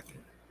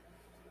 second.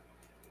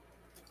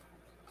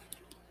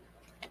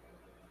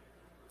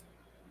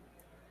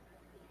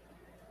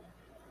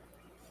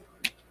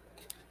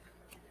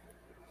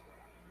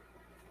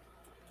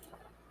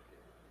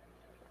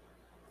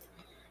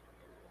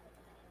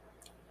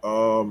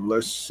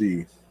 Let's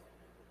see.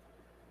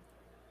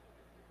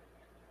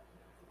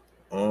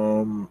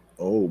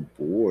 Oh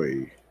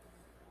boy.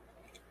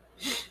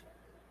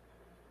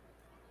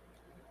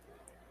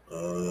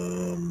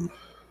 Um,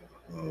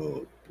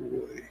 oh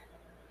boy.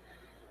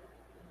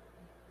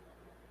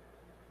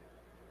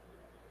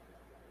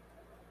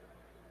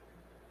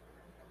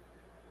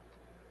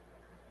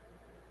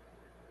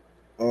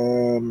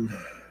 Um,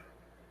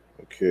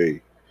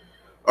 okay.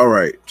 All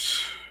right.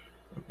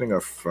 I think I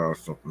found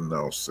something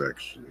else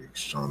actually,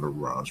 Shonda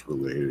Rhimes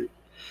related.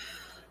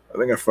 I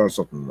think I found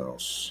something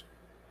else.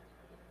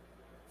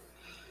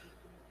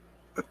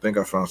 I think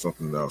I found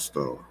something else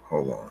though.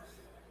 Hold on.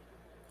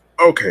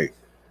 Okay.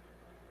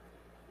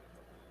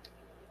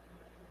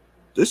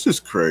 This is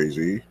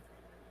crazy.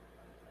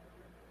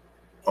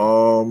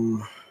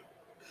 Um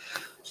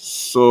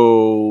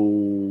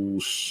so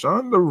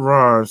Shonda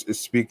Rhimes is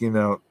speaking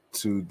out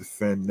to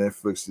defend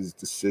Netflix's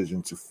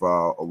decision to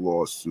file a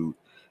lawsuit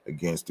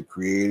against the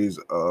creators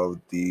of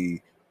the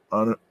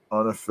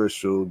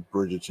unofficial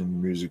Bridgerton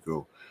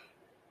musical.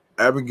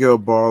 Abigail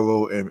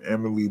Barlow and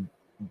Emily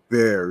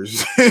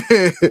Bear's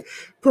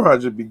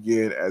project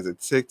began as a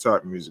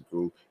TikTok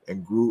musical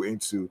and grew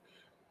into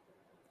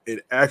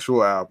an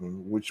actual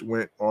album, which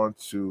went on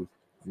to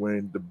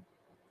win the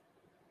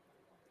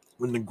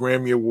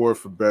Grammy Award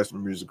for Best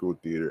Musical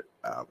Theater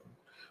Album.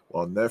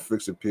 While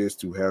Netflix appears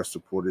to have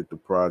supported the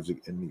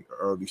project in the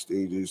early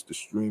stages, the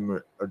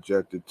streamer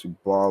objected to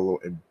Barlow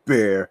and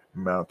Bear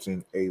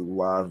mounting a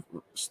live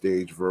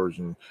stage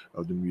version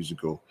of the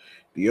musical.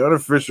 The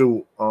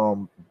unofficial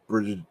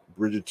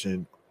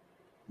Bridgerton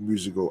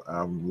musical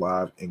album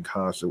live in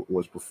concert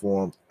was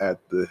performed at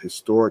the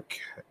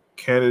historic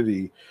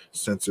Kennedy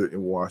Center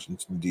in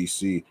Washington,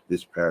 D.C.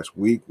 this past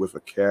week with a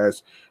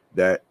cast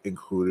that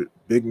included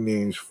big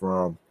names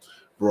from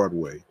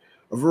Broadway.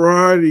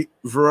 Variety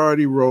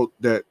wrote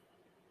that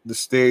the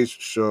stage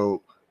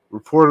show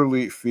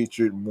reportedly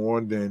featured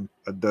more than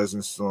a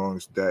dozen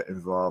songs that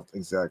involved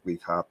exactly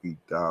copied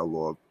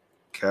dialogue,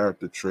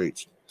 character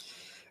traits,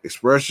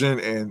 expression,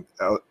 and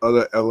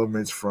other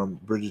elements from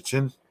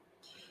Bridgerton.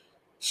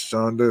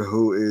 Shonda,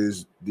 who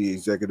is the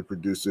executive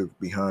producer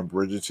behind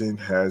Bridgerton,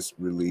 has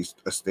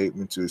released a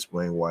statement to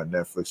explain why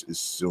Netflix is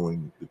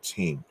suing the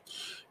team.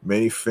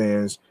 Many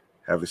fans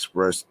have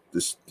expressed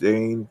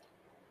disdain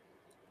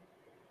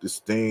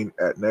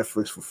at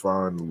Netflix for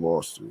filing the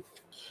lawsuit.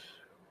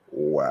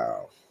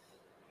 Wow.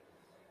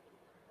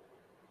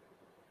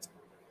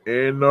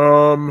 And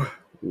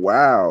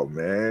wow,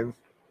 man.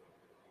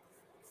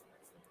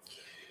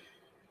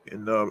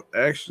 And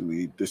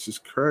actually this is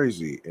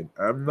crazy. And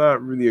I'm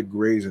not really a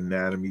Grey's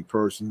Anatomy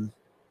person.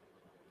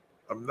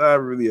 I'm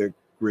not really a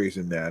Grey's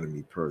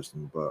Anatomy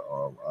person, but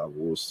I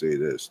will say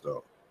this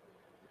though.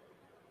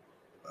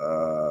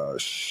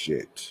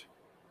 Shit.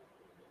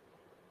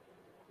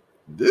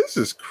 This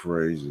is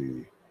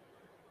crazy.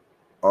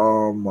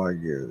 Oh my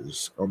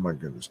goodness. Oh my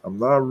goodness. I'm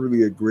not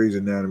really a Grey's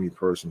Anatomy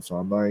person, so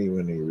I'm not even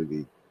gonna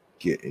really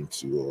get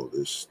into all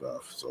this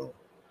stuff. So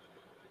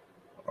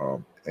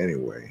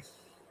anyway.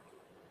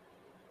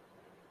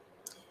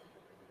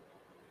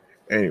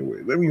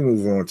 Anyway, let me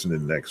move on to the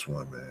next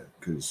one, man.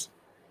 Cause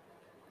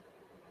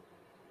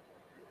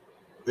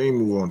let me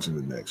move on to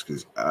the next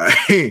because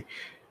I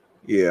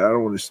yeah, I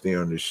don't want to stay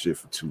on this shit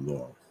for too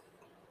long.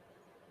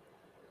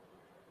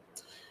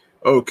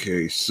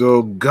 Okay,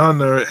 so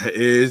Gunner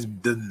is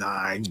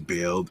denied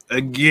bail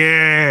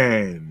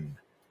again.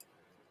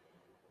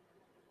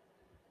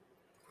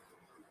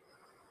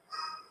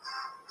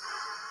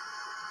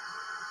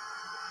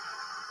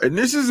 And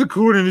this is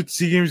according to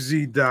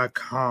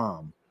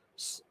TMZ.com.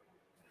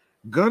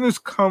 Gunner's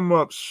come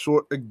up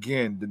short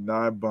again,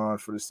 denied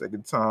bond for the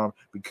second time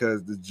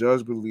because the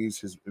judge believes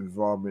his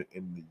involvement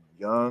in the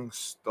young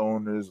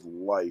stoner's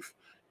life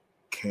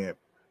camp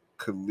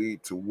could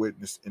lead to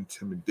witness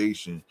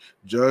intimidation.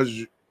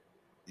 Judge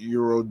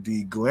Euro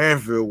D.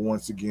 Glanville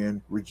once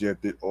again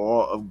rejected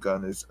all of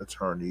Gunner's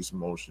attorney's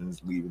motions,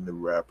 leaving the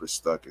rapper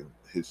stuck in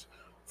his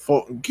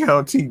Fulton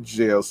County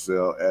jail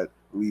cell at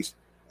least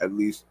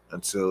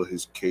until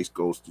his case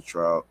goes to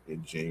trial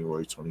in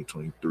January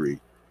 2023.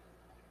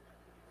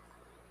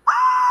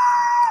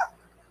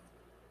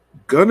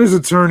 Gunner's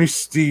attorney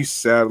Steve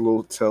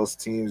Sadler tells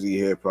TMZ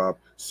Hip Hop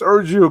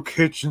Sergio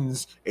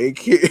Kitchens,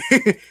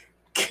 aka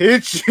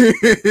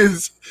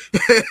Kitchens.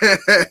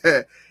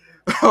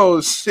 Oh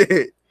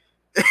shit.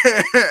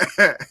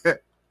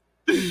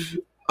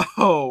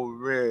 Oh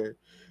man.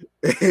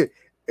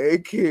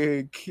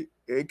 AKA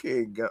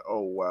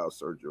oh wow,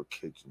 Sergio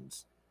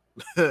Kitchens.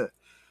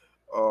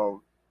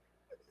 um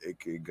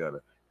AKA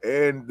Gunner.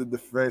 And the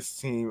defense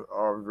team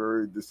are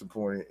very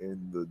disappointed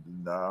in the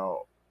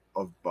denial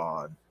of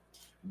bond.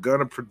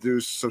 Gunna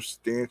produced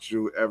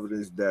substantial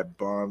evidence that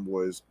bond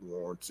was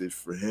warranted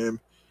for him.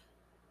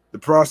 The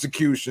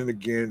prosecution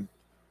again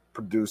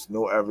produced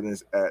no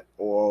evidence at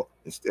all.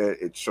 Instead,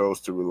 it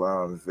chose to rely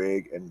on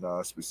vague and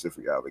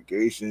non-specific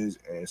allegations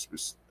and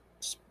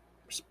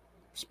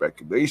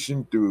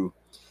speculation through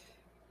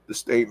the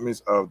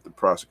statements of the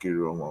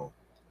prosecutor alone.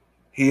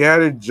 He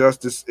added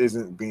justice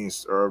isn't being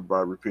served by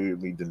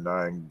repeatedly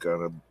denying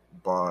Gunna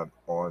bond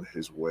on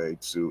his way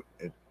to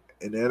an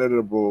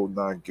inevitable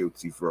not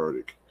guilty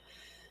verdict.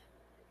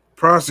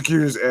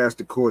 Prosecutors asked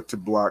the court to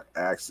block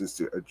access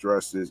to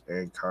addresses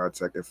and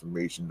contact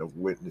information of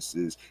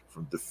witnesses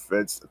from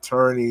defense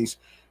attorneys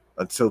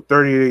until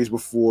 30 days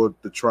before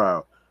the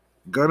trial.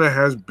 Gunna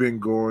has been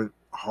going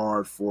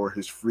hard for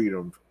his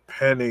freedom,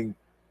 penning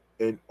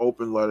an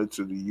open letter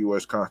to the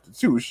U.S.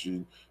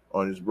 Constitution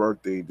on his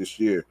birthday this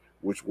year,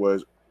 which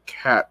was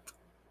capped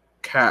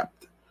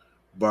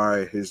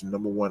by his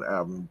number one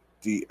album,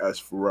 DS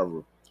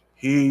Forever.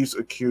 He's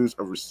accused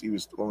of receiving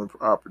stolen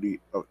property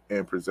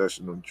and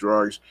possession of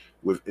drugs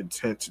with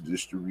intent to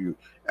distribute,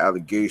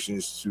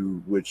 allegations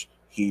to which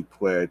he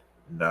pled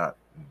not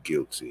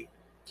guilty.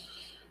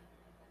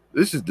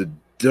 This is the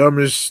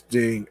dumbest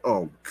thing.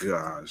 Oh,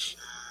 gosh.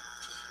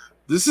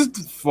 This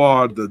is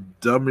far the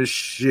dumbest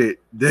shit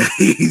that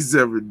he's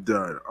ever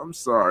done. I'm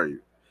sorry.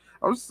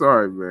 I'm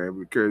sorry, man,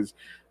 because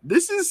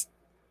this is.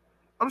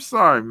 I'm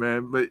sorry,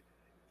 man, but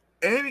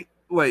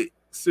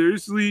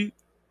seriously,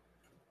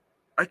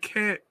 I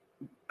can't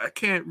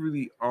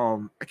really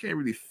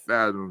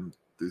fathom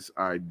this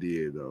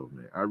idea though,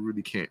 man. I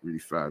really can't really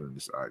fathom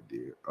this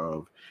idea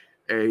of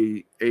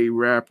a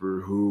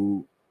rapper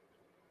who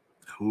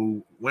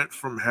went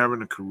from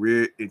having a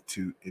career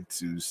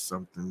into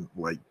something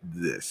like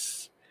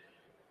this.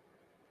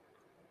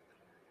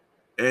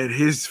 And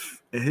his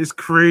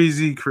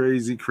crazy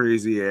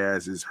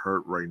ass is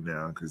hurt right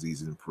now because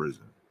he's in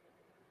prison.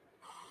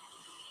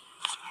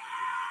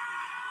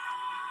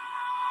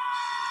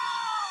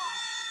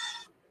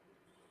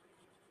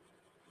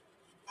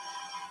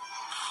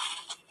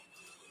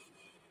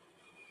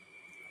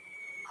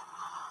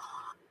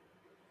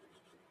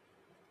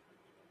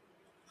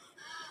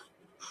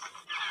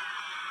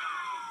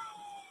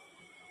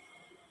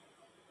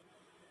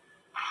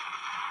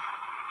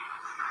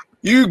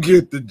 You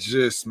get the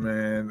gist,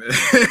 man.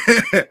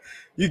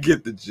 You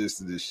get the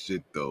gist of this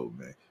shit, though,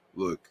 man.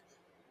 Look,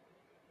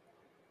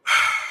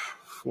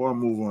 before I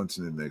move on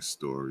to the next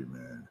story,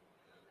 man,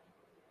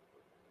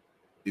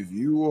 if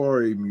you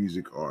are a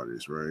music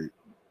artist, right,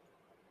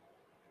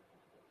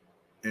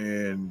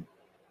 and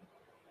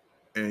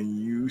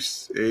you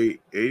say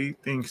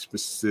anything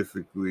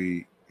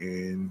specifically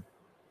in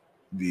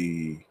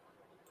the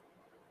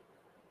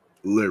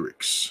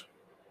lyrics,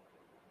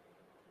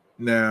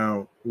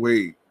 now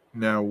wait.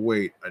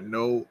 I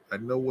know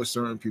what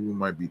certain people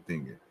might be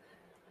thinking.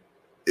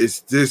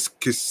 Is this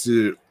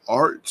considered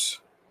art?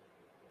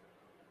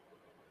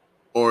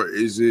 Or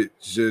is it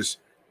just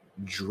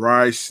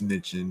dry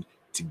snitching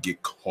to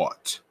get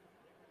caught?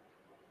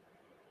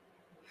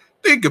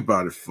 Think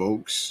about it,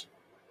 folks.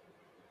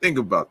 Think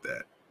about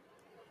that.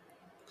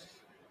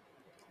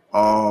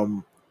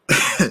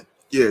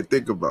 Yeah,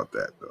 think about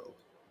that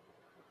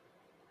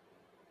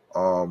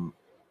though.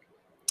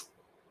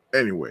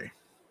 Anyway.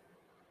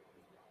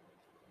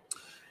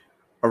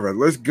 All right,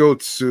 let's go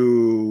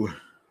to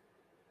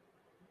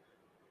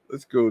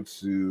let's go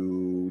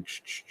to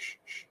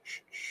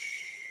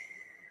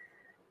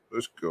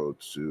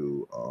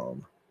all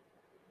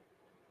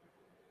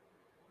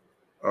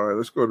right,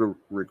 let's go to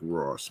Rick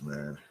Ross,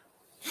 man.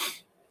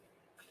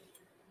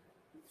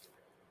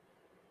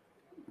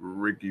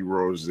 Ricky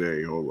Rose.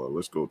 Hold on,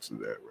 let's go to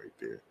that right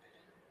there.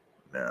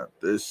 Now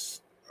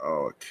this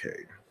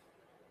okay.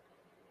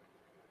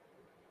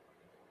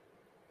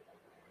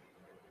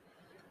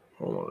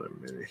 Hold on a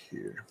minute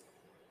here.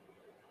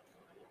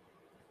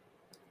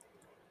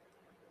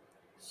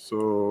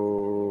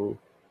 So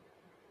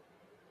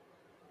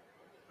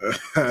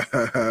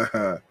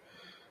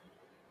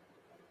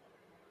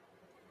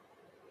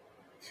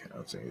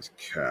counting his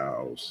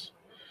cows.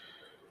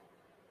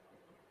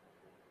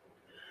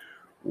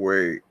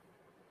 Wait.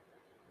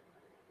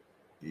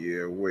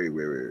 Yeah, wait.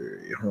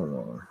 Hold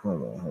on.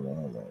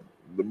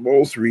 The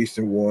most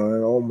recent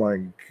one. Oh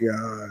my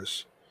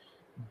gosh.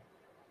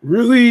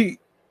 Really?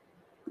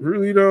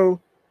 Really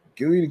though?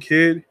 Gilly the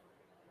Kid?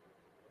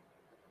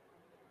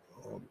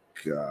 Oh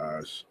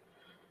gosh.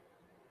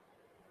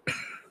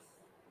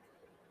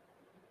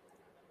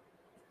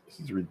 This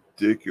is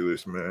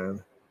ridiculous,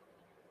 man.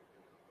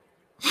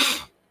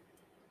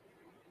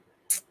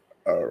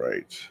 All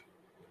right.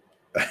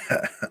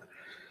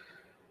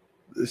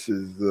 This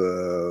is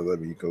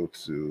let me go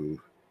to.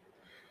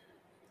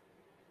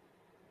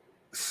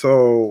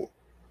 So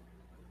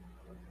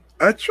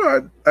I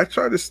tried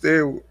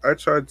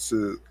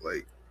to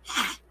like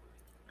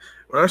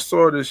when I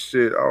saw this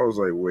shit, I was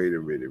like, wait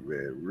a minute,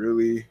 man.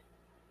 Really?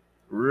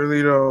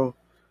 Really though?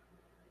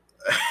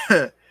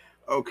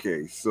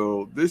 Okay,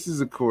 so this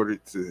is according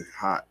to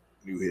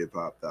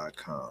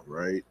hotnewhiphop.com,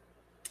 right?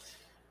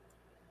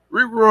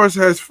 Rick Ross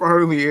has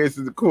finally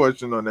answered the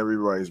question on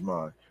everybody's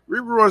mind.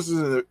 Rick Ross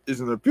is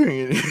an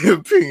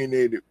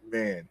opinionated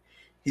man.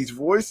 He's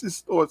voiced his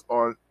thoughts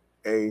on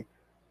a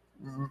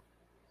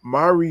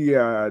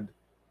myriad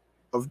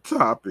of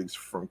topics,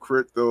 from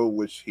crypto,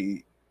 which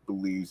he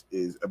believes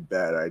is a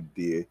bad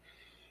idea.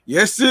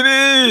 Yes, it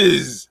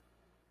is.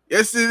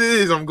 Yes, it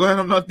is. I'm glad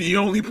I'm not the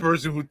only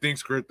person who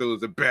thinks crypto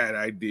is a bad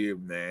idea,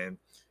 man.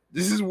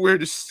 This is where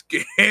the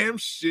scam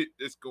shit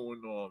that's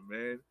going on,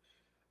 man.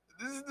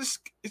 It's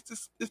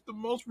the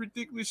most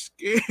ridiculous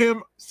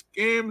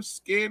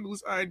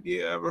scandalous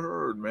idea I ever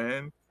heard,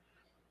 man.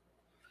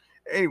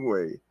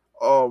 Anyway,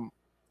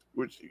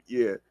 which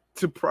yeah,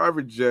 to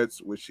private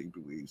jets, which he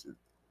believes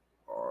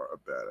are a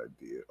bad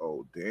idea.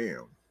 Oh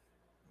damn.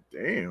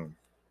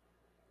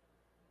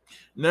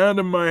 Now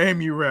the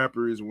Miami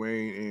rapper is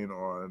weighing in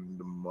on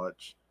the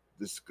much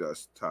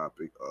discussed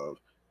topic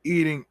of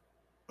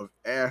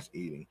ass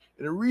eating.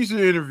 In a recent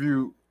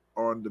interview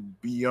on the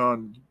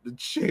Beyond the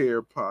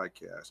Chair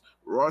podcast,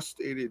 Ross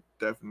stated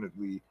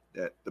definitely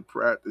that the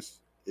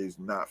practice is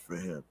not for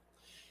him.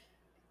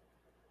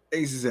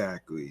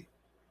 Exactly.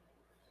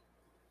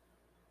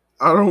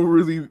 I don't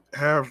really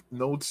have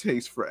no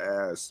taste for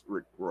ass,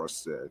 Rick Ross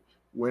said.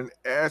 When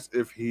asked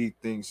if he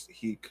thinks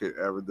he could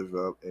ever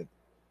develop an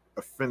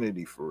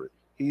affinity for it,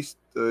 he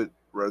stood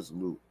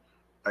resolute.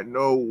 I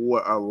know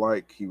what I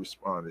like, he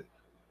responded,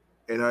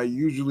 and I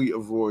usually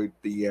avoid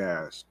the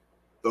ass.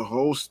 The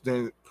host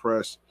then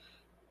pressed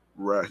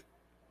Ross,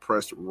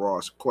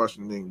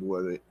 questioning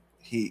whether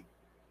he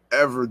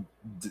ever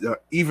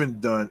even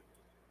done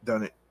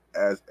it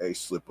as a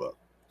slip up.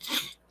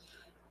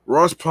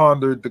 Ross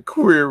pondered the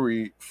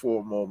query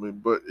for a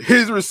moment, but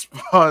his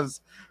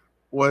response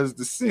was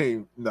the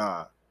same.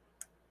 Nah.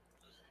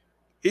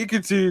 He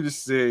continued to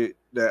say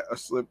that a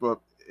slip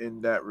up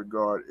in that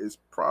regard is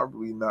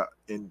probably not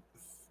in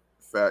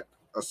fact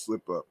a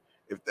slip up.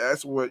 If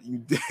that's what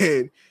you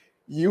did,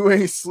 you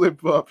ain't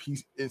slip up,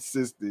 he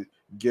insisted,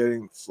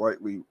 getting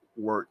slightly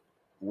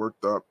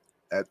worked up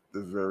at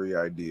the very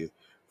idea.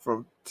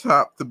 From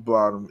top to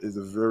bottom is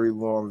a very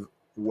long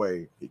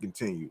way, he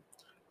continued.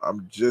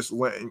 I'm just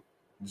letting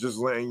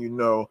you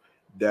know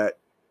that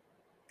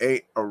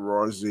ain't a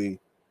Rosie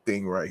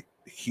thing right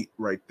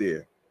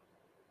there.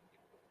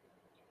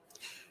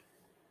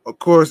 Of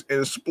course, in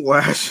a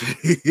splash.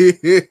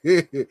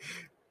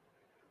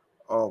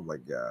 Oh my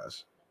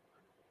gosh.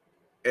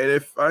 And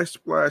if I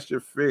splash your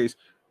face,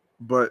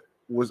 but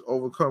was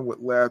overcome with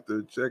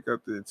laughter, check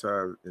out the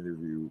entire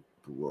interview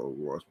below.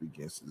 Ross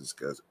begins to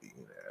discuss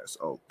eating ass.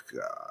 Oh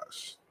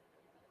gosh.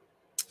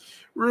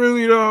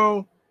 Really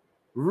though?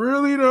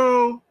 Really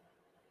though?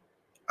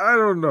 I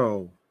don't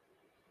know.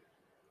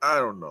 I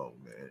don't know,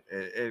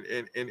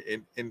 man.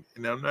 And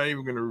I'm not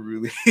even gonna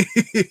really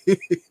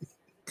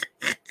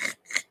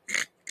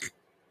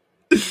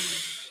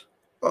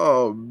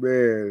oh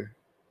man.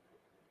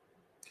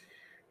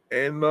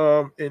 And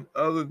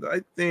other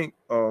I think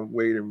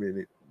wait a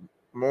minute.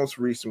 Most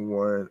recent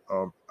one,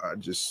 I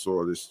just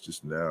saw this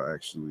just now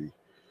actually.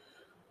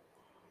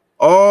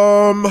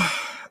 Um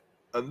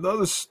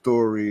Another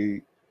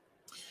story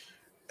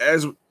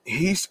as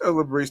he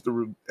celebrates the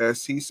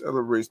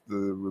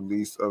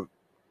release of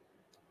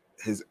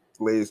his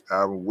latest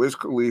album, Wiz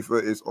Khalifa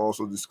is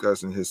also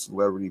discussing his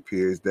celebrity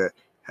peers that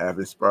have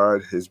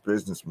inspired his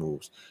business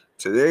moves.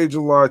 Today,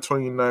 July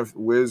 29th,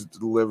 Wiz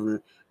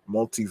delivered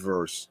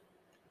Multiverse,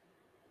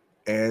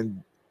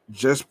 and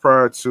just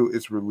prior to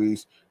its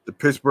release, the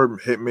Pittsburgh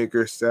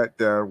hitmaker sat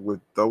down with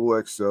Double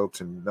XL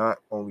to not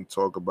only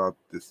talk about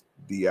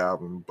the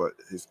album, but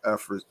his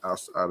efforts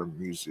outside of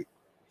music.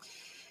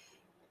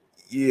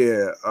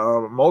 Yeah,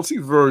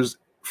 Multiverse.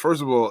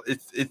 First of all,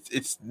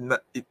 it's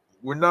not.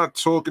 We're not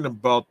talking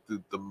about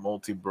the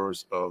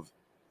multiverse of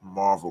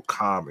Marvel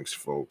Comics,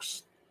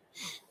 folks.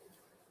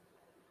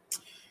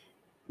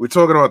 We're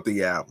talking about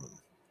the album.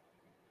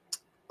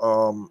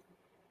 Um,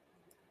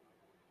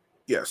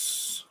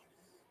 yes.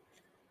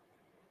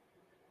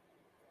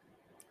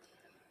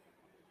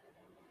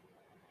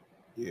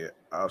 Yeah,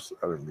 outside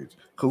of music.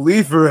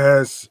 Khalifa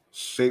has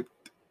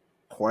shaped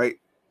quite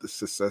the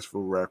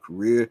successful rap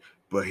career,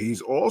 but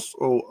he's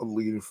also a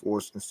leading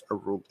force in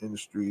several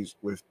industries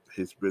with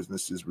his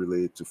businesses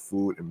related to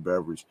food and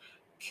beverage,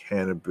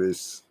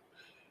 cannabis,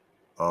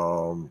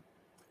 um,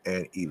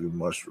 and even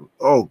mushroom.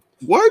 Oh,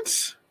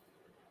 what?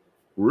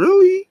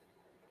 Really?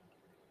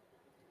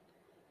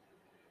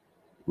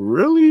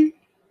 Really?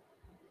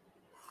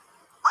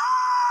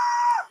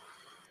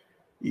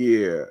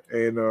 Yeah,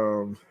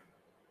 and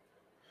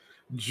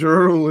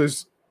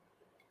journalist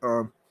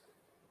um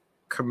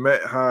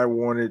Komet High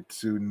wanted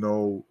to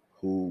know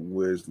who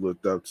Wiz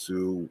looked up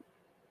to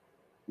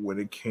when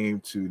it came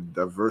to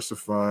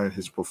diversifying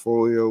his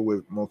portfolio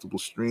with multiple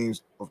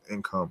streams of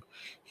income.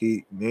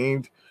 He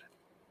named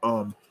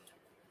um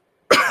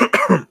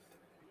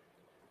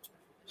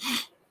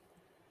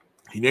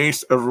he named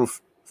several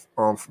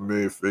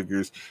familiar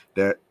figures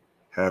that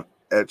have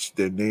etched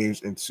their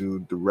names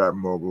into the rap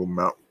mogul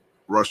Mount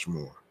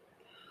Rushmore.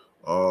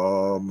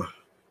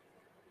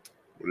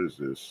 What is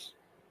this?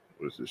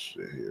 What's this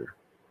shit here?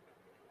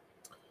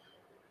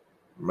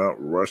 Mount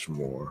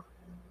Rushmore.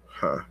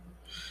 Huh.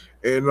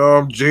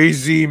 And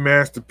Jay-Z,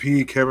 Master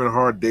P, Kevin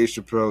Hart, Dave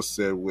Chappelle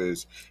said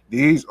was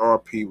these are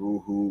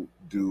people who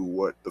do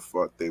what the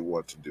fuck they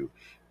want to do.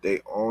 They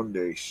own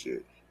their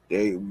shit.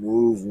 They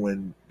move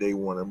when they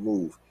want to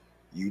move.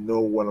 You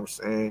know what I'm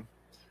saying?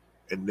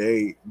 And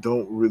they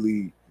don't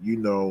really,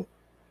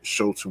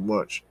 show too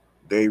much.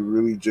 They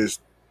really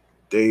just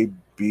they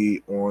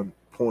be on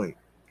point.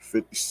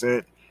 50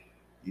 Cent,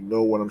 you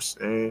know what I'm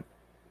saying?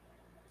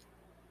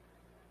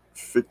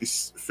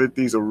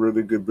 50's a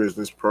really good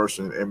business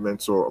person and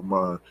mentor of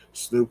mine.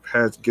 Snoop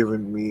has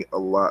given me a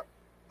lot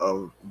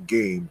of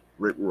game.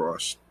 Rick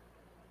Ross.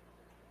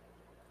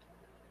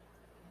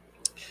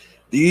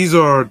 These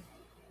are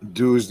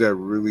dudes that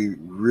really,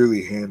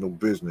 really handle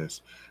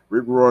business.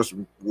 Rick Ross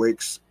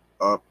wakes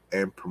up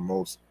and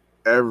promotes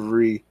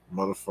every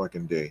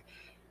motherfucking day.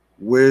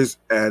 Wiz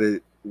at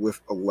it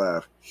with a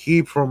laugh.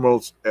 He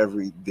promotes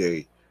every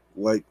day.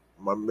 Like,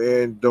 my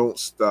man don't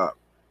stop.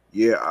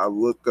 Yeah, I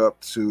look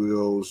up to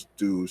those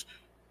dudes,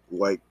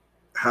 like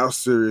how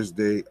serious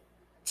they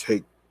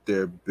take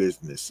their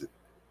business.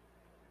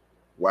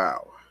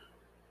 Wow.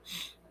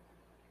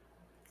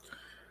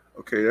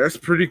 Okay, that's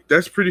pretty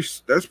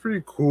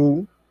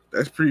cool.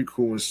 That's pretty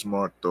cool and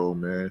smart though,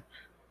 man.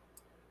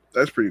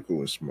 That's pretty cool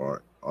and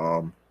smart.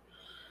 All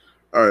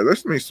right,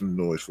 let's make some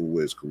noise for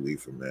Wiz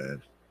Khalifa,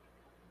 man.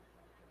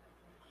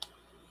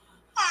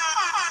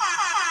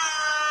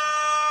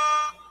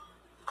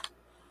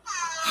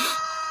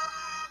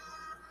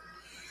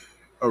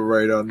 All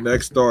right, our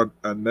next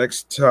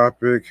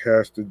topic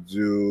has to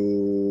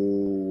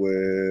do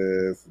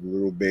with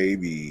Little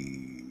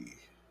Baby.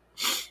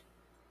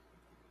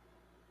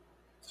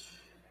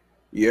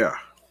 Yeah,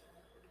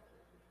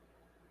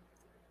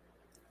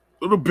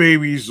 Little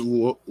Baby's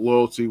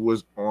loyalty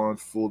was on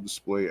full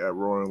display at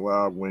Rolling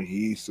Loud when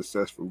he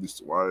successfully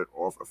swatted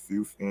off a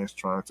few fans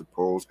trying to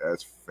pose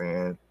as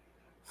fam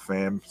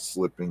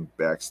slipping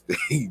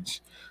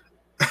backstage.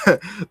 The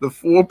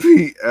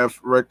 4PF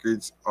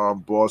Records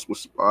boss was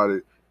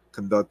spotted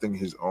conducting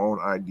his own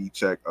ID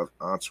check of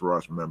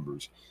entourage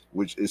members,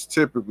 which is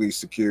typically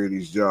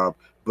security's job.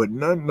 But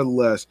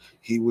nonetheless,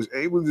 he was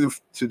able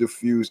to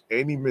defuse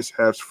any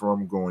mishaps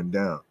from going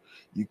down.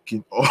 You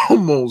can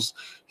almost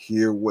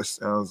hear what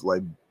sounds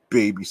like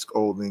Baby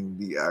scolding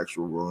the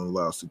actual Rolling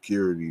Loud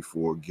security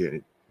for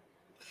getting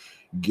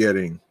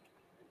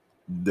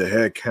the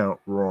head count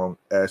wrong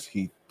as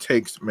he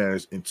takes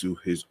matters into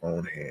his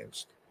own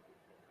hands.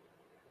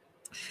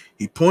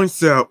 He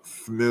points out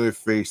familiar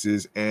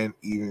faces and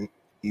even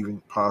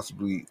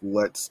possibly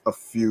lets a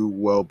few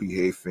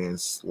well-behaved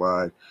fans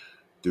slide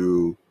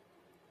through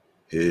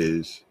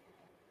his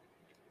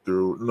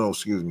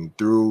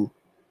through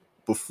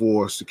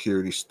before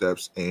security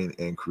steps in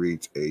and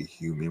creates a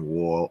human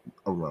wall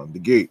around the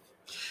gate.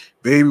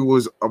 Baby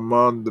was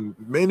among the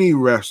many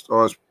rap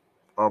stars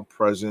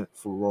present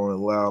for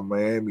Rolling Loud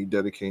Miami,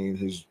 dedicating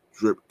his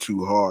 "Drip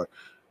Too Hard"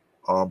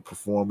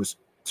 performance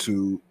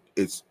to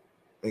its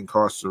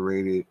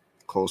incarcerated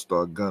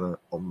co-star Gunna,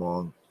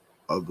 among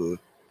other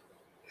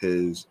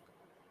his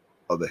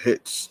other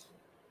hits.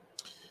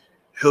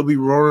 He'll be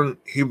rolling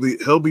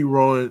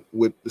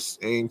with the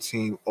same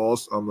team all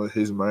summer.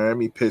 His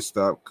Miami pit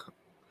stop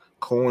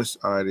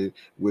coincided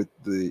with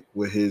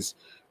his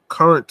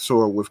current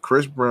tour with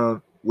Chris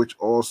Brown, which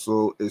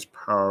also is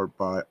powered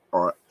by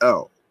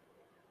RL.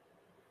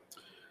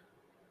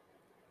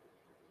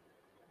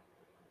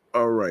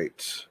 All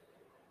right.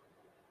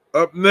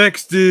 Up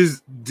next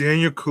is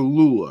Daniel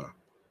Kaluuya.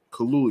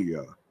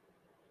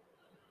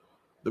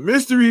 The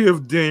mystery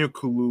of Daniel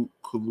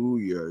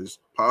Kaluuya's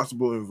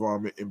possible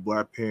involvement in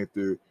Black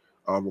Panther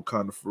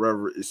Wakanda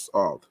Forever is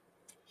solved.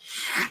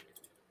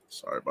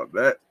 Sorry about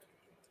that.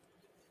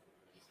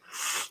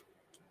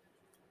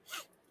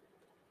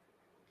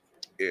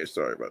 Yeah,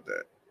 sorry about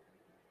that.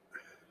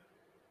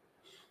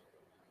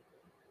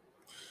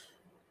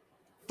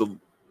 The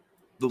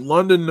the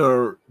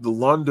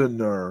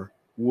Londoner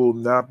will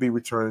not be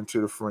returning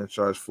to the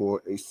franchise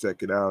for a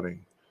second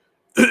outing.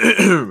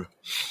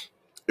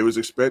 It was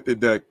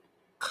expected that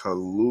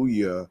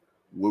Kaluuya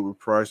would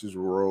reprise his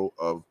role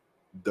of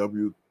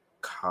W.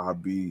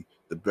 Kabi,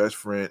 the best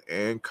friend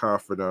and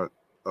confidant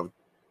of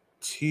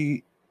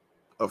T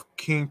of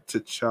King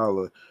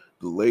T'Challa,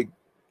 the late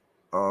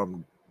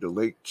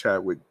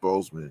Chadwick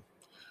Boseman,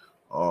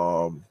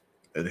 um,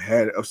 and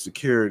head of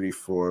security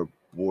for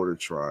Border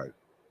Tribe.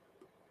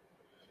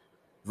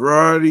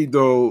 Variety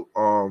though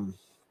um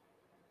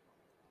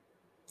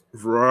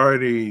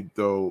Variety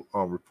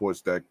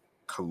reports that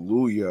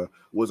Kaluuya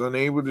was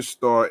unable to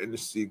star in the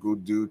sequel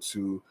due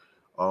to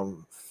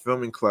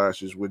filming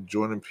clashes with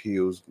Jordan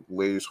Peele's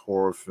latest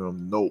horror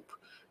film Nope,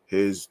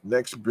 his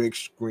next big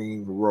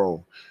screen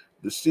role.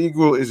 The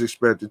sequel is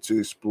expected to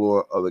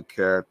explore other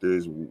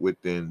characters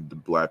within the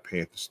Black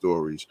Panther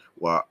stories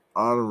while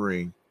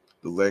honoring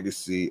the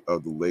legacy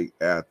of the late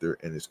actor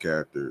and his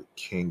character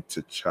King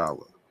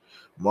T'Challa.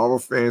 Marvel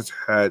fans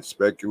had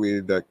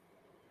speculated that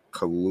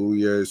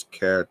Kaluuya's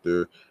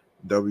character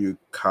W.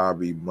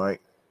 Cobby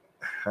might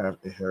have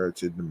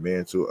inherited the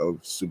mantle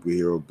of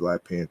superhero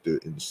Black Panther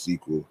in the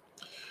sequel.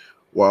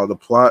 While the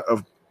plot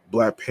of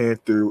Black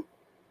Panther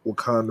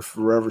Wakanda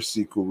Forever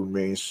sequel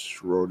remains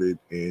shrouded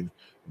in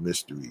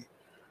mystery.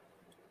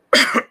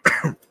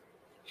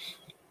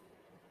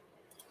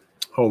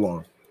 Hold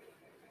on.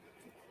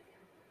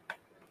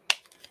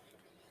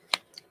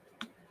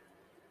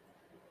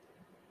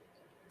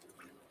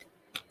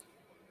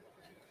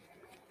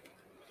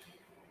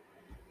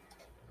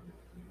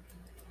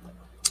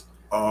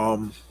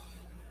 Um.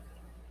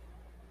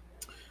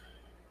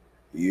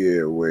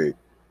 Yeah. Wait.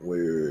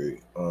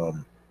 Wait.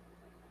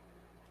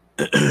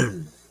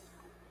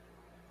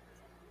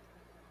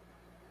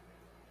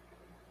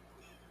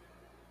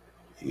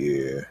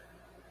 Yeah.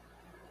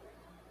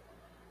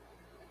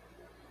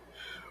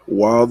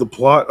 While the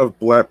plot of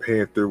Black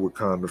Panther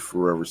Wakanda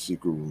Forever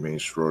sequel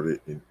remains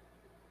shrouded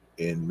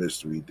in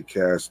mystery, the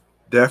cast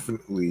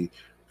definitely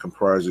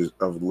comprises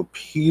of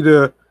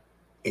Lupita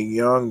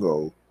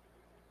Nyong'o,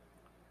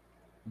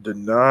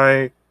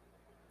 Denai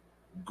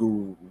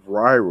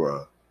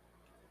Gurira,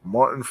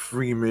 Martin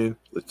Freeman,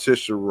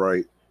 Letitia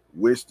Wright,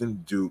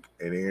 Winston Duke,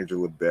 and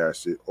Angela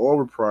Bassett,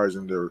 all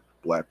reprising their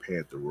Black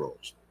Panther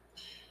roles.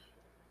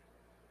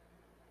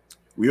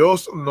 We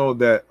also know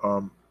that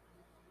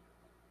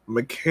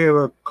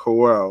Michaela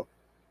Coel,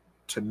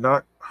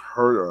 Tanakh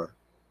Huerta,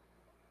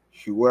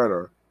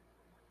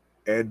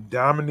 and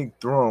Dominic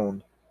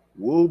Throne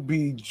will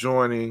be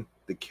joining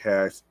the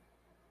cast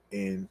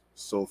in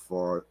so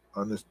far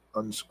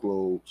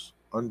undisclosed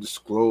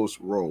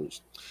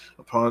roles.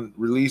 Upon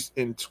release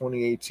in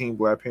 2018,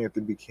 Black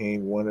Panther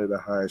became one of the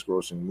highest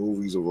grossing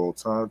movies of all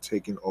time,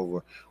 taking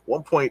over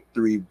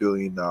 $1.3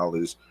 billion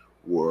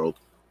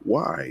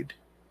worldwide.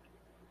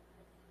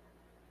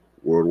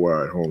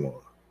 Worldwide, hold on.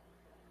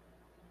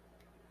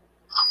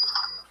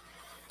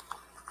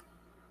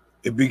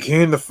 It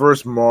became the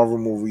first Marvel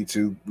movie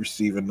to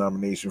receive a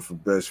nomination for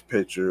Best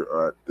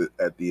Picture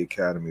at the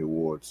Academy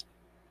Awards.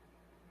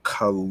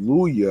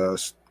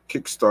 Kaluuya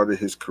kickstarted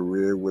his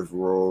career with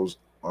roles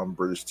on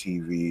British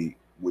TV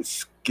with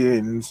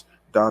Skins,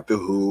 Doctor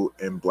Who,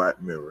 and Black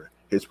Mirror.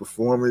 His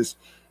performance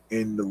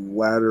in the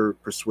latter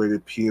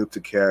persuaded Peele to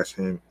cast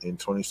him in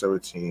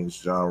 2017's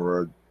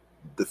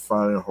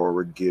genre-defining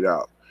horror Get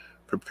Out,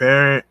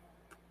 propelling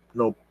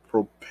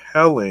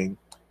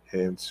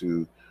him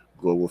to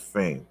global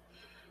fame.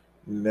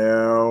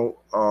 Now,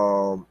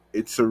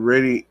 it's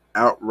already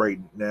out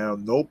right now.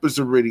 Nope is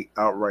already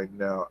out right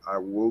now. I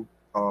will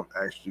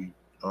actually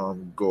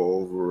go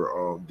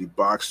over the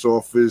box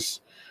office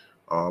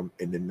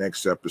in the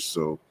next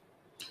episode.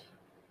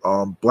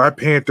 Black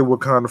Panther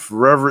Wakanda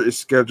Forever is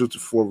scheduled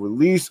for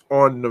release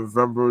on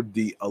November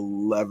the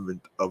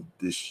 11th of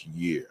this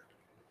year.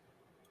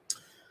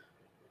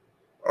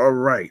 All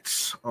right.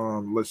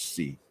 Let's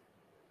see.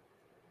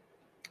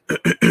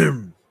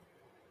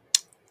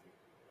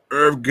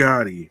 Irv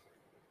Gotti.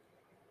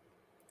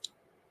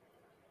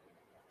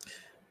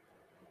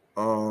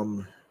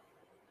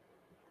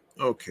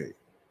 Okay.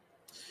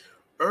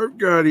 Irv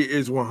Gotti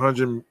is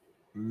 $100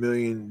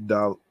 million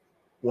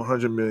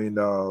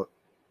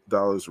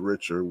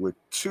richer with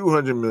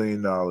 $200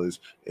 million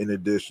in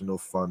additional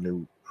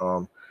funding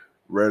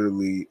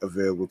readily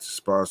available to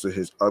sponsor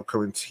his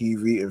upcoming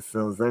TV and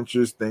film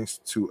ventures, thanks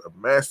to a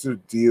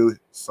massive deal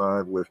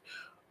signed with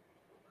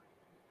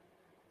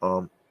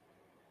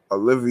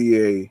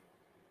Olivier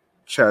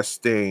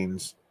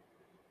Chastain's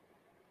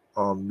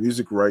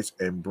music rights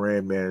and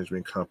brand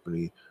management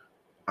company,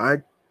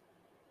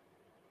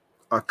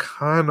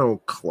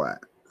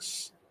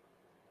 Iconoclast.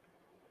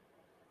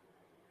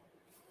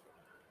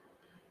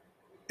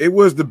 It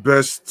was the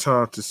best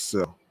time to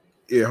sell.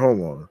 Yeah,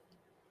 hold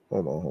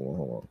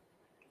on.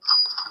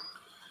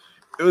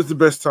 It was the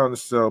best time to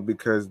sell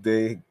because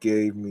they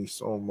gave me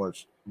so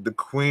much. The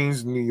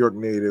Queens, New York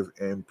native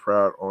and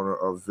proud owner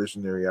of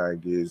Visionary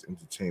Ideas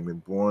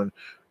Entertainment, born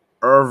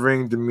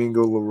Irving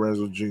Domingo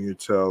Lorenzo Jr.,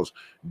 tells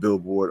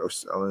Billboard of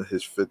selling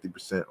his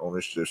 50%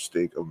 ownership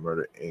stake of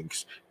Murder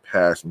Inc.'s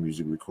past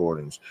music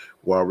recordings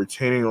while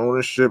retaining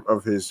ownership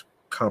of his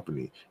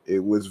company.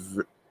 It was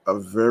a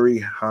very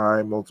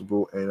high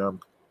multiple, and I'm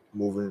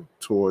moving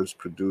towards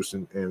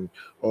producing and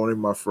owning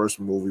my first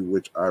movie,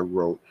 which I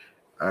wrote.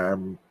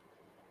 I'm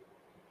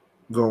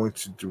going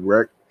to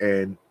direct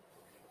and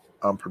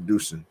I'm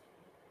producing.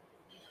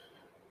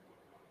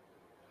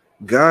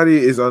 Gotti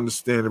is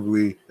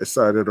understandably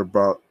excited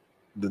about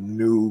the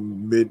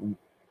new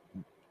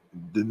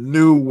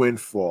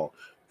windfall,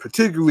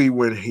 particularly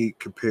when he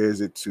compares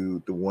it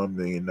to the $1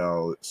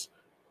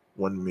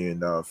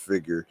 million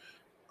figure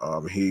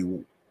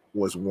he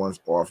was once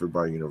offered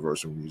by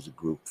Universal Music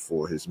Group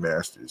for his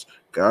masters.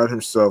 God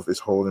himself is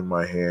holding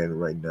my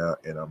hand right now,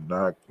 and I'm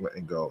not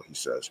letting go, he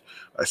says.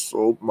 I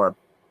sold my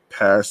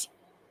past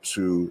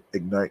to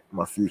ignite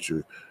my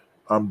future.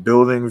 I'm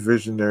building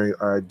Visionary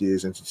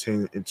Ideas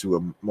Entertainment into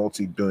a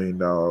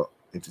multi-billion-dollar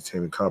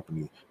entertainment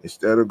company.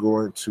 Instead of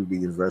going to the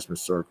investment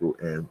circle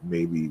and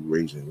maybe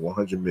raising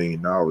 $100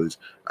 million,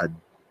 I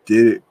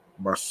did it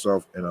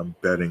myself, and I'm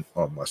betting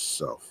on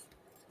myself.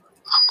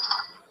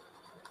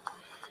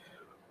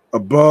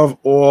 Above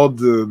all,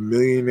 the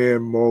millionaire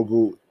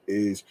mogul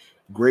is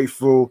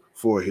grateful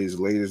for his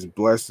latest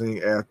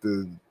blessing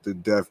after the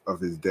death of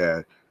his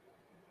dad.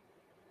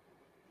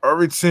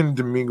 Irvington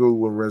Domingo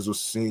Lorenzo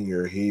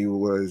Sr., he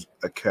was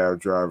a cab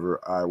driver.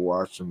 I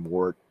watched him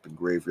work the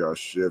graveyard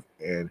shift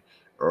and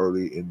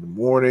early in the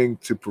morning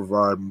to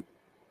provide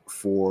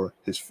for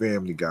his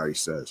family, Gotti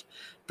says.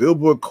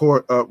 Billboard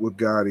caught up with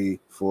Gotti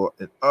for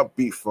an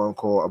upbeat phone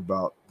call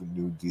about the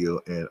new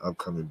deal and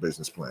upcoming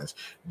business plans,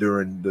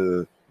 during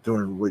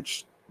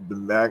which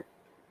the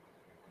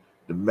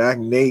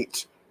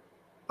magnate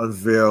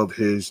unveiled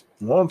his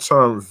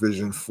long-term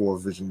vision for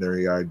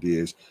Visionary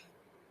Ideas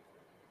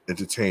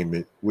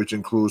Entertainment, which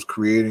includes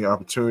creating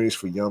opportunities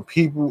for young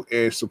people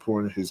and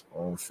supporting his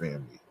own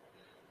family.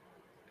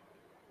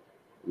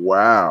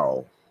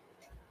 Wow.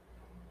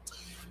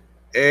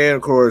 And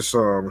of course,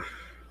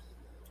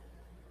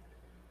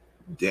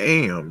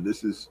 damn,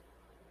 this is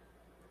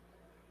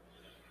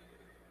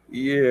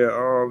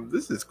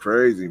this is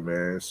crazy,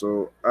 man.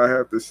 So I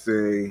have to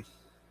say,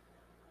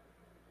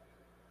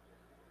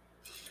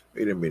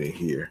 wait a minute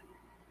here.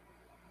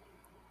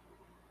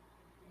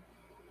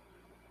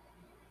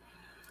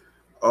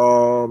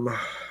 All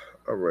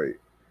right.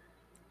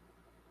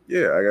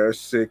 Yeah, I gotta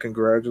say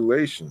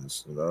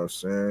congratulations. You know what I'm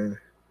saying?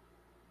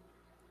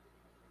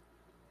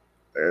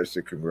 I gotta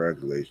say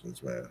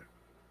congratulations, man.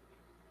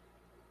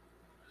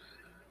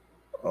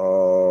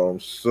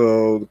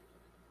 So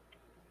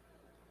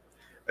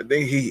I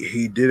think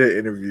he did an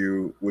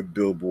interview with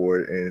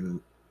Billboard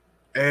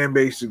and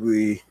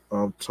basically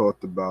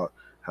talked about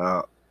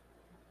how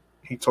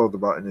he talked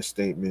about in his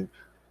statement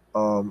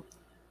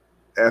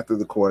after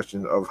the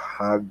question of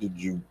how did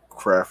you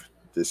craft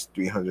this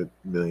 $300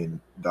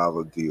 million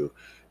deal.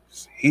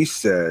 He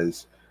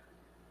says,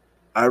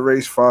 I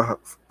raised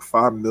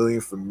 $5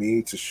 million for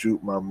me to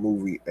shoot my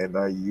movie, and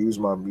I used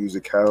my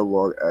music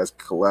catalog as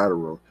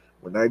collateral.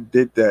 When I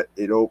did that,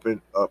 it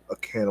opened up a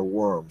can of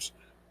worms.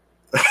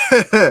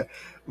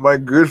 My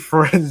good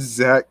friend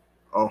Zach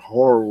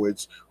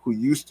Horowitz, who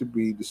used to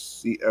be the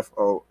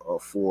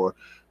CFO for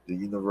the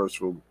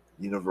Universal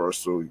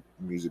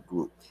Music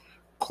Group,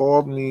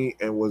 called me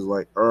and was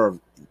like, Irv,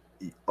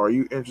 are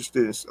you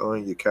interested in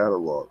selling your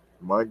catalog?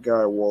 My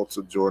guy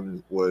Walter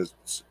Jordan was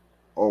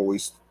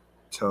always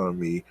telling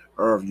me,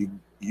 Irv,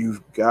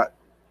 you've got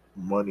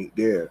money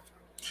there.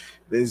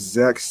 Then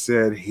Zach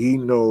said he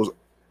knows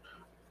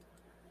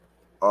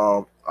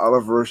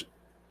Oliver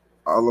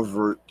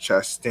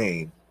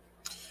Chastain,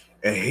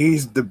 and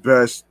he's the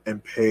best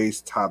and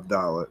pays top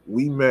dollar.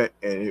 We met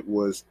and it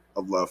was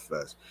a love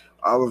fest.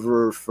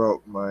 Oliver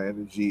felt my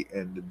energy,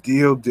 and the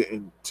deal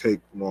didn't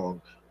take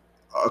long,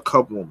 a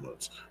couple of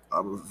months.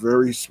 I'm a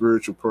very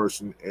spiritual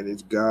person, and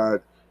it's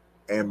God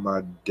and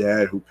my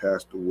dad who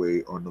passed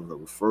away on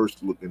November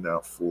 1st looking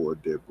out for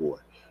their boy.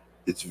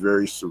 It's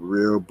very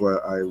surreal,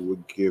 but I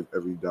would give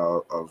every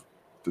dollar of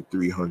the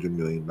 $300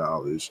 million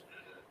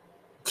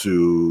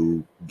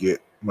to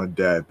get my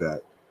dad back.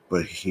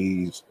 But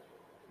he's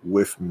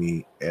with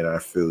me, and I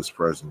feel his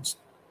presence.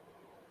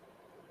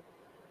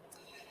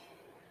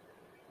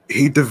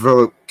 He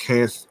developed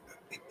cancer.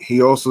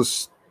 He also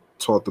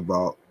talked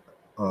about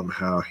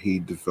how he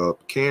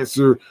developed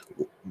cancer.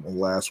 My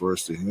last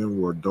words to him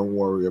were, "Don't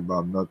worry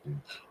about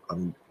nothing.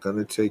 I'm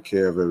gonna take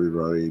care of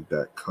everybody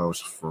that comes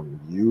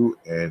from you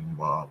and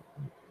mom."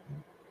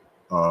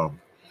 Um,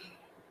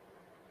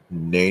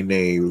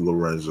 Nene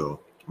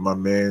Lorenzo, my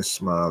man,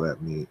 smiled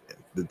at me.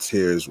 The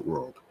tears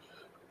rolled.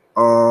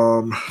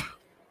 Um,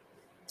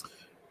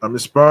 I'm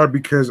inspired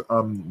because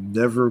I'm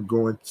never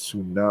going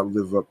to not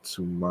live up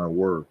to my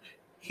word.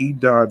 He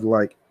died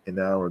like an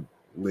hour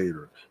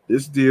later.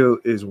 This deal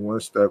is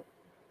one step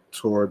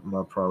toward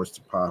my promise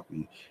to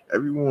Poppy.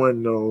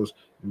 Everyone knows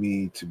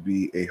me to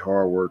be a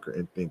hard worker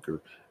and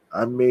thinker.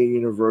 I made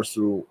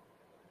Universal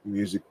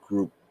Music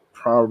Group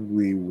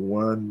probably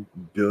 $1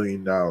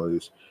 billion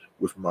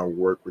with my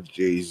work with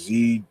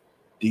Jay-Z,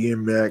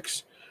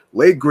 DMX,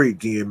 late great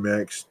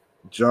DMX,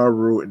 Ja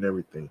Rule, and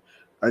everything.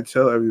 I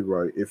tell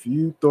everybody, if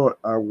you thought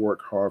I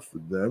worked hard for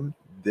them,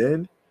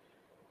 then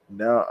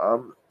now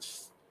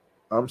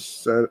I'm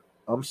set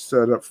I'm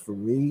set up for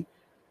me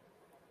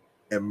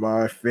and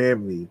my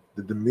family,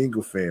 the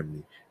Domingo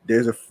family.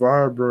 There's a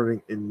fire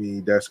burning in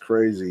me that's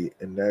crazy,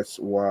 and that's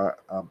why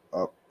I'm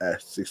up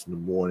at 6 in the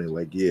morning.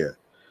 Like, yeah,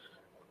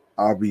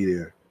 I'll be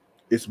there.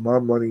 It's my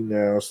money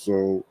now,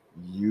 so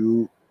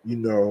you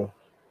know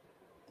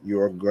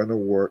you're gonna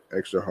work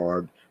extra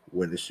hard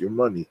when it's your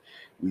money.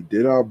 We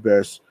did our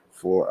best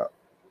for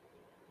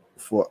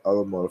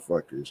other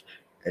motherfuckers,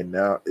 and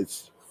now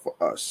it's for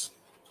us.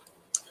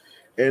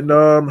 And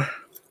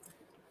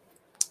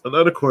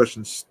another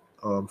question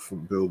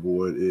from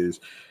Billboard is,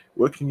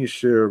 what can you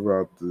share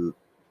about the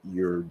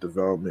your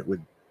development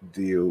with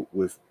deal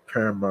with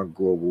Paramount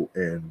Global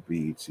and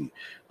BET?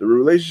 The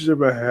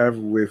relationship I have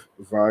with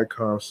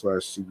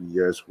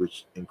Viacom/CBS,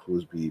 which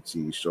includes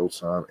BET,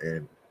 Showtime,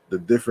 and the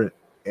different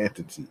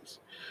entities.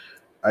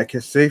 I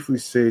can safely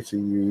say to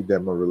you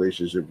that my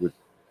relationship with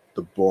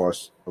the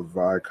boss of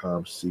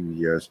Viacom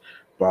CBS,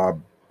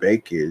 Bob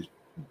Bakich,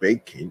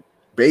 Bakich,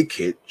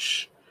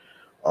 Bakich,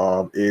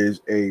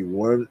 is a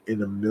one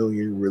in a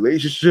million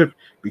relationship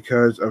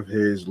because of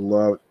his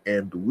love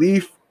and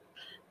belief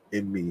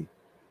in me.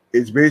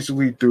 It's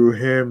basically through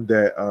him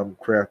that I'm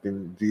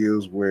crafting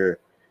deals where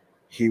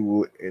he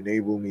will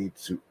enable me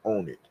to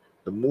own it.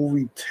 The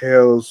movie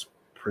Tales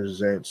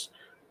presents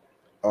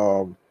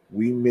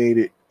We Made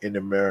It in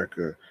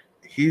America.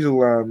 He's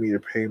allowing me to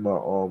pay my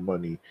own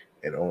money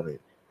and own it.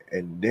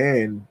 And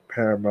then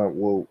Paramount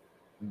will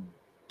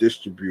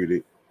distribute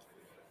it.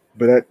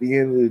 But at the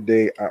end of the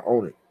day, I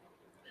own it.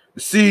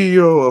 The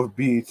CEO of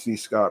BET,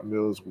 Scott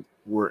Mills,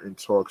 were in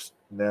talks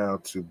now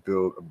to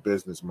build a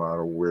business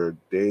model where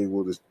they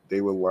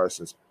will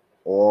license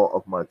all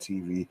of my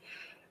TV,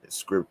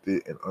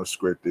 scripted and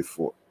unscripted,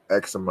 for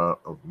X amount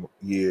of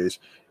years,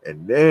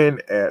 and then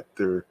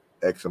after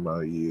X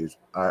amount of years,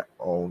 I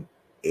own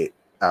it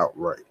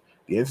outright.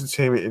 The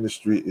entertainment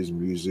industry is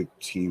music,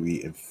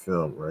 TV, and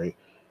film, right?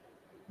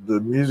 The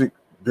music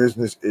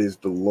business is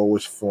the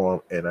lowest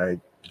form, and I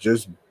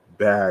just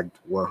bagged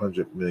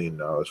 $100 million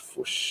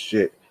for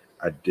shit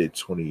I did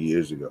 20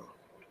 years ago.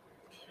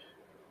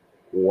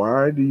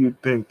 Why do you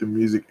think the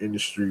music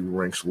industry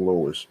ranks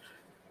lowest?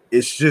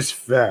 It's just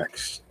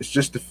facts. It's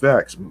just the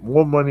facts.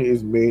 More money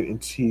is made in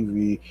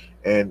TV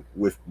and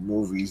with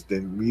movies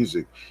than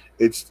music.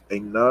 It's a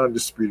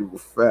non-disputable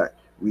fact.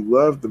 We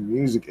love the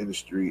music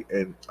industry,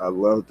 and I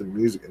love the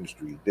music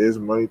industry. There's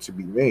money to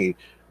be made,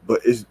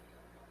 but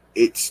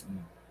it's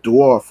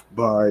dwarfed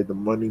by the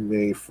money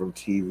made from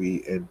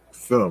TV and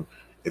film.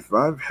 If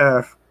I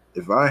have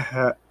if I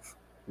have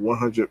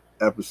 100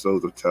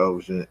 episodes of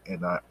television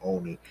and I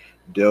own it,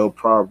 they'll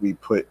probably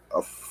put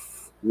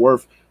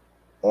worth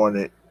on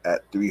it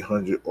at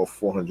 300 or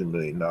 $400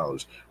 million.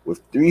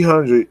 With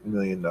 $300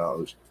 million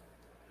or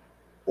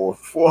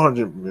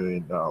 $400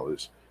 million,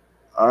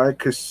 I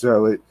could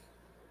sell it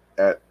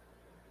at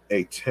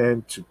a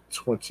 10 to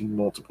 20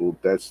 multiple.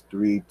 That's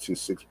 $3 to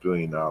 $6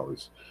 billion.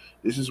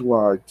 This is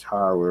why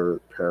Tyler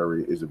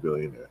Perry is a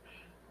billionaire.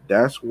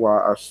 That's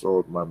why I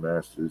sold my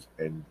masters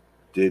and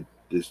did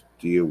this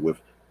deal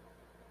with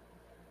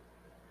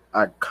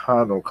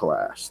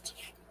Iconoclast.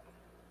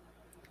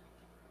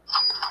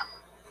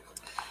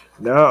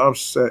 Now I'm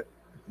set.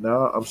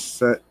 Now I'm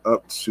set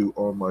up to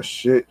all my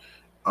shit.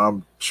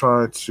 I'm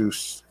trying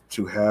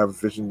to have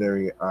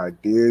visionary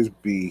ideas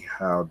be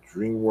how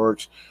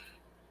DreamWorks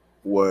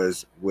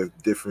was with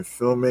different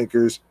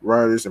filmmakers,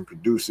 writers, and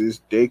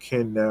producers. They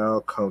can now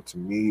come to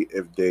me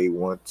if they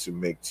want to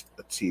make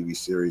a TV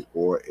series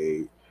or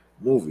a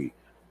movie.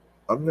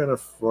 I'm gonna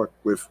fuck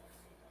with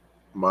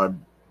my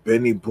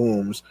Benny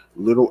Booms,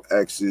 Little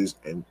X's,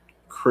 and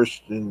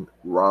Christian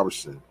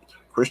Robinson.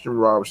 Christian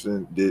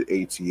Robinson did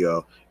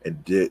ATL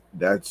and did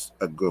that's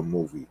a good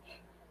movie.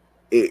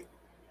 It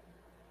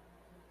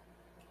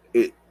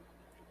it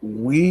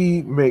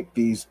we make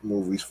these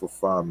movies for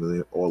 5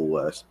 million or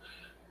less,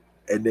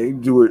 and they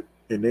do it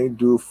and they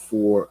do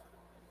for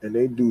and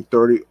they do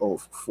 30 or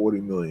 40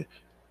 million.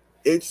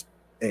 It's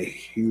a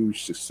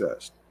huge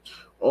success.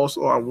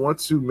 Also, I want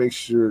to make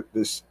sure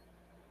this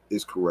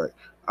is correct.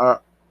 I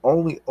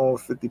only own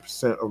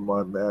 50% of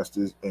my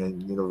masters,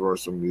 and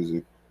Universal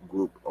Music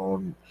Group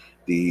own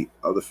the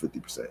other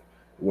 50%.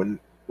 When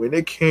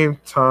it came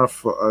time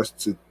for us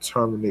to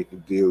terminate the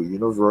deal,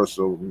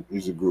 Universal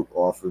Music Group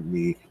offered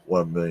me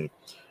 1 million.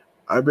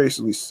 I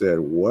basically said,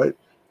 "What?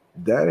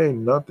 That ain't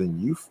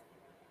nothing.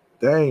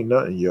 That ain't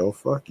nothing, yo.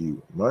 Fuck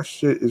you. My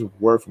shit is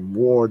worth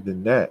more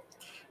than that."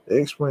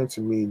 They explained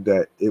to me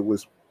that it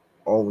was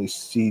only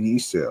CD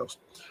sales.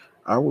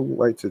 I would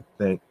like to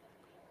thank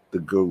the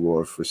good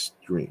Lord for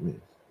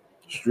streaming.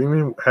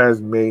 Streaming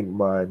has made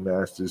my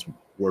masters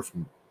worth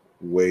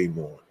way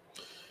more.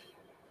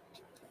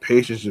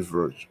 Patience is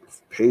virtue.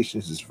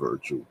 Patience is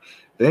virtue.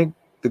 Thank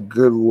the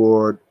good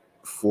Lord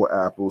for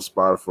Apple,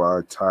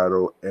 Spotify,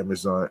 Tidal,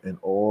 Amazon, and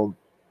all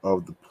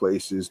of the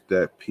places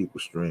that people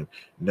stream.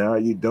 Now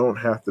you don't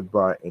have to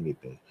buy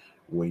anything.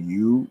 When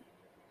you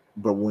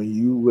when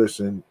you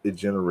listen, it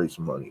generates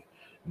money.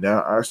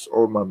 Now I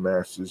sold my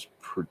masters,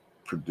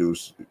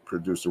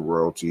 producer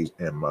royalties,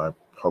 and my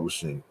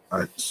publishing.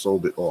 I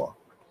sold it all.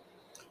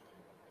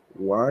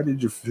 Why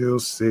did you feel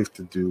safe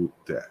to do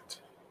that?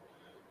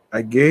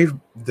 I gave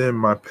them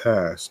my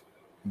pass,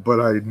 but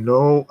I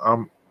know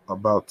I'm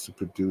about to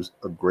produce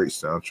a great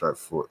soundtrack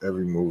for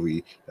every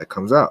movie that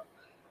comes out.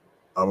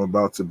 I'm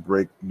about to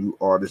break new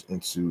artists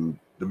into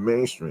the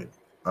mainstream.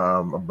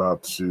 I'm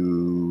about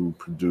to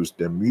produce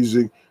their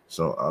music,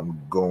 so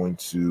I'm going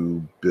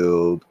to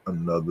build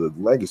another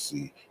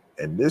legacy.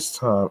 And this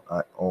time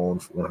I own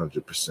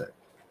 100%.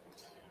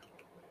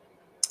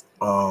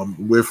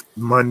 With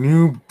my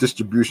new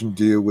distribution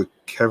deal with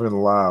Kevin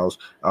Lyles,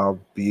 I'll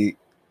be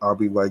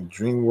like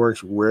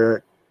DreamWorks,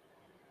 where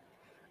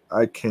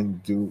I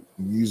can do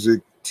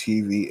music,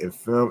 TV, and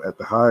film at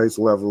the highest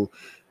level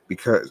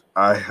because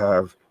I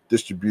have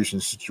distribution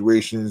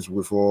situations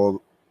with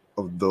all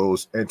of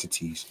those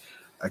entities.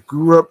 I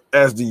grew up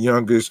as the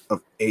youngest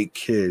of 8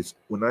 kids.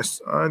 When I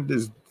signed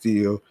this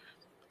deal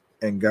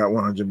and got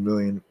 $100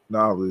 million,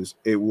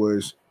 it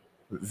was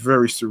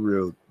very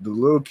surreal. The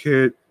little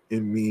kid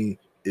in me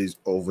is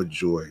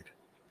overjoyed.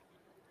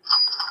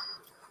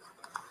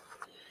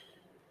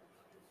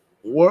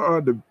 What are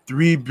the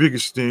three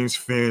biggest things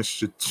fans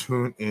should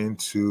tune in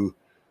to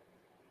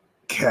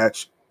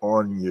catch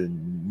on your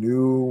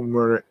new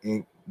Murder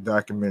Inc.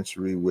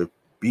 documentary with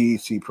BET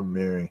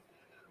premiering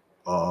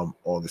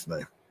August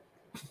 9th?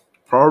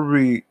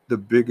 Probably the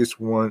biggest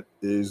one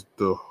is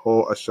the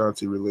whole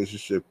Ashanti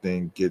relationship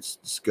thing gets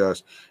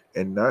discussed,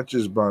 and not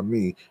just by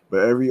me,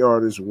 but every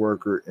artist,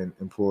 worker, and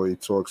employee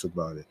talks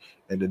about it,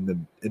 and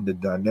in the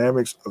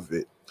dynamics of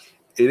it.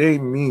 It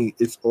ain't me,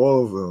 it's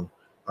all of them.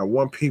 I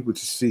want people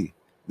to see.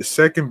 The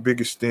second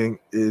biggest thing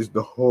is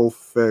the whole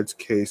Feds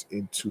case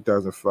in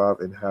 2005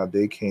 and how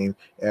they came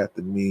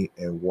after me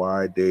and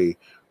why they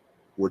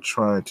were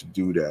trying to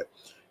do that.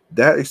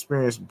 That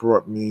experience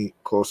brought me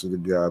closer to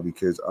God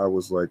because I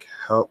was like,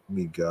 help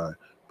me, God.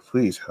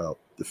 Please help.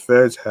 The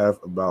Feds have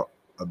about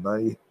a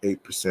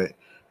 98%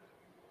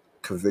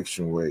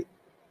 conviction rate.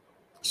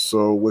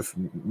 So with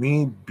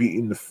me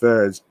beating the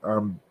Feds,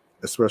 I'm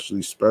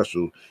especially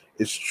special.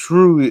 It's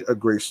truly a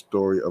great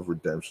story of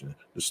redemption.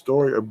 The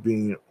story of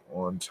being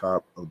on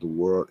top of the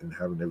world and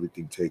having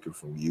everything taken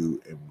from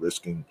you and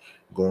risking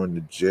going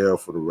to jail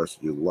for the rest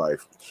of your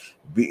life.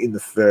 Beating the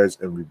Feds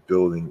and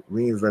rebuilding,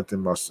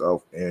 reinventing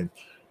myself, and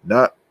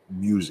not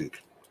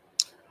music.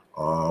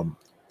 Um,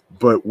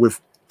 but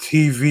with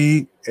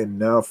TV and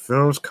now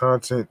films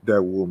content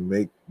that will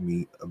make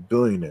me a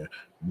billionaire.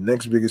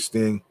 Next biggest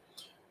thing,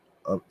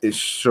 it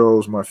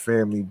shows my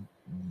family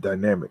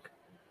dynamic.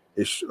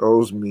 It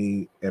shows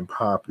me and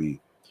Poppy.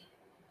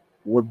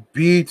 What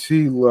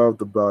BT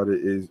loved about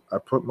it is I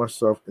put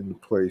myself in the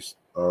place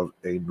of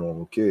a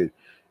normal kid,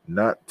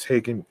 not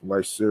taking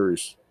life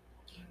serious.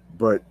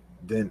 But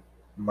then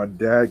my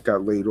dad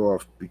got laid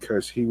off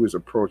because he was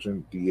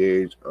approaching the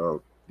age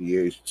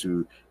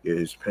to get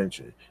his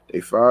pension.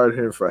 They fired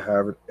him for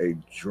having a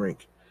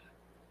drink.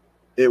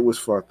 It was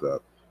fucked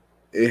up.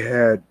 It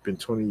had been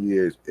 20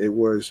 years. It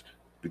was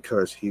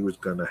because he was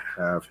gonna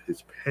have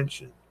his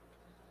pension.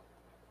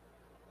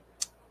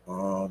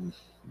 Um,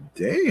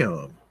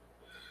 damn.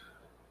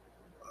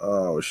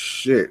 Oh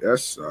shit, that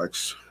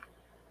sucks.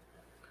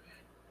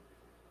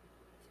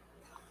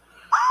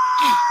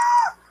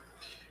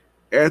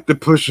 After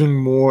pushing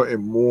more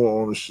and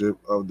more ownership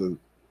of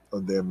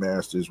their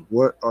masters,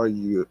 what are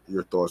your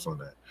thoughts on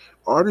that?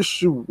 Artists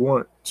should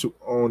want to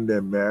own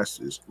their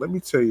masters. Let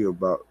me tell you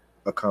about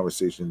a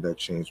conversation that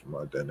changed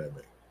my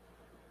dynamic.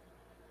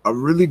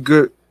 I'm really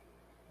good.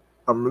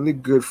 I'm really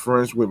good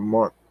friends with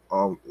Mark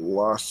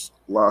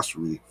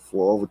Lassery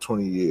for over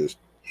 20 years.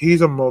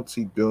 He's a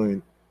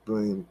billion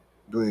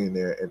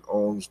billionaire and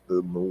owns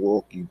the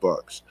Milwaukee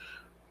Bucks.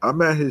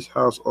 I'm at his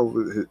house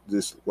over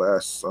this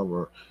last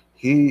summer.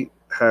 He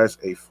has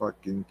a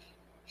fucking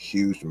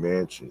huge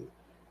mansion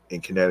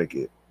in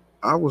Connecticut.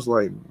 I was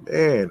like,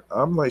 man,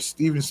 I'm like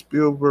Steven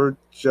Spielberg,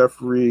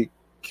 Jeffrey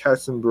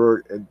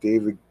Katzenberg, and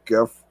David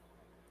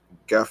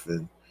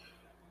Geffen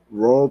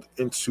rolled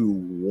into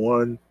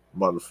one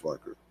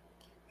motherfucker.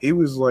 He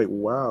was like,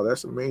 wow,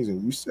 that's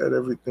amazing. You said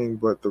everything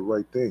but the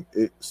right thing.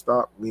 It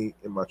stopped me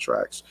in my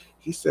tracks.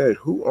 He said,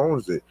 who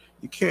owns it?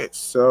 You can't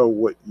sell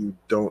what you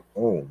don't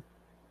own.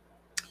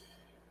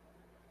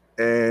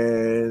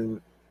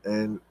 And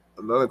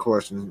another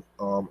question,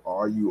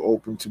 are you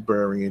open to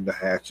burying the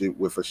hatchet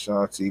with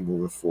Ashanti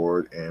moving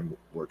forward and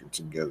working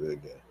together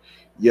again?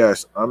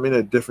 Yes, I'm in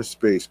a different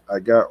space. I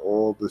got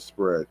all the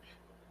spread.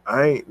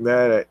 I ain't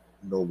mad at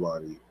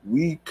nobody.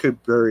 We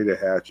could bury the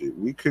hatchet.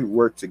 We could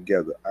work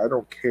together. I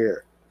don't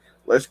care.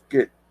 Let's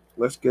get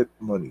let's get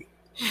money.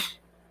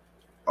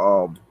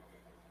 Um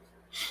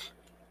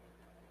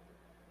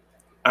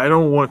I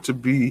don't want to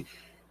be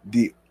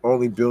the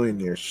only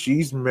billionaire.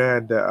 She's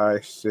mad that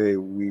I say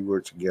we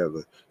were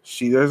together.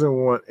 She doesn't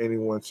want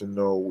anyone to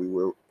know we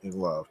were in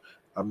love.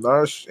 I'm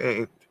not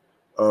ashamed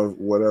of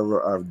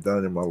whatever I've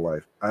done in my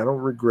life. I don't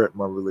regret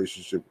my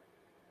relationship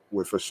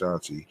with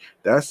Ashanti.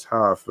 That's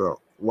how I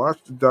felt.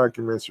 Watch the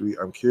documentary.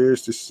 I'm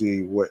curious to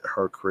see what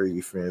her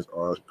crazy fans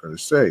are going to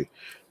say.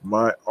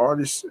 My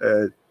artist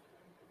said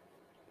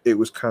it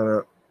was kind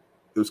of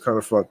it was kind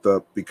of fucked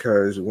up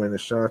because when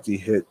Ashanti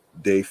hit,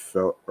 they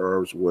felt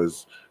Herbs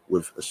was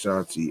with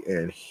Ashanti,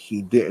 and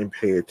he didn't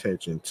pay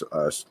attention to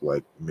us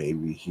like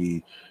maybe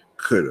he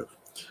could have.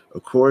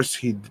 Of course,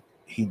 he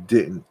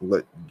didn't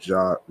let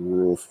Ja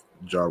Rule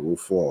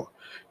fall.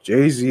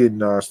 Jay Z and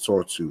Nas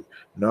talk too.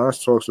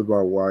 Nas talks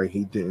about why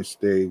he didn't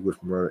stay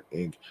with Murder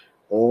Inc.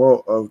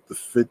 All of the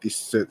 50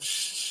 Cent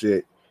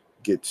shit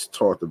gets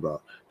talked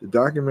about. The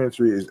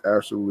documentary is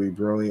absolutely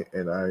brilliant,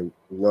 and I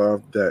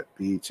love that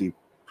BET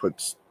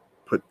puts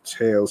put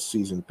Tales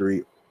season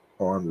 3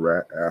 on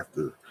right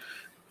after.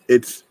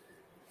 It's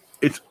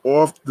it's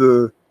off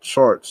the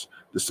charts.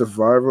 The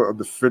survivor of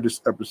the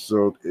fittest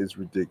episode is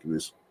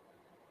ridiculous.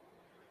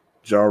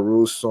 Ja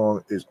Rule's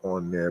song is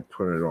on there.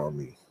 Put it on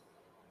me.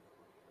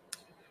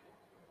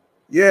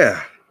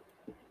 Yeah,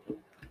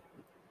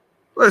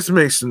 let's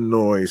make some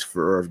noise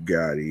for Irv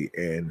Gotti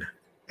and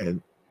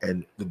and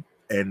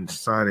and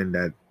signing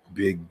that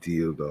big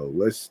deal though.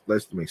 Let's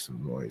make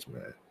some noise,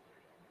 man.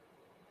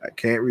 I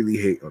can't really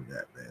hate on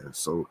that, man.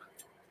 So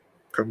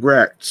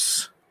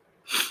congrats.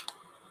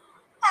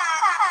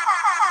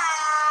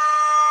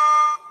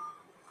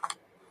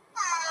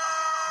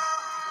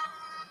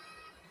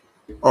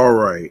 All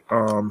right.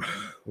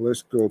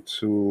 Let's go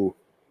to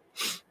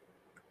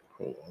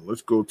hold on.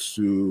 Let's go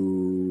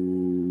to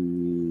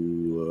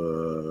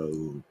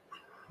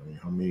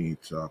how many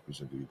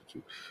topics I do?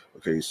 Two.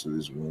 Okay, so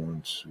there's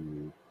 1,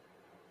 2,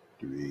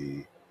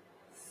 3,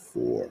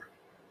 4.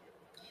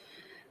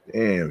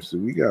 Damn, so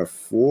we got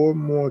 4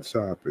 more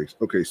topics.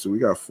 Okay, so we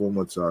got 4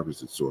 more topics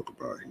to talk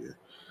about here.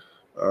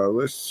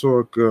 Let's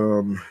talk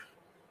all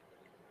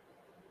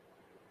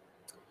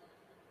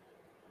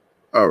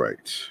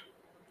right.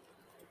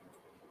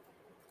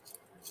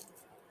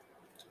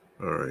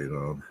 All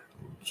right,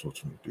 so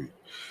 23.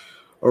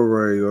 All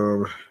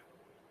right,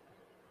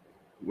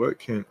 what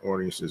can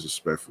audiences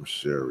expect from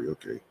Sherry?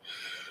 Okay.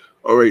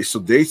 All right, so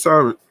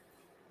daytime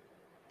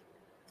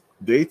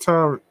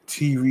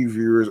TV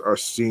viewers are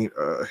seeing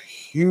a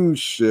huge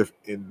shift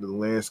in the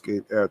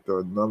landscape after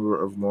a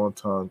number of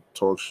longtime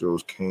talk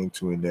shows came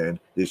to an end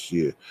this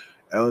year.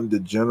 Ellen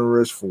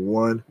DeGeneres, for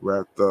one,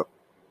 wrapped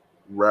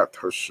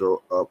her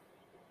show up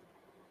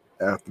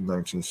after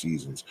 19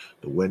 seasons.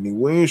 The Wendy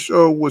Williams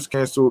Show was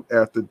canceled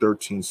after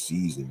 13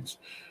 seasons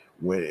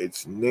when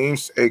its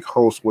namesake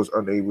host was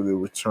unable to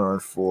return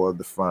for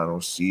the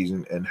final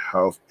season and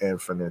health and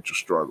financial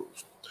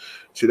struggles.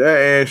 To that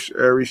end,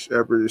 Sherry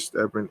Shepard is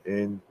stepping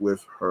in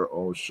with her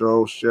own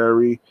show,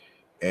 Sherry,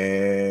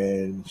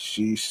 and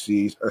she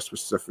sees a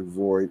specific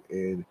void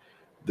in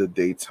the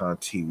daytime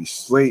TV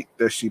slate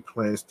that she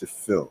plans to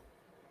fill.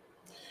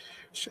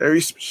 Sherry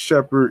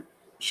Shepard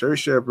Sherry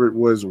Shepard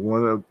was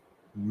one of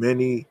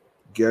many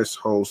guest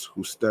hosts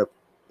who stepped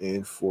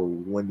in for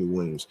Wendy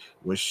Williams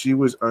when she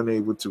was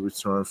unable to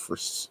return for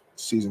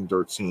season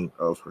 13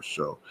 of her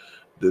show.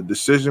 The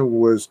decision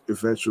was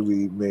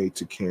eventually made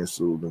to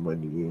cancel the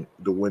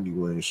Wendy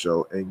Williams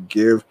show and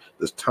give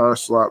the time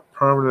slot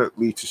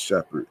permanently to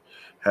Shepard.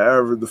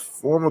 However, the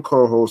former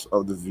co-host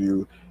of The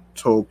View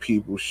told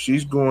people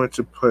she's going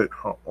to put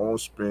her own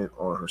spin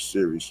on her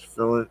series,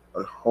 filling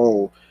a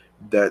hole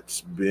that's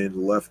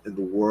been left in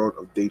the world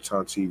of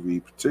daytime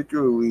TV,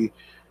 particularly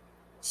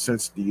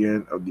since the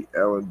end of the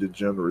Ellen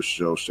DeGeneres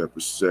show,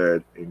 Shepard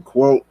said, in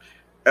quote,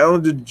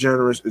 Ellen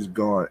DeGeneres is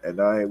gone, and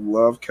I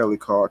love Kelly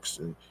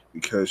Clarkson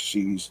because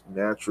she's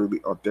naturally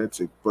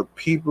authentic, but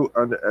people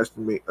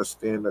underestimate a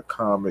stand-up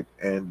comic,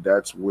 and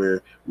that's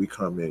where we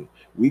come in.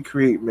 We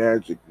create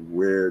magic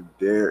where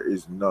there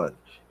is none,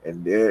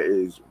 and there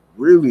is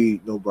really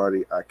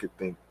nobody I could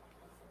think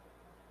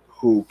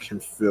who can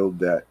fill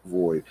that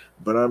void.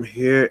 But I'm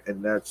here,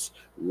 and that's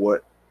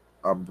what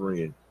I'm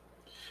bringing.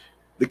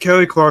 The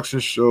Kelly Clarkson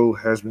Show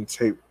has been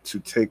taped to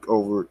take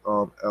over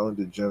Ellen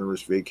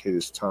DeGeneres'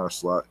 vacated time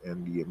slot,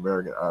 and the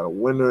American Idol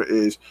winner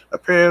is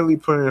apparently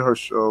putting her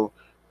show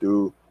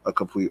through a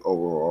complete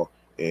overhaul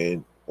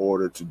in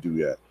order to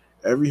do that.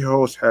 Every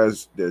host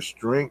has their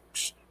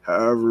strengths,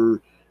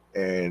 however,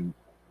 and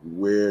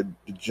where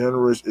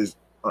DeGeneres is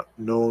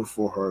known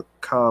for her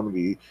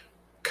comedy,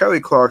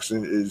 Kelly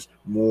Clarkson is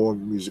more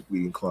musically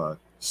inclined.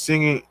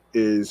 Singing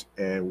is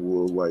and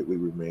will likely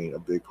remain a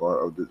big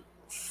part of the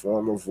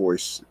former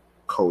voice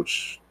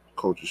coach's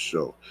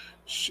show.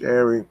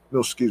 Clearing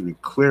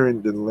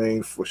the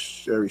lane for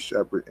Sherry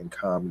Shepard and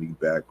comedy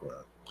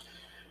background.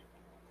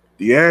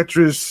 The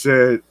actress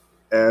said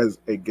as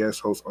a guest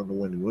host on the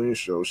Wendy Williams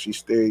show, she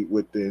stayed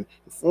within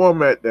the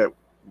format that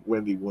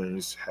Wendy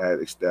Williams had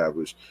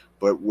established,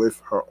 but with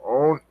her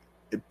own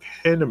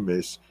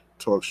eponymous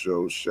talk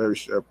show, Sherry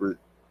Shepard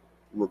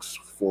looks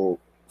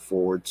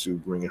forward to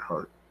bringing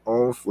her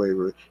own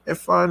flavor and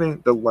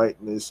finding the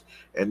lightness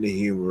and the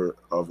humor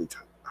of a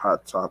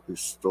hot topic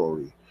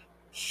story.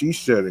 She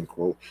said, in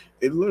quote,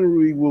 it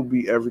literally will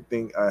be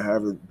everything I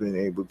haven't been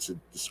able to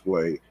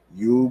display.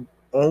 You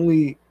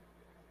only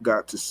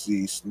got to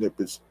see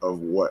snippets of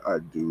what I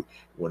do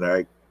when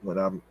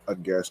I'm a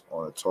guest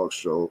on a talk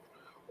show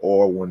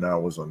or when I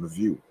was on The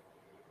View.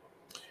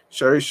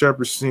 Sherry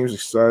Shepard seems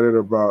excited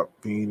about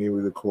being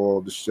able to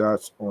call the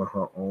shots on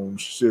her own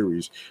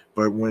series,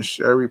 but when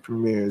Sherry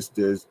premieres,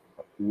 there's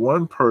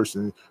one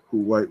person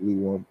who likely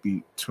won't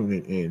be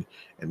tuning in,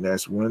 and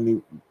that's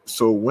Wendy.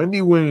 So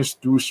Wendy Williams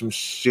threw some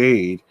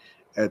shade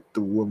at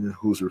the woman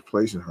who's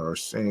replacing her,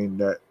 saying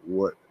that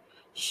what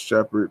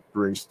Shepard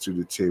brings to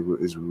the table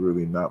is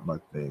really not my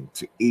thing.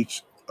 To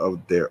each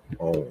of their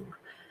own.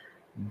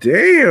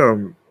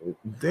 Damn,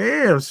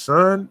 damn,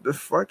 son, the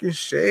fucking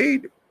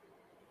shade.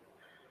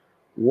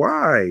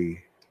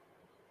 Why?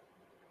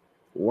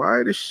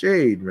 Why the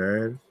shade,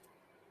 man?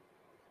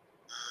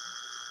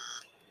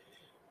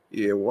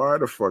 Yeah, why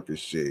the fuck is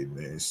shade,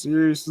 man?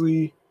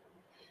 Seriously?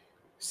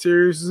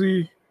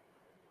 Seriously?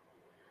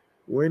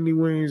 Wendy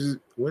Williams'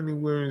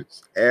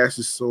 ass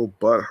is so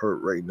butthurt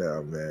right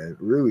now, man.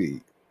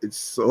 Really. It's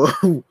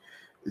so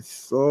It's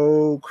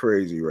so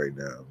crazy right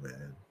now,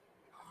 man.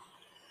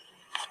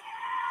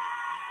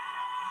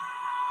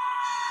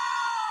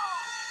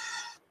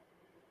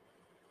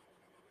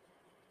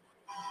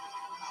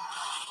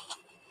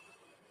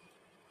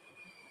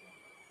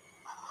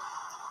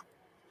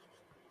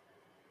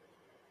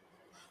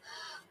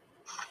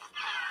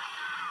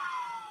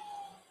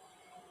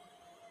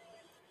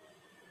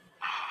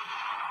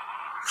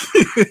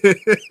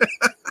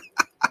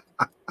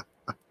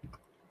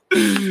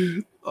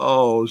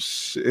 Oh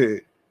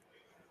shit.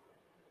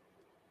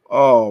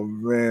 Oh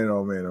man,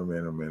 oh man, oh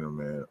man, oh man, oh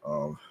man.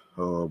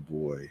 Oh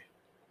boy.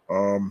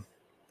 Um,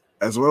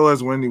 as well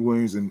as Wendy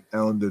Williams and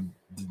Ellen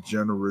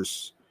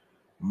DeGeneres,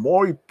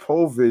 Maury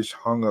Povich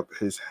hung up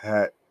his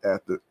hat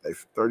after a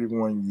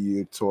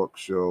 31-year talk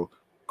show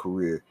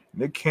career.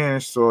 Nick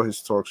Cannon saw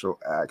his talk show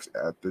acts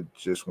after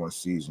just one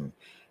season,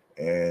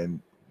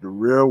 and The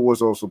Real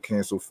was also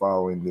canceled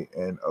following the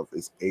end of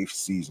its eighth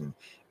season.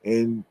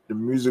 In the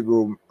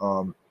musical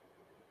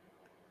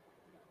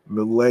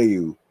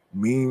Malayu.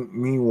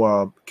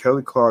 Meanwhile,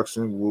 Kelly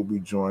Clarkson will be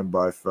joined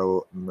by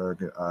fellow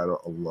American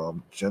Idol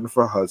alum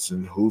Jennifer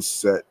Hudson, who's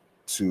set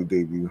to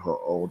debut her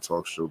own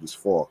talk show this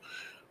fall.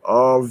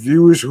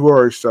 Viewers who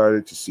are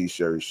excited to see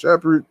Sherry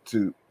Shepherd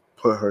to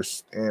put her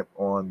stamp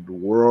on the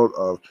world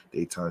of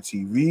daytime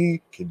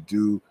TV can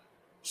do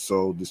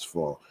so this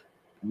fall.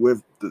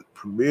 With the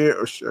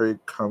premiere of Sherry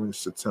coming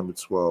September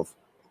 12th,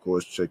 of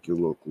course, check your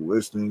local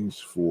listings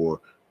for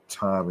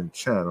time and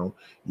channel.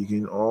 You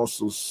can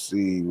also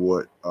see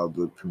what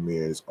other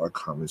premieres are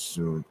coming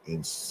soon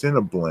in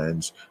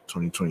Cineblend's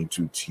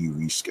 2022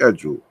 TV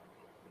schedule.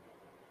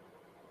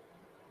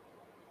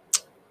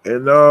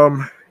 And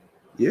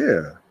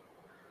yeah.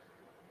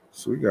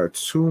 So we got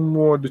two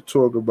more to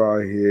talk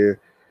about here.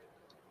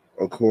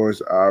 Of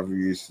course,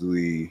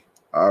 obviously,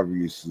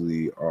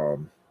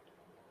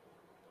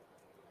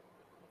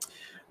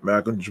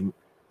 Malcolm.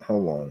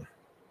 Hold on,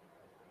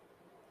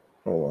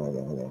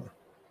 hold on.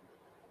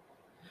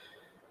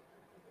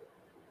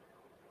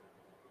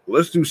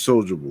 Let's do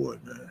Soldier Boy,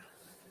 man.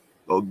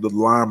 The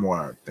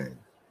LimeWire thing.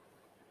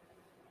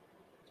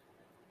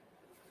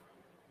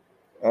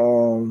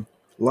 Um,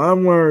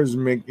 LimeWire is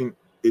making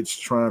its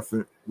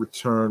triumphant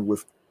return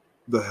with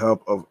the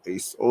help of a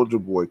Soldier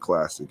Boy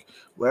classic.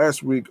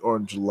 Last week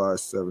on July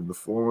 7th, the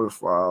former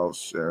file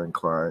sharing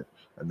client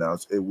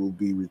announced it will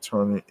be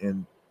returning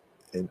in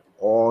an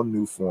all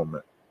new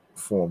form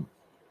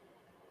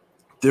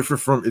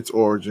different from its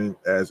origin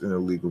as an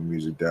illegal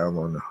music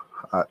download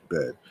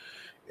hotbed.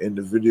 In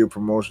the video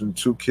promotion,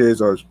 two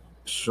kids are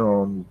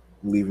shown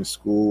leaving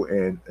school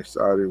and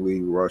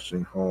excitedly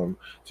rushing home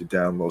to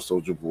download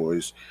Soldier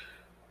Boy's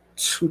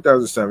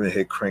 2007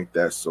 hit Crank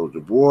That Soldier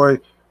Boy,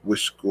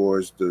 which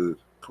scores the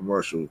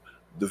commercial.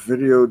 The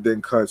video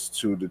then cuts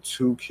to the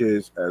two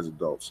kids as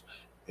adults.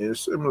 In a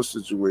similar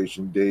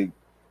situation, they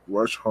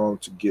rush home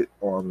to get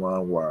on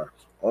LimeWire.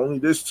 Only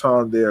this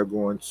time they're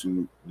going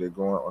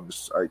on the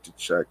site to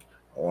check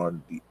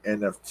on the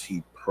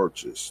NFT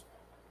purchase.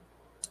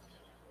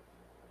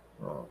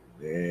 Oh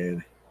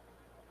man.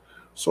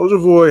 Soldier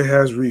Boy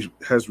has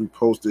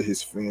reposted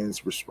his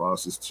fans'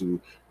 responses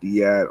to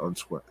the ad on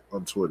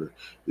Twitter.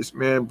 This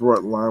man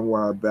brought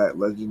LimeWire back.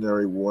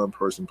 Legendary one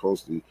person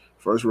posted,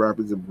 "First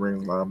rapper to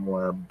bring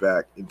LimeWire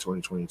back in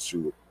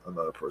 2022."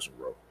 Another person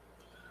wrote,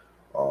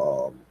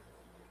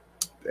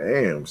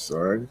 "Damn,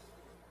 son."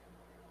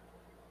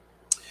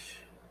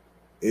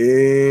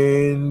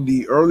 In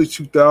the early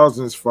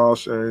 2000s, file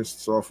sharing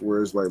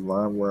softwares like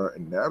LimeWire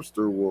and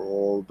Napster were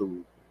all the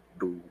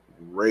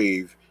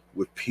rave,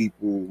 with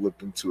people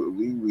looking to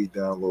illegally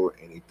download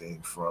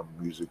anything from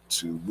music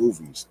to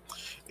movies.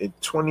 In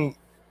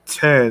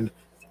 2010,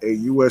 a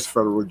U.S.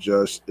 federal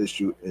judge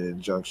issued an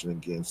injunction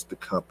against the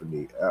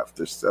company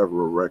after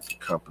several record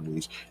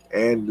companies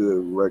and the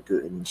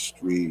Record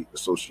Industry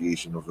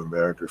Association of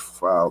America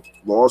filed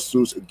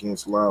lawsuits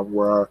against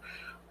LimeWire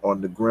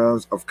on the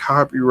grounds of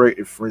copyright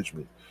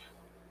infringement.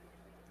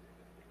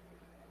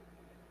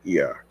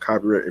 Yeah,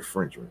 copyright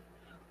infringement.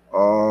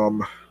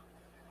 Um,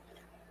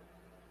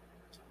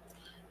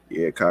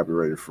 yeah,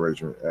 copyright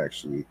infringement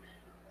actually.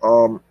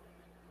 Um,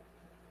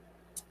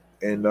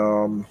 and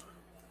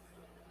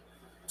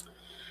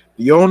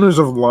The owners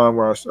of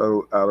LimeWire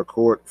settled out of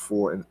court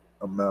for an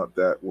amount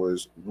that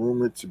was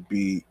rumored to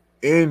be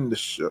in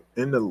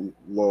the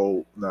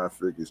low nine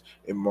figures.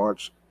 In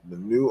March, the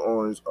new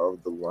owners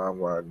of the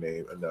LimeWire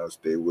name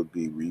announced they would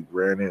be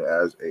rebranding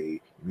as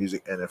a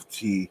music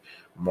NFT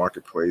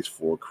marketplace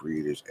for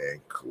creators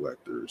and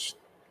collectors.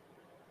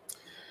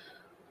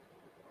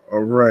 All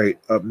right,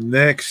 up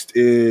next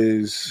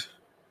is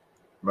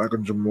Michael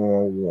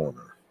Jamal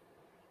Warner.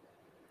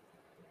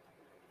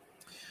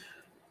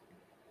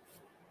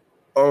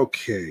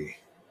 Okay,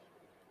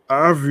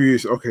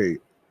 okay.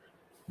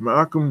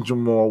 Malcolm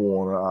Jamal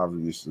Warner,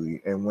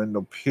 obviously, and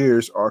Wendell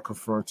Pierce are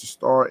confirmed to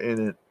star in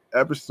an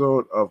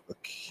episode of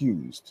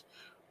Accused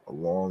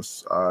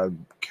alongside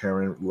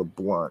Karen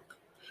LeBlanc.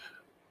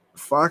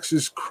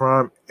 Fox's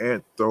crime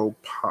antho-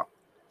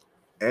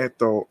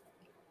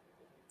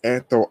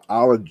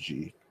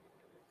 anthology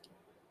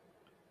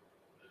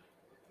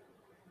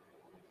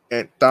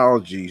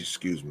anthology,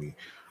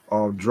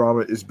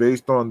 drama is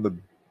based on the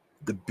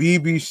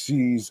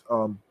BBC's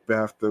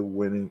BAFTA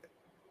winning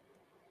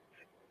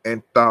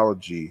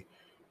anthology,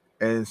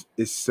 and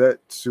is set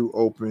to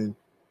open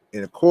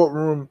in a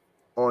courtroom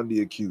on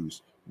the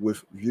accused,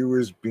 with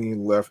viewers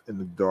being left in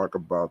the dark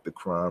about the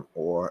crime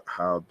or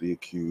how the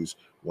accused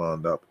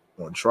wound up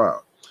on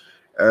trial.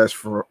 As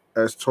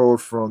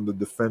told from the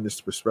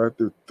defendant's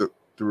perspective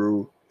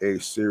through a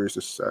series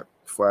of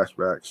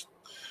flashbacks.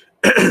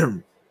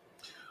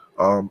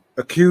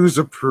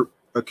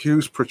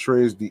 Accused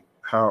portrays the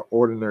how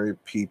ordinary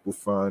people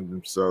find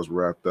themselves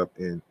wrapped up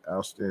in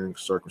outstanding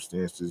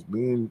circumstances,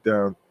 leading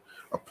down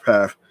a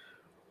path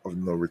of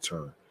no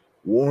return.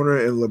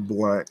 Warner and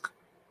LeBlanc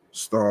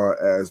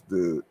star as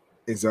the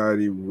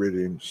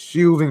anxiety-ridden,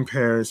 shielding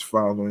parents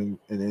following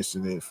an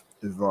incident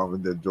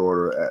involving their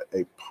daughter at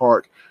a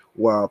park,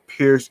 while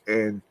Pierce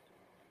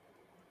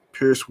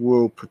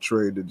will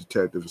portray the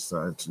detective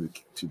assigned to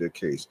their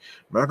case.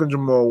 Malcolm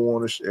Jamal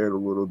Warner shared a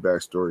little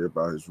backstory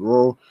about his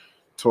role,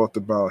 talked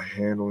about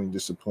handling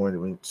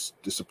disappointments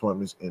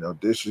in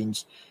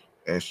auditions,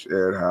 and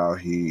shared how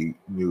he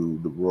knew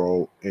the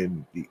role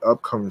in the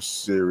upcoming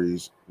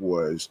series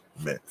was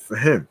meant for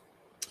him.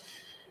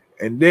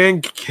 And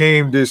then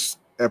came this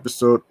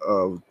episode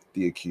of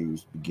The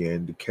Accused,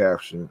 began the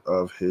caption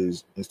of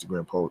his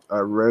Instagram post. I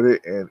read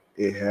it and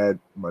it had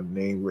my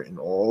name written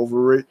all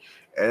over it,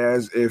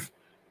 as if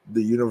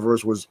the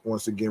universe was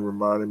once again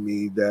reminding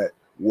me that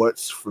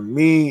what's for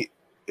me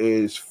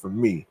is for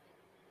me.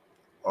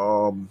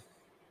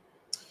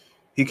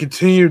 He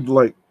continued,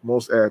 like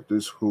most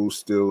actors who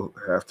still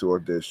have to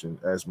audition,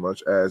 as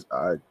much as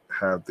I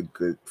have the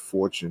good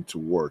fortune to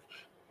work.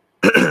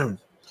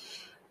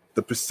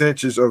 The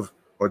percentage of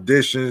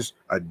auditions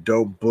I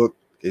don't book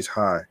is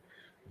high,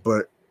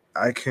 but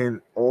I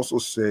can also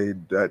say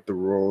that the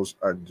roles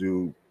I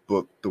do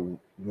book, the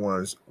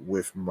ones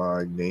with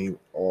my name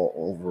all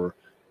over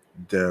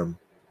them,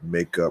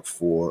 make up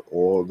for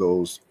all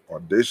those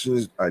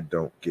auditions I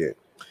don't get.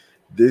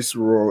 This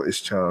role is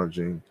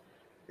challenging,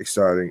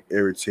 exciting,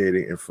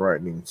 irritating, and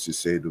frightening to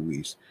say the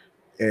least.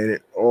 And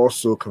it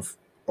also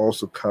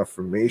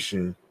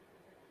confirmation.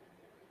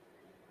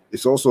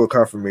 It's also a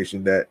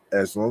confirmation that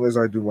as long as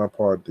I do my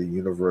part, the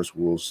universe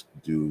will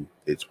do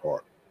its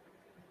part.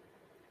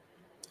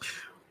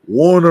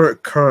 Warner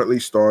currently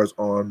stars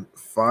on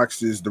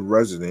Fox's The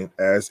Resident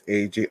as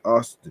AJ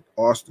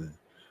Austin.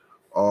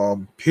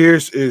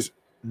 Pierce is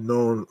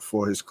known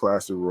for his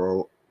classic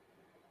role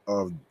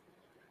of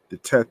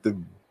Detective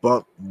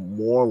Buck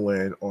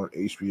Moreland on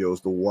HBO's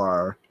The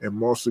Wire, and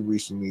mostly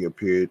recently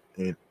appeared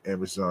in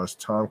Amazon's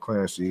Tom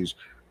Clancy's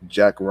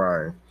Jack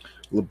Ryan.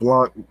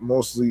 LeBlanc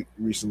mostly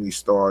recently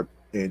starred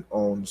and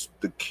owns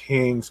The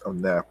Kings of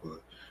Napa.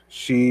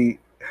 She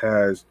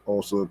has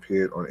also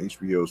appeared on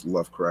HBO's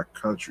Lovecraft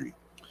Country.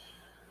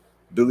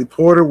 Billy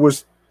Porter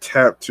was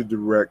tapped to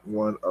direct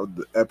one of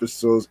the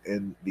episodes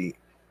in the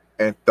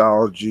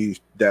anthology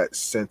that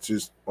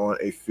centers on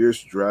a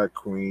fierce drag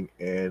queen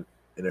and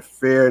an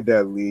affair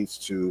that leads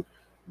to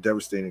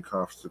devastating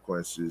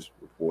consequences,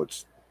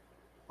 reports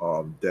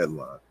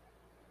Deadline.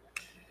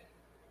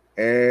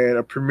 And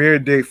a premiere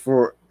date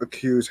for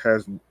Accused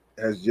has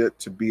yet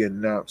to be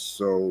announced,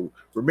 so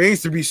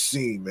remains to be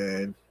seen,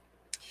 man.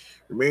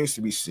 Remains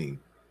to be seen.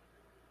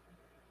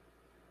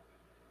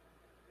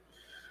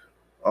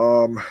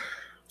 Um,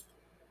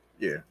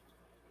 yeah,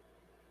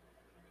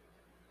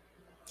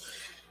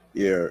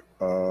 yeah.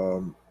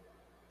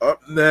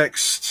 Up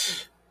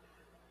next,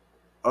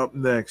 up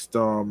next.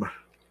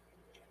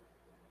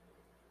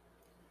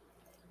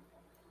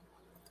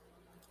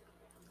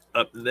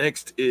 Up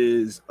next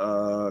is,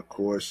 of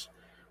course,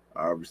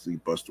 obviously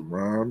Busta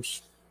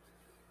Rhymes.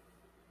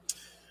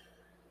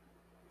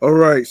 All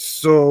right,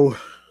 so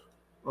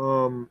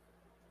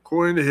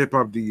according to Hip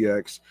Hop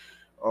DX,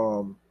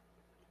 um,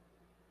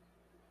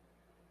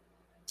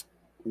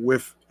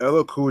 with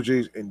LL Cool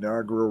J's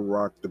inaugural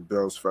Rock the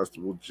Bells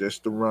festival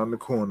just around the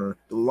corner,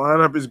 the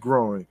lineup is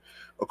growing.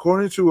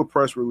 According to a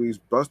press release,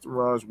 Busta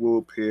Rhymes will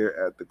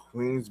appear at the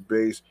Queens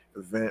Base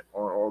event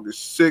on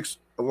August 6th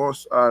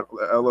alongside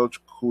LL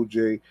Cool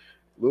J,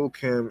 Lil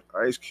Kim,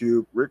 Ice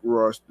Cube, Rick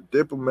Ross, The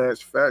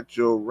Diplomats, Fat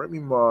Joe, Remy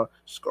Ma,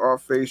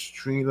 Scarface,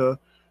 Trina,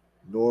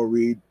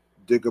 Nori,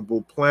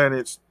 Diggable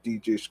Planets,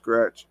 DJ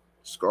Scratch,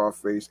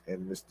 Scarface,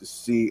 and Mr.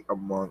 C,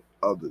 among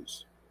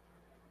others.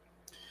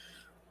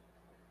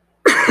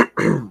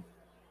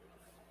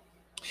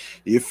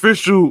 The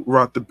official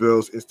Rock the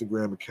Bells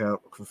Instagram account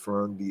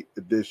confirmed the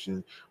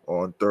addition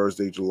on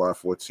Thursday, July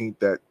 14th,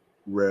 that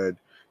read,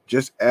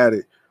 just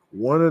added,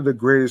 one of the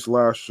greatest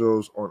live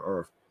shows on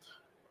earth.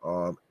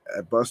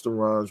 At Busta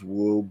Rhymes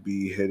will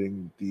be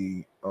hitting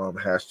the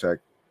hashtag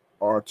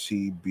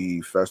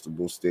RTB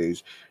Festival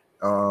stage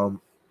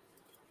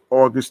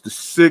August the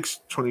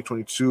 6th,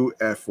 2022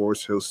 at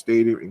Forest Hill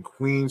Stadium in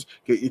Queens.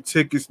 Get your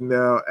tickets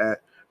now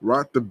at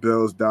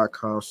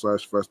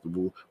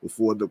rockthebells.com/festival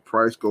before the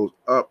price goes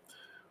up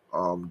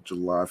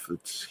July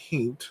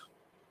 15th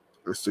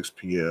at 6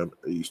 p.m.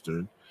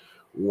 Eastern.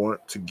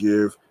 Want to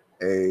give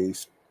a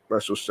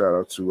Special shout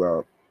out to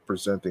our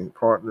presenting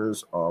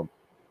partners,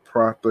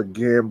 Procter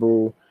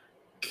Gamble,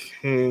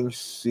 King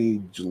C.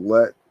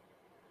 Gillette,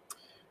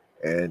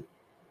 and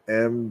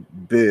M.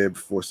 Bib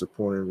for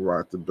supporting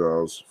Rock the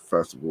Bells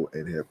Festival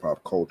and hip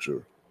hop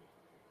culture.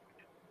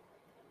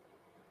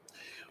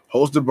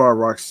 Hosted by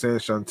Roxanne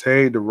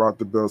Shante, the Rock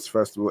the Bells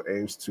Festival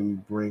aims to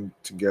bring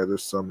together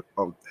some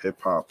of hip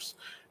hop's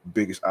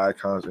biggest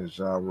icons and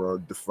genre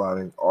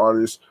defining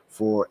artists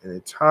for an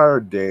entire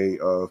day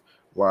of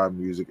live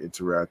music,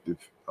 interactive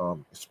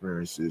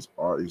experiences,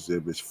 art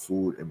exhibits,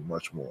 food, and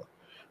much more.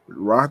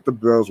 Rock the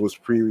Bells was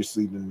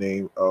previously the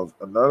name of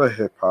another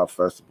hip hop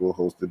festival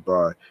hosted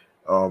by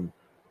um,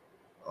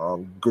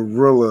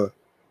 Gorilla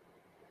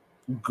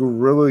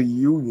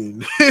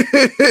Union.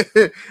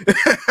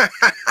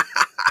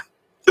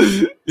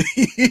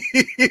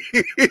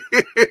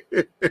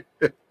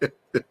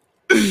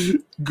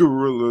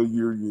 Gorilla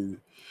Union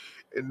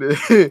in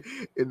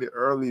the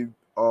early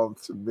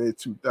to mid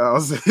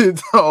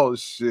 2000s. Oh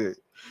shit.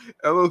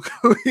 LL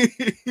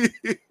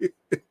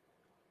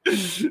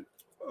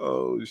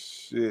Oh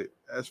shit.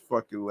 That's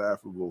fucking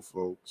laughable,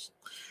 folks.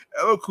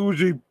 LL Cool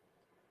J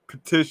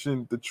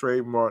petitioned the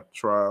trademark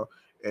trial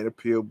and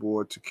appeal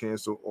board to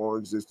cancel all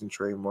existing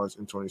trademarks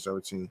in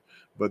 2017,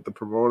 but the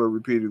promoter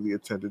repeatedly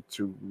attempted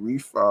to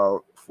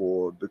refile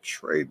for the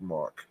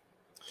trademark.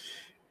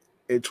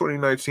 In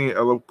 2019,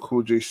 LL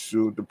Cool J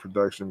sued the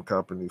production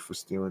company for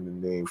stealing the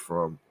name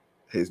from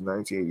his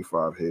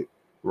 1985 hit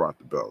 "Rock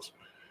the Bells."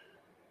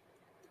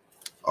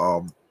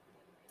 Hang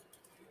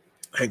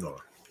on.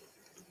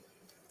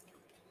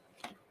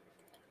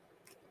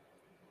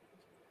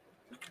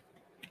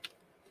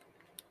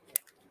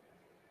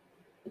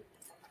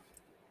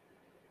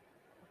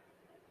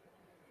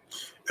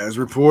 As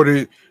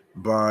reported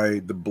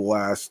by The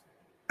Blast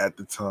at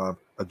the time,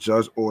 a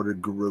judge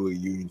ordered Gorilla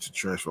Union to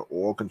transfer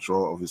all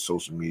control of its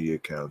social media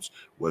accounts,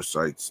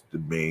 websites,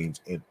 domains,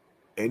 and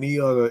any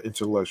other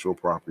intellectual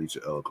property to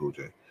LL Cool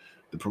J.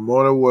 The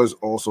promoter was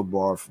also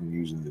barred from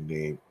using the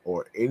name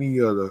or any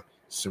other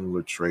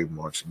similar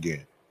trademarks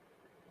again.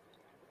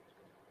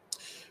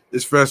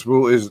 This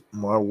festival is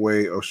my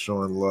way of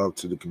showing love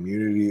to the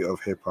community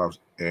of hip hop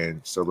and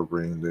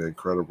celebrating the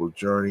incredible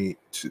journey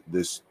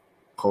this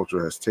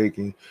culture has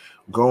taken,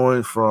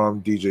 going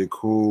from DJ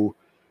Cool,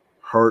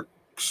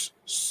 Herc's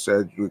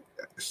Cedric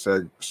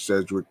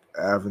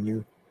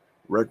Avenue,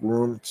 Rec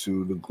Room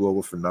to the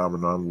global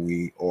phenomenon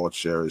we all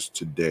cherish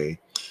today.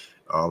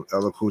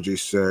 LL Cool J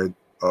said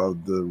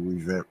of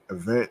the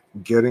event,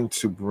 getting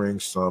to bring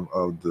some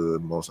of the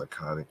most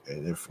iconic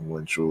and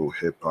influential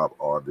hip hop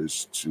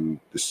artists to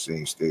the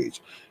same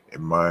stage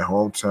in my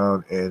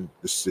hometown and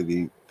the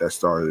city that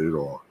started it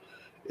all.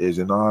 It is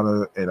an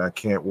honor, and I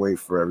can't wait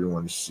for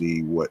everyone to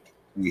see what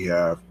we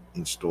have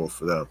in store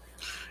for them.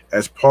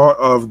 As part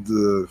of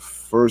the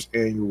first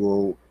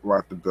annual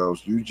Rock the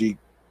Bells,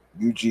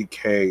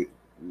 UGK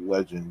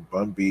legend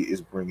Bun B is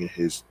bringing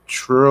his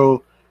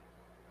Trill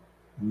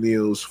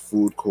Meals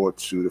food court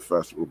to the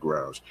festival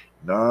grounds.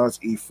 Nas,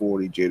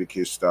 E40,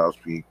 Jadakiss, Styles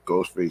P,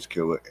 Ghostface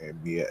Killer,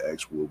 and Mia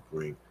X will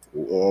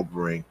all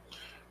bring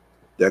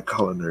their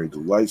culinary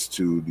delights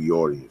to the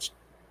audience.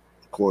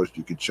 Of course,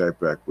 you can check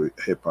back with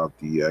Hip Hop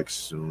DX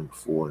soon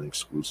for an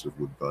exclusive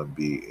with Bun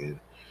B, in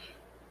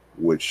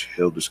which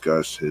he'll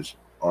discuss his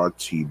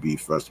RTB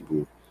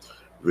festival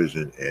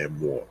vision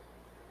and more.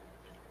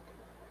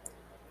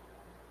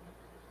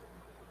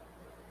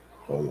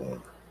 Hold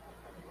on.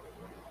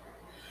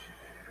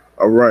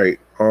 All right.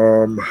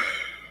 Let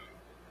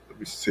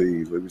me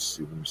see. Let's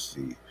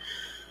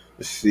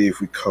see if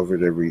we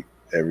covered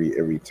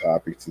every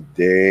topic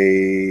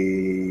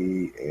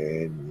today.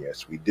 And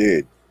yes, we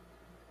did.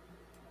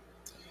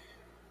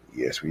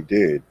 Yes, we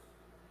did.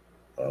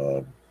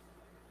 Yeah,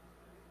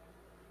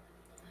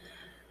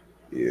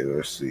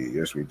 let's see.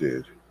 Yes, we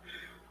did.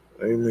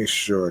 Let me make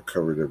sure I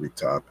covered every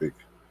topic.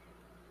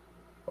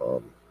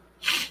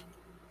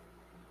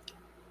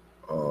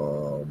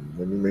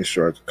 Let me make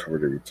sure I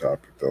covered every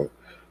topic though.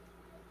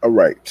 All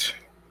right.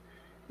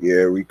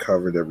 Yeah, we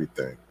covered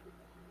everything.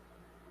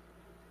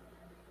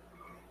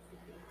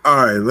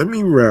 All right, let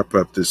me wrap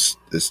up this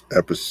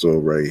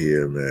episode right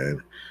here,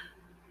 man.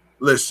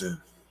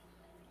 Listen,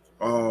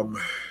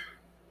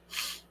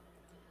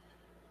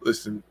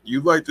 listen.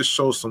 You'd like to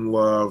show some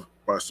love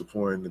by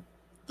supporting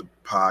the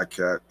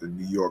podcast, the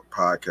New York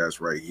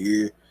podcast right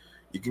here.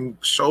 You can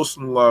show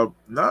some love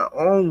not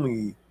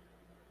only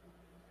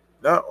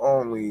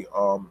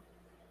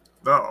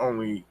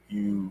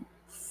you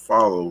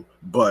follow,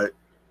 but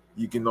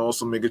you can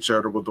also make a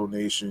charitable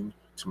donation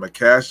to my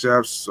Cash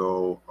App.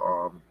 So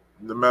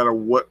no matter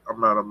what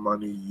amount of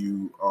money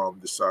you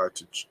decide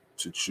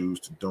to choose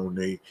to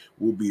donate,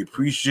 will be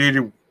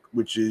appreciated.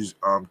 Which is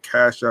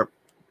Cash App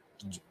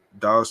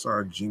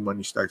 $ G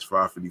Money Stacks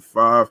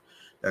 555.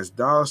 That's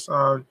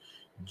 $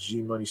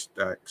 G Money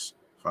Stacks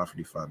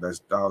 555.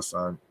 That's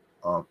 $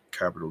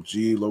 capital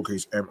G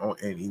lowercase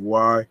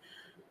MONEY,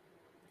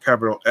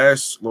 capital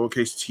S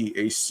lowercase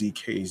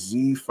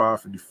TACKZ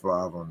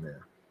 555 on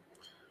there.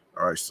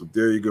 All right, so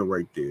there you go,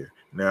 right there.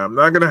 Now I'm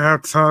not gonna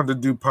have time to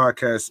do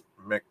podcast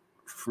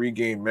free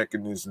game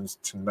mechanisms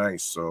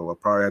tonight, so I'll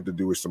probably have to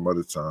do it some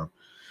other time.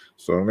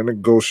 So I'm gonna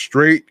go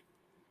straight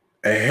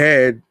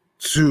ahead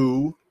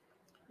to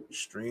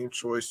stream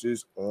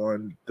choices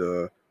on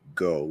the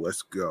go.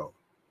 Let's go.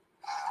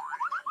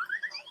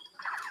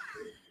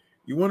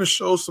 You want to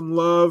show some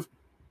love?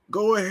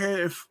 Go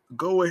ahead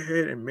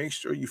and make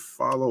sure you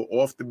follow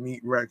Off the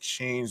Meat Rack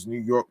Chains New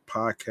York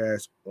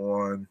podcast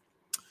on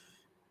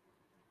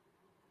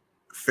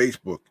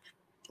Facebook,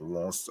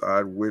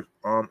 alongside with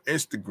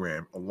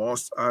Instagram,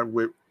 alongside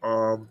with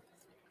my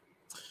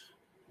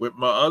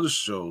other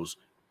shows,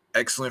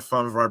 Excellent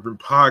Fun Vibrant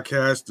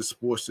Podcast, the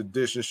Sports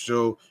Edition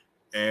Show,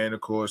 and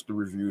of course the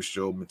review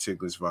show,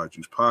 Meticulous Vibe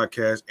Juice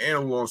Podcast, and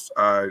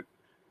alongside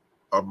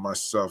of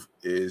myself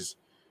is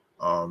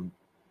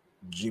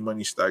G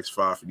Money Stacks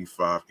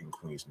 555 in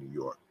Queens, New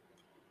York.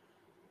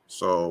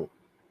 So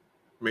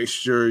make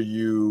sure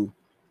you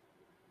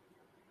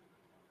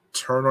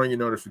turn on your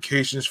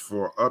notifications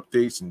for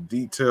updates and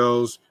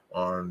details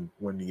on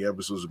when the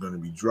episodes are going to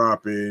be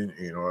dropping,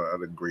 you know,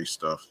 other great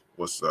stuff.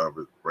 What's up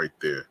right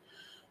there.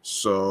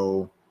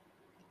 So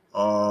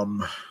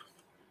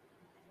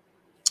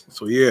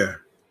yeah.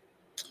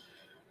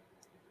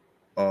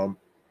 I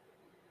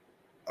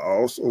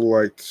also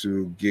like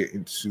to get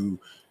into,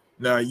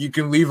 now you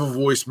can leave a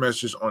voice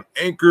message on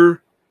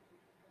Anchor,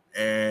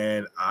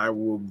 and I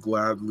will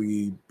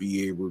gladly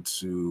be able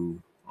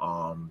to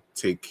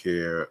take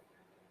care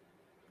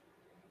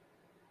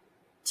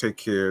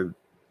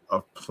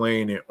of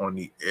playing it on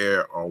the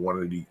air on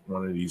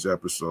one of these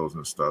episodes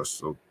and stuff.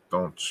 So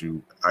don't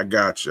you, I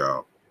got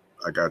y'all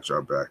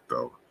back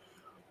though.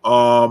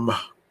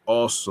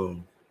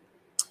 Also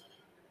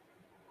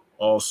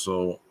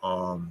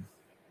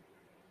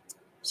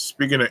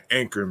speaking of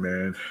Anchor,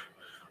 man,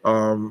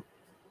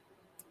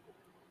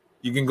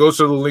 you can go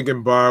to the link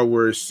in bio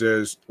where it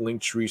says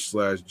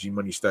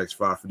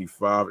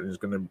linktree/GMoneyStacks555, and it's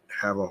going to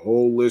have a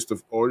whole list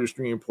of audio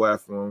streaming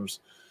platforms,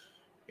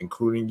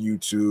 including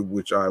YouTube,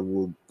 which I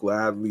will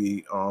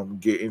gladly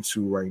get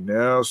into right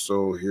now.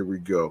 So here we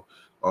go.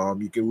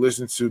 You can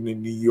listen to the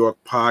New York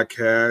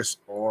podcast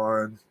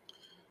on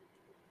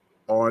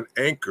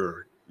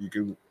Anchor. You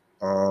can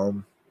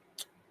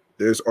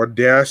there's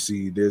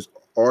Audacity, there's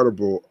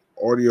Audible,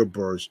 Audio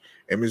Burst,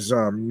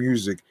 Amazon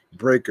Music,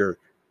 Breaker,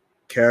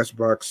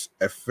 Castbox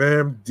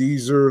FM,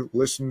 Deezer,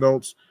 Listen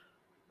Notes,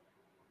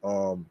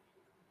 Moon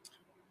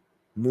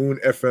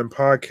FM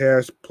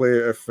Podcast,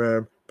 Player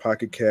FM,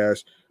 Pocket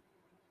Cast,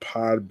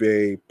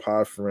 Podbay,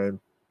 Podfriend,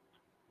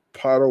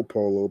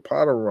 Podopolo,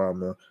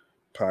 Podorama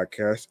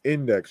Podcast,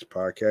 Index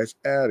Podcast,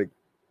 Addict,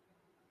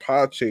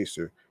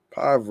 Podchaser,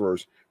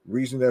 Podverse,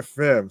 Reason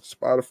FM,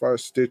 Spotify,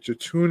 Stitcher,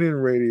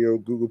 TuneIn Radio,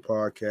 Google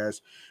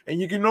Podcasts,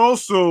 and you can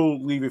also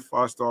leave a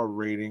 5-star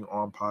rating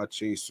on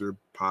Podchaser,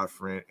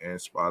 Podfriend, and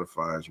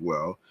Spotify as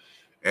well.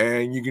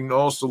 And you can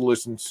also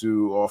listen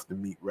to Off the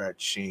Meat Rack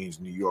Chains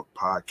New York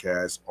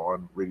podcast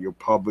on Radio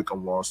Public,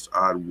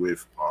 alongside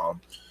with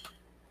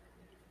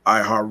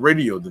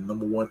iHeartRadio, the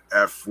number one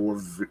app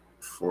for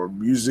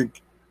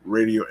music,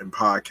 radio, and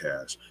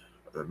podcasts.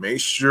 Make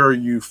sure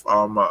you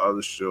follow my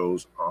other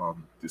shows,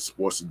 the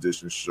Sports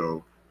Edition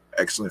Show,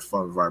 Excellent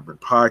Fun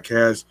Vibrant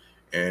Podcast,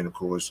 and of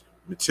course,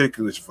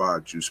 Meticulous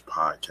Vibe Juice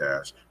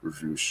Podcast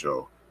review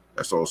show.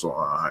 That's also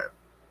on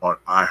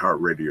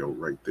iHeartRadio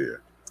right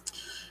there.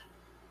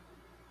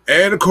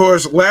 And of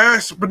course,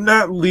 last but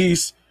not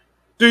least,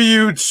 the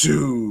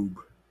YouTube.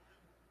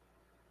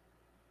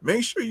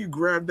 Make sure you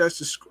grab that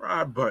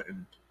subscribe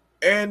button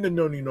and the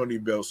noni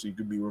bell so you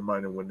can be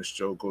reminded when the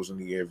show goes on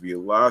the air via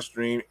live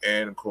stream,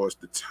 and of course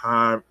the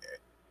time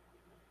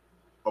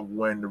of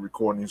when the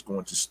recording is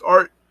going to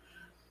start.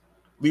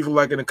 Leave a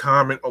like and a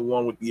comment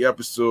along with the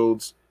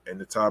episodes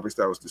and the topics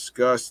that was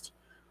discussed.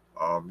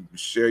 You can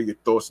share your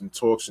thoughts and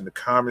talks in the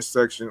comment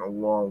section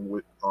along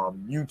with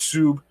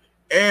YouTube,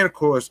 and of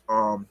course,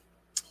 hold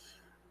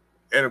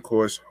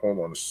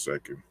on a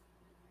second.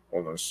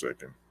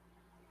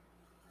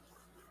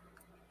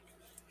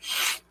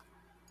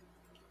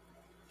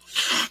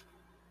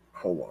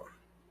 Hold on.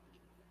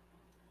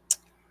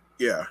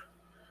 Yeah.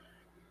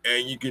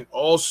 And you can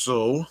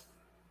also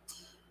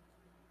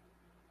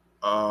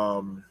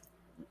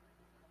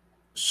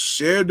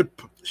share the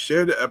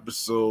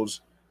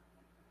episodes,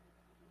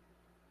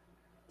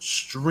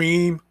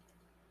 stream,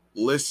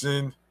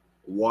 listen,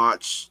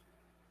 watch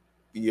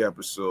the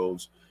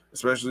episodes,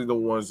 especially the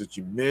ones that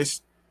you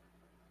missed,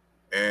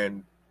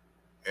 and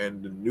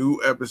the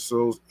new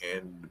episodes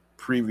and the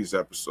previous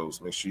episodes.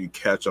 Make sure you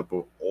catch up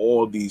on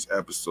all these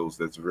episodes.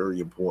 That's very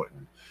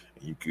important.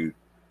 And you could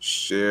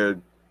share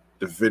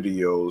the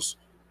videos,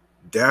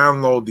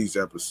 download these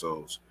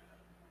episodes,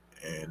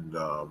 and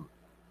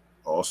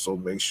also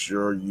make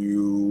sure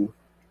you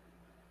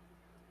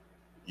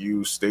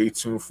stay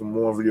tuned for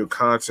more video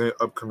content,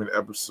 upcoming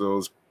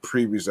episodes,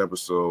 previous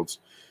episodes.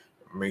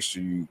 Make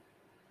sure you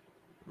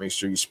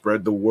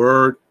spread the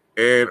word,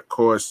 and of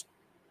course,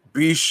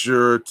 be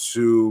sure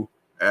to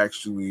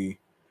actually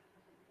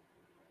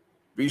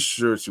be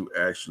sure to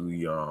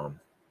actually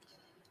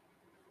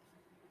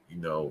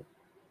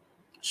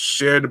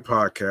share the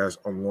podcast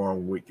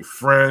along with your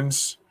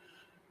friends,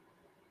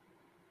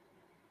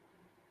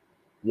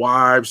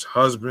 wives,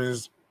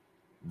 husbands,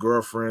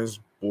 girlfriends,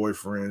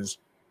 boyfriends,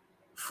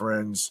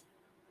 friends,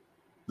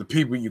 the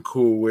people you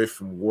cool with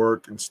from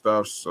work and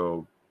stuff,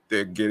 so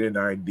they get an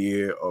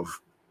idea of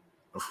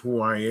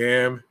who I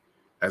am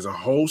as a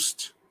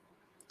host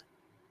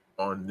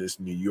on this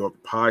New York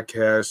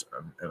podcast,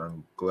 and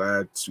I'm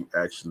glad to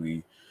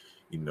actually,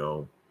 you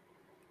know,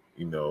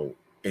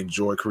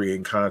 enjoy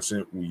creating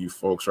content with you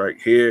folks right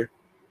here.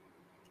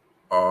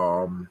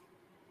 And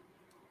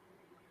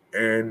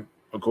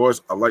of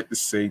course, I'd like to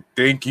say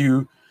thank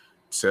you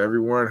to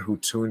everyone who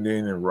tuned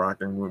in and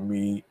rocking with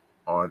me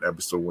on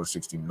episode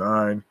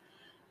 169.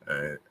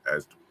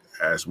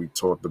 As we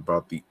talked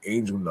about the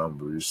angel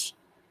numbers.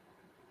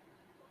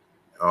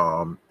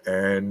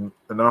 And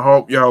I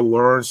hope y'all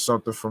learned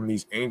something from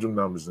these angel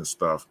numbers and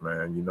stuff,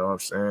 man. You know what I'm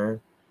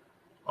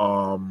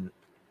saying?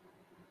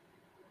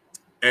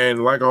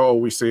 And like I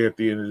always say at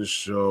the end of the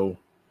show,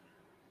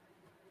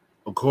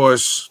 of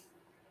course,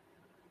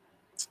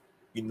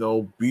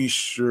 be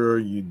sure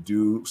you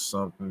do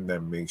something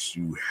that makes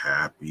you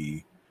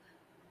happy,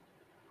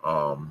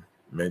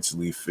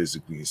 mentally,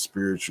 physically, and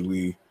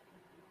spiritually.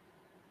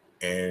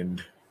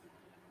 And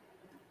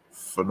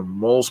for the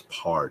most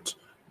part,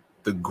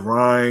 the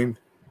grind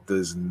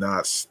does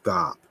not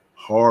stop.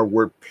 Hard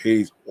work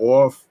pays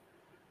off,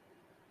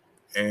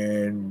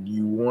 and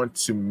you want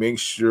to make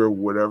sure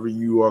whatever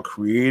you are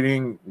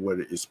creating,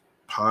 whether it's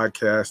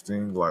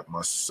podcasting like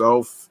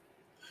myself,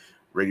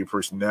 radio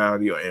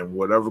personality, and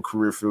whatever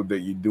career field that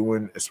you're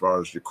doing as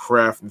far as your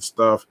craft and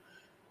stuff,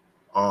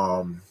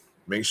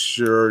 make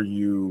sure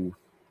you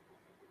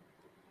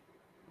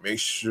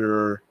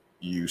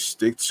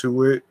stick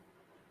to it.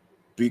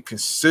 Be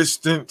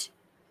consistent.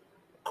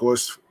 Of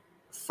course,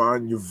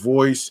 find your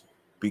voice.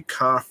 Be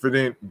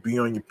confident. Be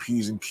on your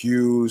P's and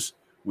Q's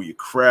with your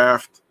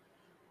craft.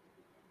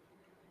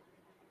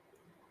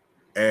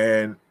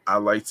 And I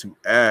like to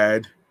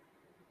add,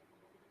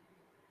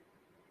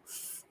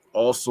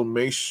 also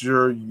make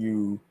sure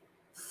you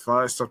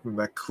find something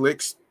that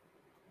clicks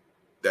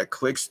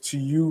to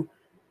you,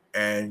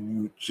 and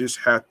you just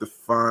have to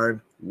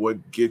find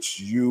what gets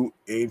you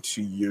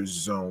into your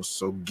zone.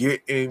 So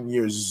get in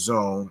your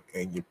zone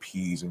and your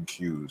P's and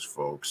Q's,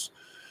 folks.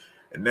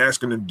 And that's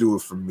going to do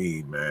it for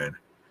me, man.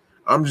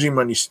 I'm G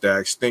Money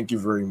Stacks. Thank you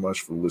very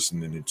much for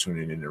listening and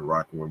tuning in and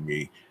rocking with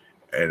me.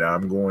 And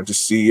I'm going to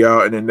see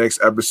y'all in the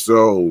next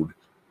episode.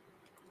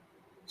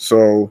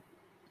 So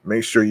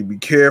make sure you be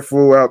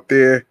careful out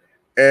there.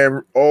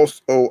 And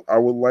also, I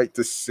would like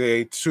to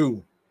say,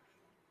 too,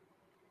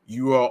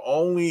 you are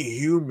only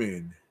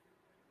human.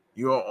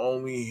 You are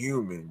only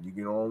human. You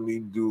can only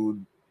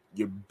do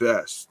your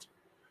best.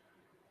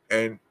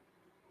 And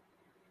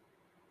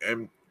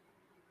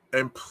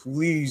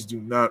please do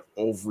not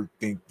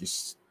overthink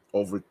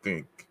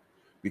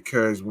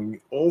because when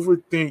you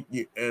overthink,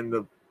 you end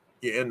up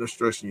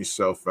stressing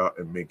yourself out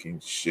and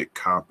making shit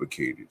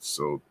complicated.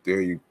 So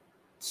there you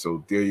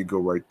go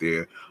right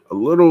there. A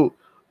little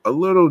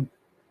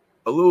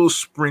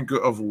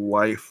sprinkle of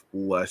life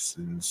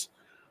lessons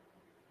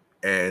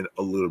and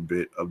a little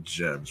bit of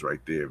gems right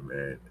there,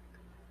 man.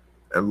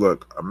 And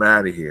look, I'm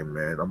out of here,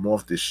 man. I'm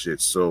off this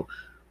shit. So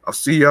I'll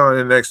see y'all in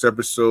the next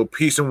episode.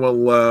 Peace and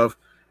one love.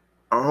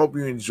 I hope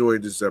you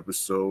enjoyed this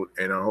episode,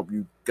 and I hope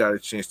you got a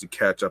chance to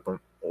catch up on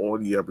all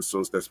the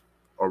episodes that's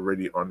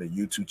already on the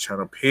YouTube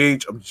channel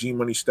page of G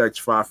Money Stacks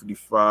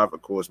 555.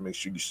 Of course, make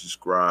sure you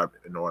subscribe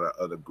and all that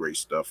other great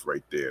stuff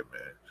right there,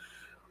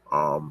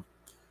 man.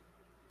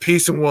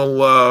 Peace and one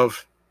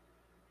love,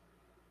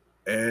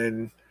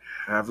 and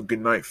have a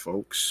good night,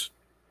 folks.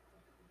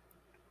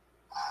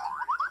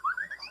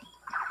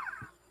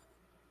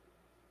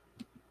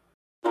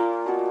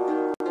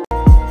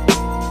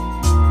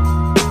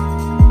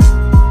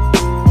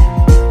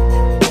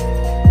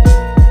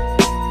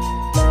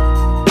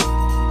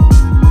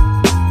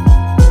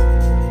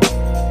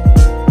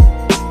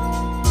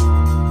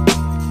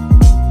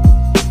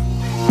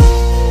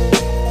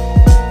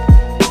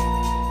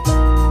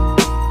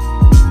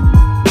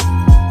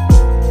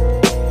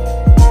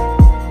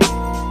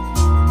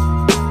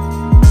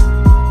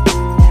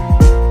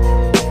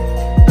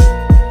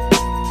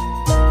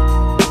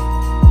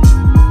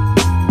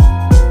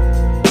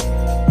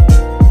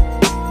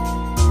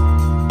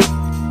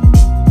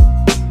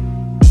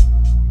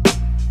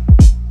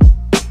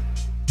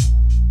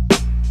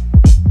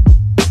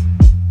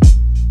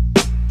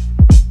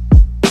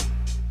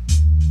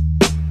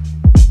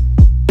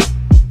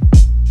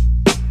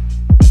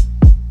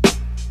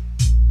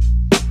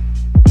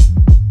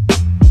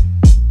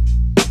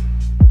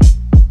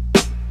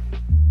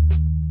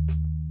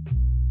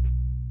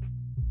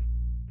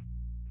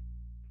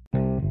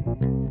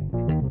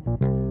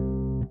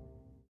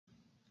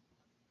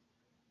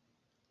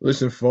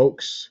 Listen,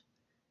 folks,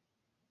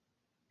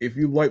 if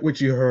you like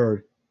what you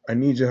heard, I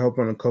need your help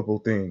on a couple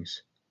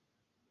things.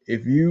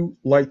 If you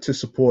like to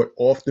support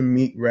Off the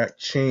Meat Rack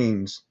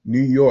Chains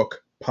New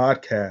York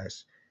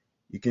podcast,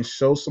 you can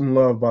show some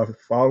love by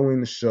following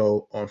the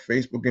show on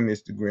Facebook and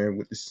Instagram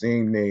with the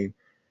same name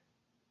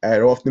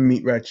at Off the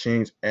Meat Rack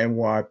Chains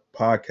NY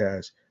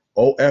podcast.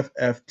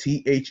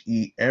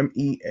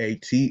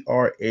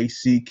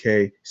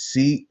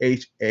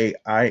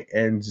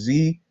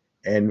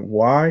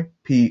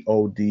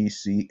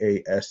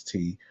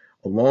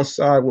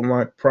 alongside with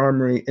my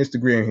primary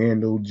Instagram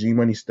handle, G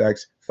Money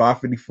Stacks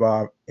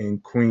 555 in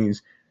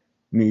Queens,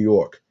 New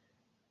York.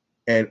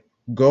 And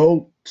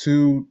go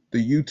to the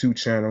YouTube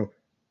channel,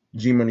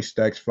 G Money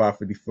Stacks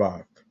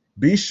 555.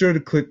 Be sure to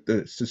click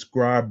the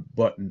subscribe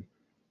button.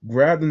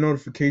 Grab the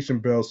notification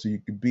bell so you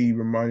can be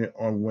reminded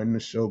on when the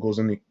show goes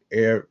on the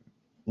air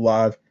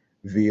live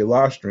via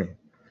live stream.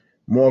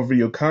 More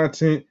video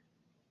content,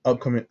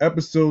 upcoming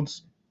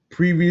episodes,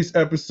 previous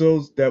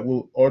episodes that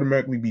will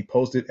automatically be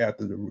posted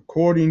after the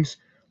recordings.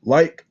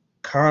 Like,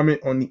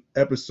 comment on the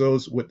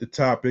episodes with the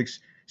topics,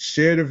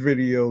 share the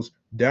videos,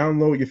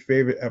 download your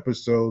favorite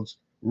episodes,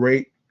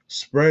 rate,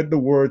 spread the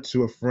word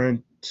to a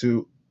friend,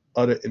 to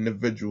other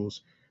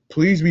individuals.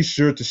 Please be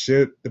sure to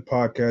share the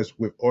podcast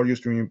with audio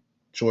streaming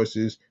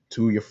choices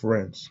to your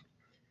friends.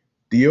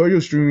 The audio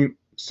streaming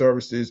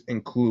services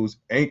includes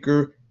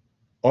Anchor,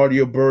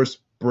 Audio Burst,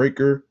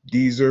 Breaker,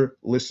 Deezer,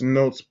 Listen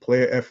Notes,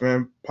 Player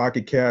FM,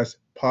 Pocket Cast,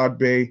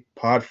 Podbay,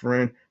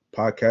 Podfriend,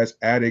 Podcast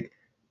Addict,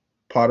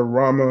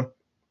 Podorama,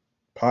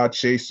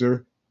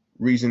 Podchaser,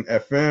 Reason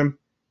FM,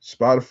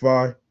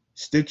 Spotify,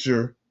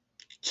 Stitcher,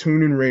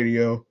 TuneIn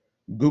Radio,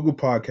 Google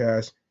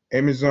Podcasts,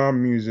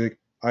 Amazon Music,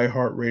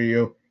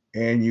 iHeartRadio,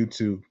 and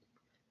YouTube.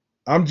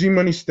 I'm G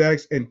Money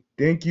Stacks, and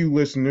thank you,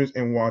 listeners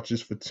and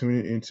watchers, for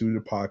tuning into the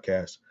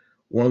podcast.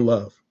 One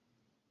love.